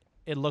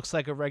 It looks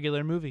like a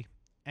regular movie,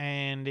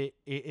 and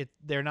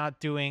they're not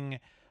doing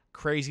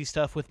crazy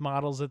stuff with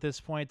models at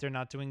this point. They're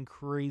not doing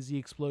crazy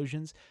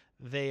explosions.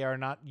 They are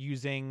not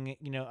using,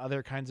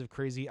 other kinds of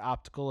crazy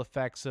optical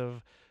effects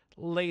of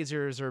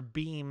lasers or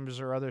beams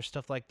or other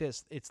stuff like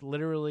this. It's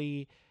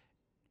literally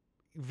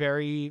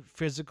very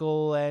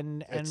physical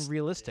and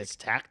realistic. It's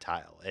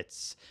tactile.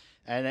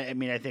 And I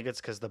mean, I think it's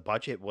because the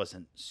budget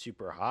wasn't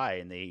super high,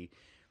 and they,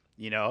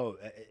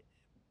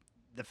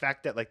 the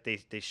fact that like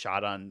they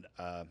shot on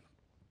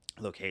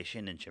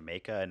location in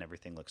Jamaica and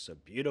everything looks so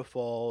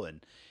beautiful,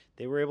 and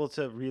they were able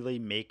to really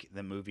make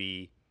the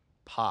movie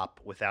pop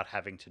without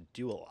having to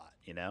do a lot,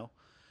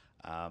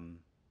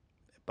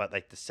 but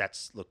like the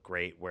sets look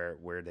great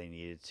where they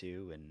needed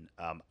to, and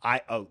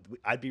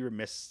I'd be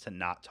remiss to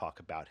not talk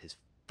about his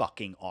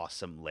fucking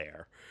awesome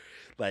lair.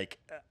 Like,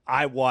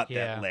 I want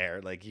that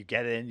lair. Like, you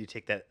get in, you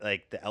take that,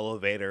 like, the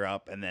elevator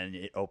up, and then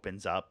it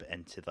opens up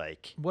into,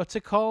 like... What's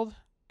it called?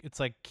 It's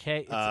like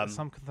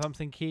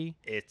something key?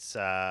 It's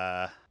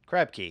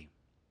Crab Key.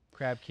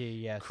 Crab Key,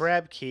 yes.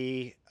 Crab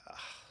Key,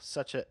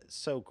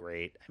 so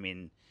great. I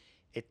mean,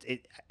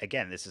 it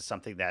again, this is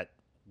something that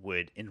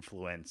would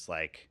influence,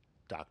 like,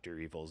 Dr.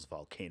 Evil's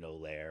volcano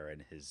lair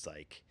and his,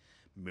 like,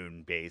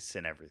 moon base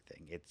and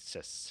everything. It's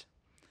just...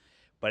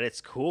 But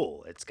it's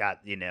cool. It's got,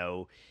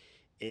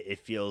 it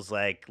feels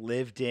like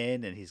lived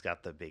in, and he's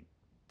got the big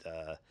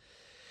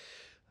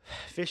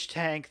fish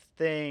tank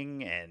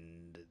thing,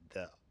 and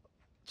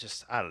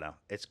I don't know.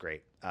 It's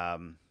great.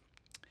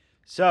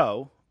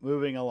 So,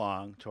 moving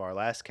along to our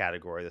last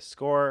category, the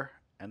score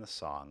and the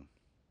song.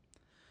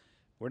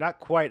 We're not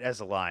quite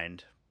as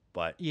aligned,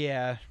 but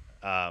yeah.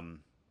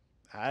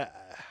 I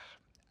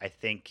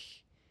think...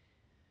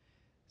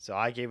 So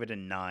I gave it a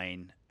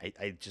 9.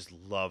 I just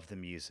love the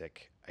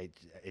music.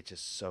 It's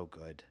just so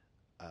good.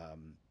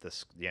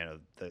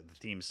 The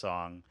theme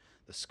song,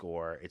 the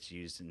score, it's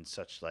used in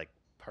such like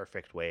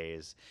perfect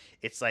ways.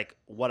 It's like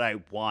what I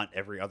want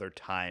every other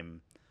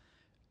time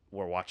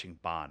we're watching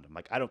Bond. I'm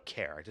like, I don't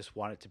care. I just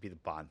want it to be the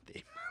Bond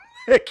theme.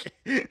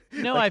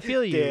 No, I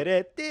feel you.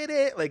 Did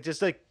it. Like,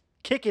 just like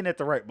kicking at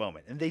the right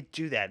moment. And they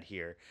do that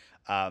here.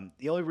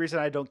 The only reason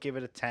I don't give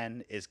it a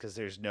 10 is because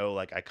there's no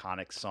like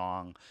iconic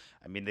song.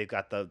 I mean, they've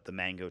got the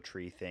mango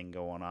tree thing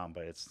going on,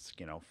 but it's,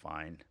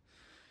 fine.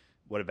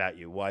 What about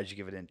you? Why'd you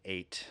give it an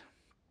 8?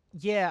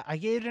 Yeah, I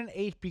gave it an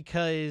 8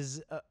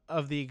 because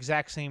of the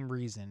exact same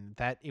reason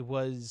that it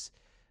was,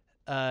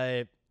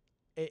 it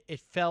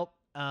felt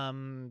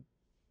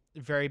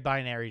very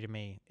binary to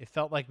me. It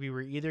felt like we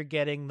were either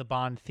getting the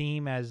Bond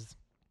theme as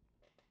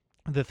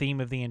the theme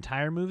of the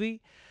entire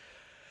movie,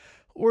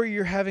 or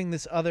you're having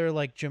this other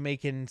like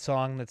Jamaican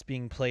song that's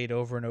being played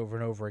over and over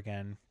and over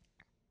again.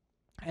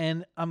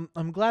 And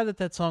I'm glad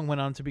that song went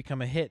on to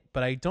become a hit,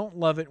 but I don't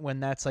love it when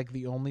that's like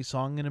the only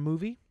song in a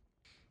movie.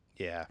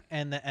 Yeah.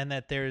 And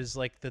that there's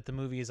like that the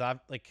movie is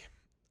like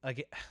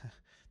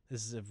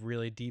this is a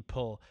really deep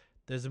pull.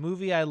 There's a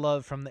movie I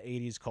love from the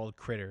 80s called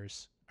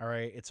Critters. All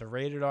right, it's a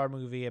rated R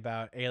movie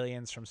about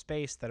aliens from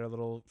space that are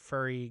little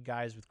furry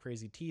guys with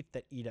crazy teeth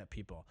that eat up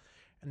people.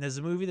 And there's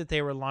a movie that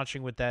they were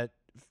launching with that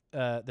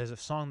there's a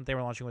song that they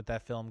were launching with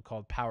that film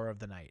called Power of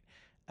the Night.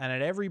 And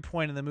at every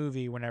point in the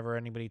movie, whenever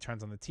anybody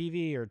turns on the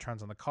TV or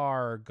turns on the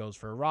car or goes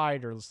for a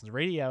ride or listens to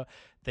radio,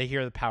 they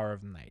hear the Power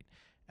of the Night.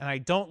 And I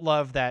don't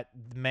love that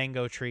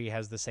Mango Tree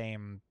has the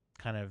same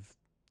kind of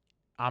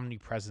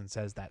omnipresence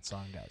as that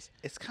song does.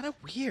 It's kind of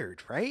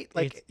weird, right?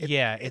 Like,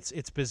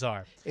 it's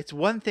bizarre. It's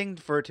one thing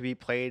for it to be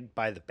played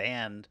by the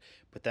band,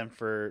 but then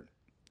for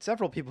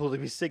several people to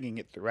be singing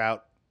it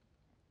throughout.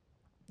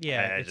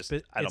 Yeah,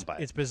 I don't buy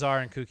it. It's bizarre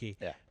and kooky.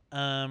 Yeah.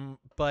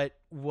 But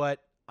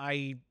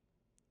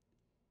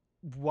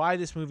why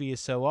this movie is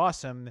so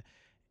awesome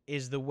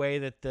is the way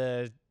that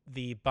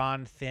the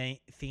Bond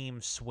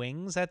theme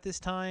swings at this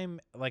time,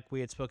 like we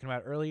had spoken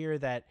about earlier,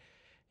 that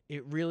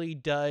it really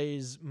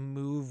does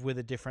move with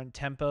a different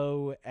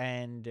tempo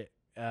and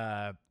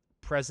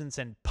presence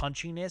and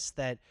punchiness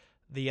that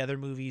the other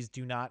movies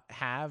do not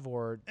have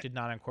or did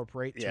not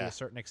incorporate to a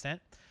certain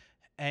extent.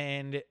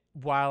 And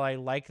while I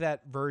like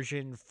that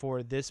version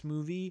for this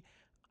movie,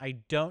 I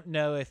don't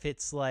know if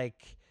it's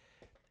like,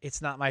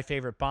 it's not my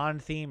favorite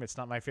Bond theme. It's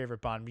not my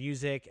favorite Bond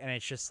music. And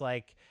it's just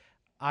like,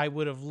 I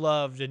would have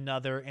loved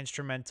another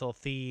instrumental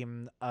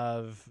theme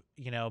of,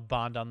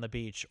 Bond on the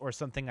Beach or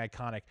something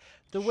iconic.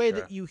 The way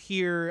that you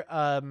hear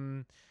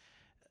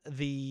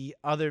the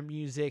other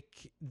music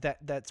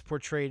that's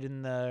portrayed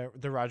in the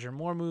Roger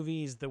Moore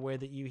movies, the way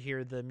that you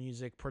hear the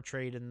music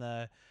portrayed in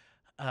the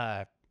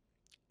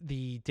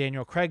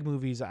Daniel Craig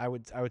movies, I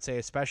would say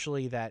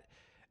especially that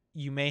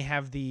you may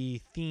have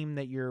the theme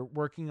that you're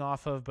working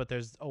off of, but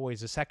there's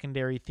always a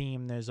secondary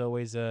theme. There's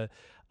always a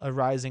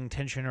rising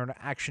tension or an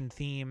action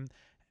theme.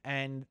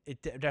 And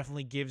it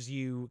definitely gives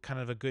you kind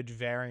of a good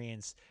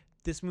variance.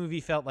 This movie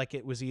felt like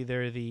it was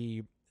either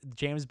the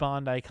James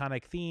Bond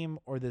iconic theme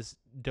or this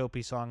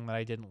dopey song that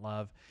I didn't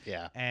love.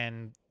 Yeah.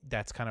 And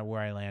that's kind of where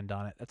I land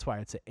on it. That's why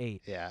it's an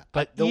 8. Yeah.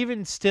 But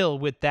even still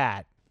with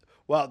that,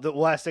 Well, the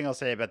last thing I'll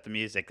say about the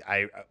music,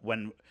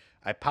 when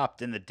I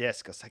popped in the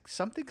disc, I was like,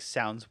 something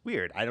sounds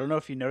weird. I don't know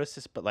if you noticed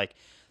this, but like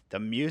the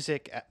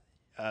music,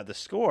 the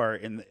score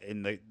in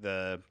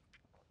the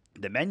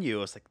menu,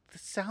 I was like,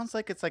 this sounds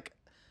like it's like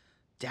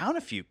down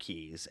a few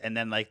keys, and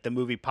then like the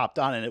movie popped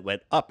on and it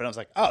went up, and I was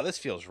like, oh, this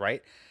feels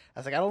right. I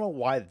was like, I don't know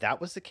why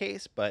that was the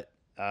case, but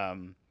I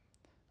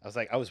was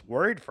like, I was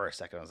worried for a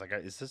second. I was like,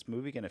 is this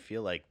movie gonna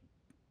feel like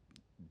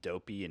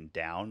dopey and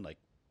down like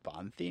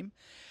Bond theme?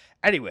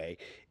 Anyway,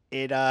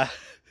 it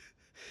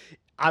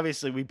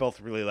obviously we both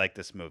really like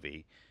this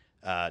movie.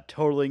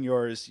 Totaling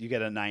yours, you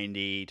get a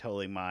 90.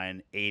 Totaling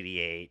mine,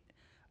 88.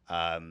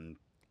 I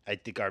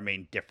think our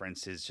main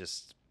difference is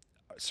just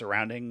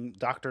surrounding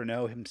Dr.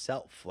 No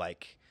himself,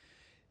 like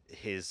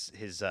his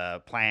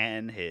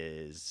plan,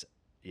 his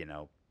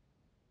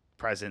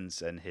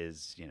presence, and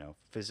his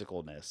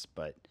physicalness.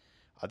 But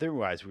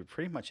otherwise, we're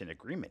pretty much in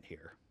agreement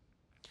here.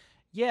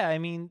 Yeah, I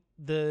mean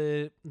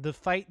the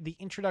fight, the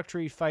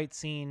introductory fight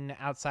scene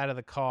outside of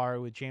the car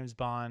with James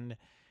Bond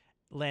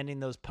landing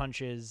those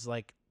punches,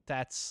 like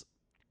that's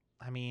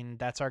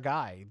our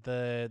guy.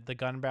 The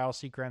gun barrel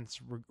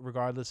sequence,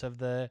 regardless of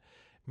the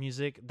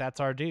music, that's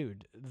our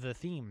dude. The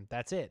theme,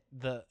 that's it.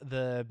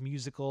 The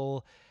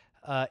musical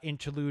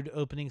interlude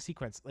opening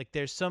sequence. Like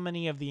there's so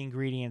many of the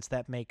ingredients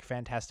that make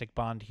fantastic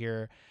Bond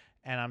here.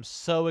 And I'm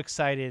so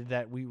excited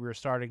that we were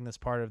starting this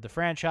part of the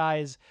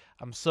franchise.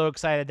 I'm so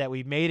excited that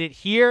we made it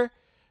here,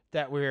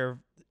 that we're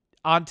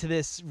onto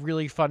this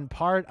really fun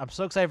part. I'm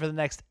so excited for the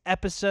next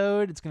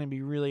episode. It's going to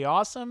be really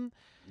awesome.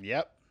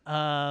 Yep.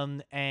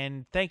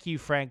 And thank you,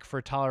 Frank,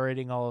 for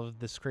tolerating all of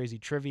this crazy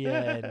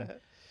trivia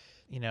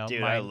and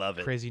Dude, my I love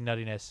it. Crazy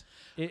nuttiness.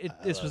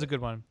 This was a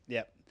good one.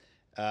 Yep.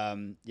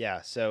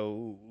 Yeah.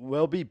 So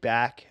we'll be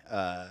back.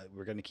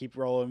 We're going to keep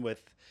rolling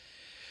with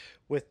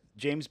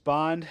James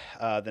Bond.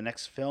 The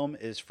next film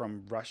is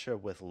From Russia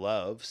with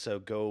Love, so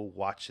go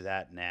watch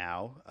that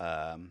now.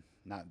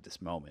 Not at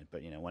this moment,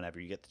 but whenever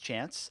you get the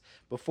chance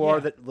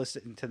before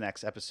listening to the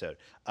next episode.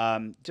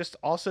 Just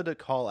also to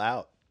call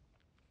out,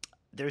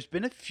 there's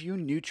been a few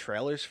new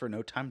trailers for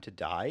No Time to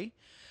Die.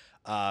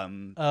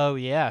 Oh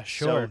yeah,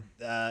 sure.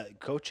 So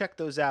go check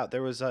those out.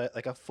 There was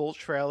a full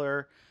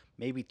trailer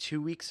maybe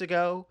 2 weeks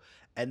ago,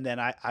 and then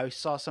I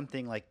saw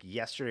something like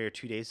yesterday or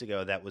 2 days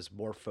ago that was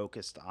more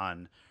focused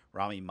on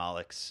Rami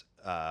Malek's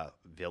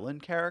villain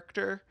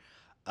character.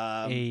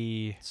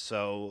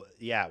 So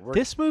yeah,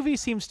 this movie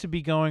seems to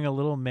be going a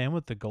little Man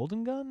with the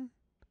Golden Gun.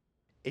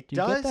 It Do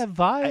does. You get that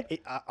vibe?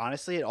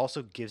 Honestly, it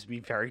also gives me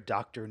very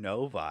Dr.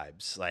 No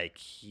vibes. Like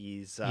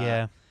he's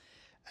yeah.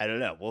 I don't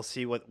know. We'll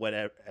see what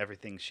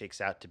everything shakes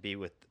out to be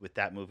with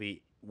that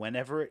movie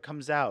whenever it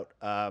comes out.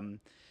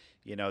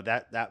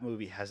 That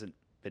movie hasn't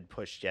been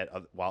pushed yet,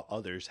 while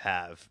others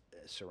have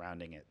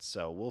surrounding it.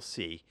 So we'll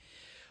see.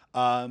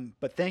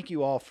 But thank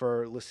you all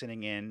for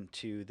listening in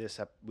to this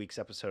week's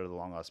episode of the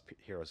Long Lost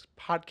Heroes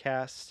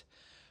podcast.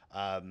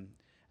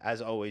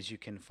 As always, you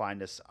can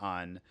find us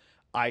on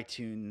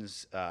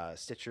iTunes,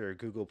 Stitcher,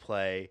 Google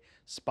Play,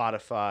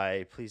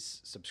 Spotify.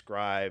 Please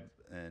subscribe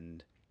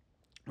and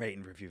rate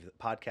and review the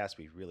podcast.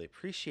 We really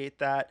appreciate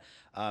that.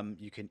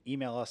 You can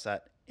email us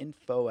at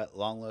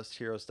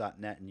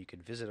info@longlostheroes.net, and you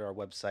can visit our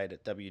website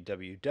at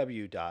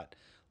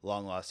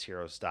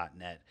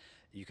www.longlostheroes.net.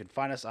 You can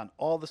find us on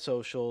all the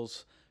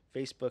socials,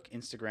 Facebook,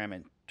 Instagram,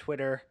 and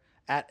Twitter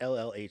at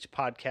LLH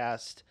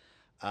Podcast.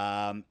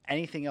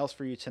 Anything else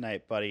for you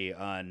tonight, buddy,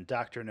 on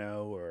Dr.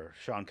 No or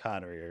Sean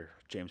Connery or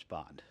James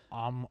Bond?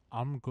 I'm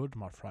good,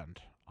 my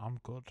friend. I'm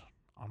good.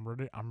 I'm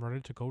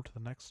ready to go to the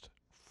next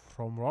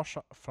From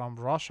Russia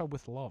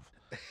with Love.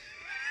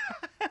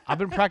 I've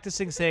been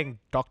practicing saying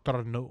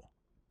Dr. No.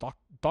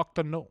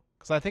 Dr. No.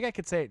 Because I think I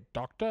could say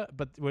doctor,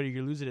 but where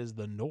you lose it is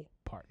the no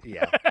part.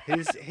 Yeah.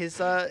 His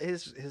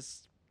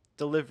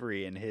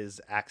delivery and his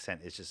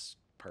accent is just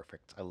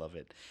perfect. I love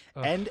it.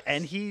 Ugh.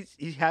 And he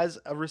has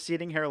a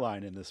receding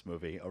hairline in this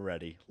movie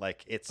already.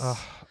 Like it's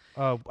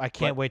I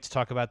can't wait to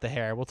talk about the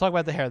hair. We'll talk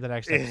about the hair in the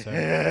next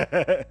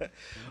episode.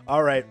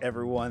 All right,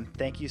 everyone.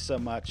 Thank you so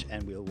much,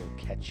 and we will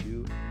catch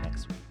you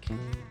next week.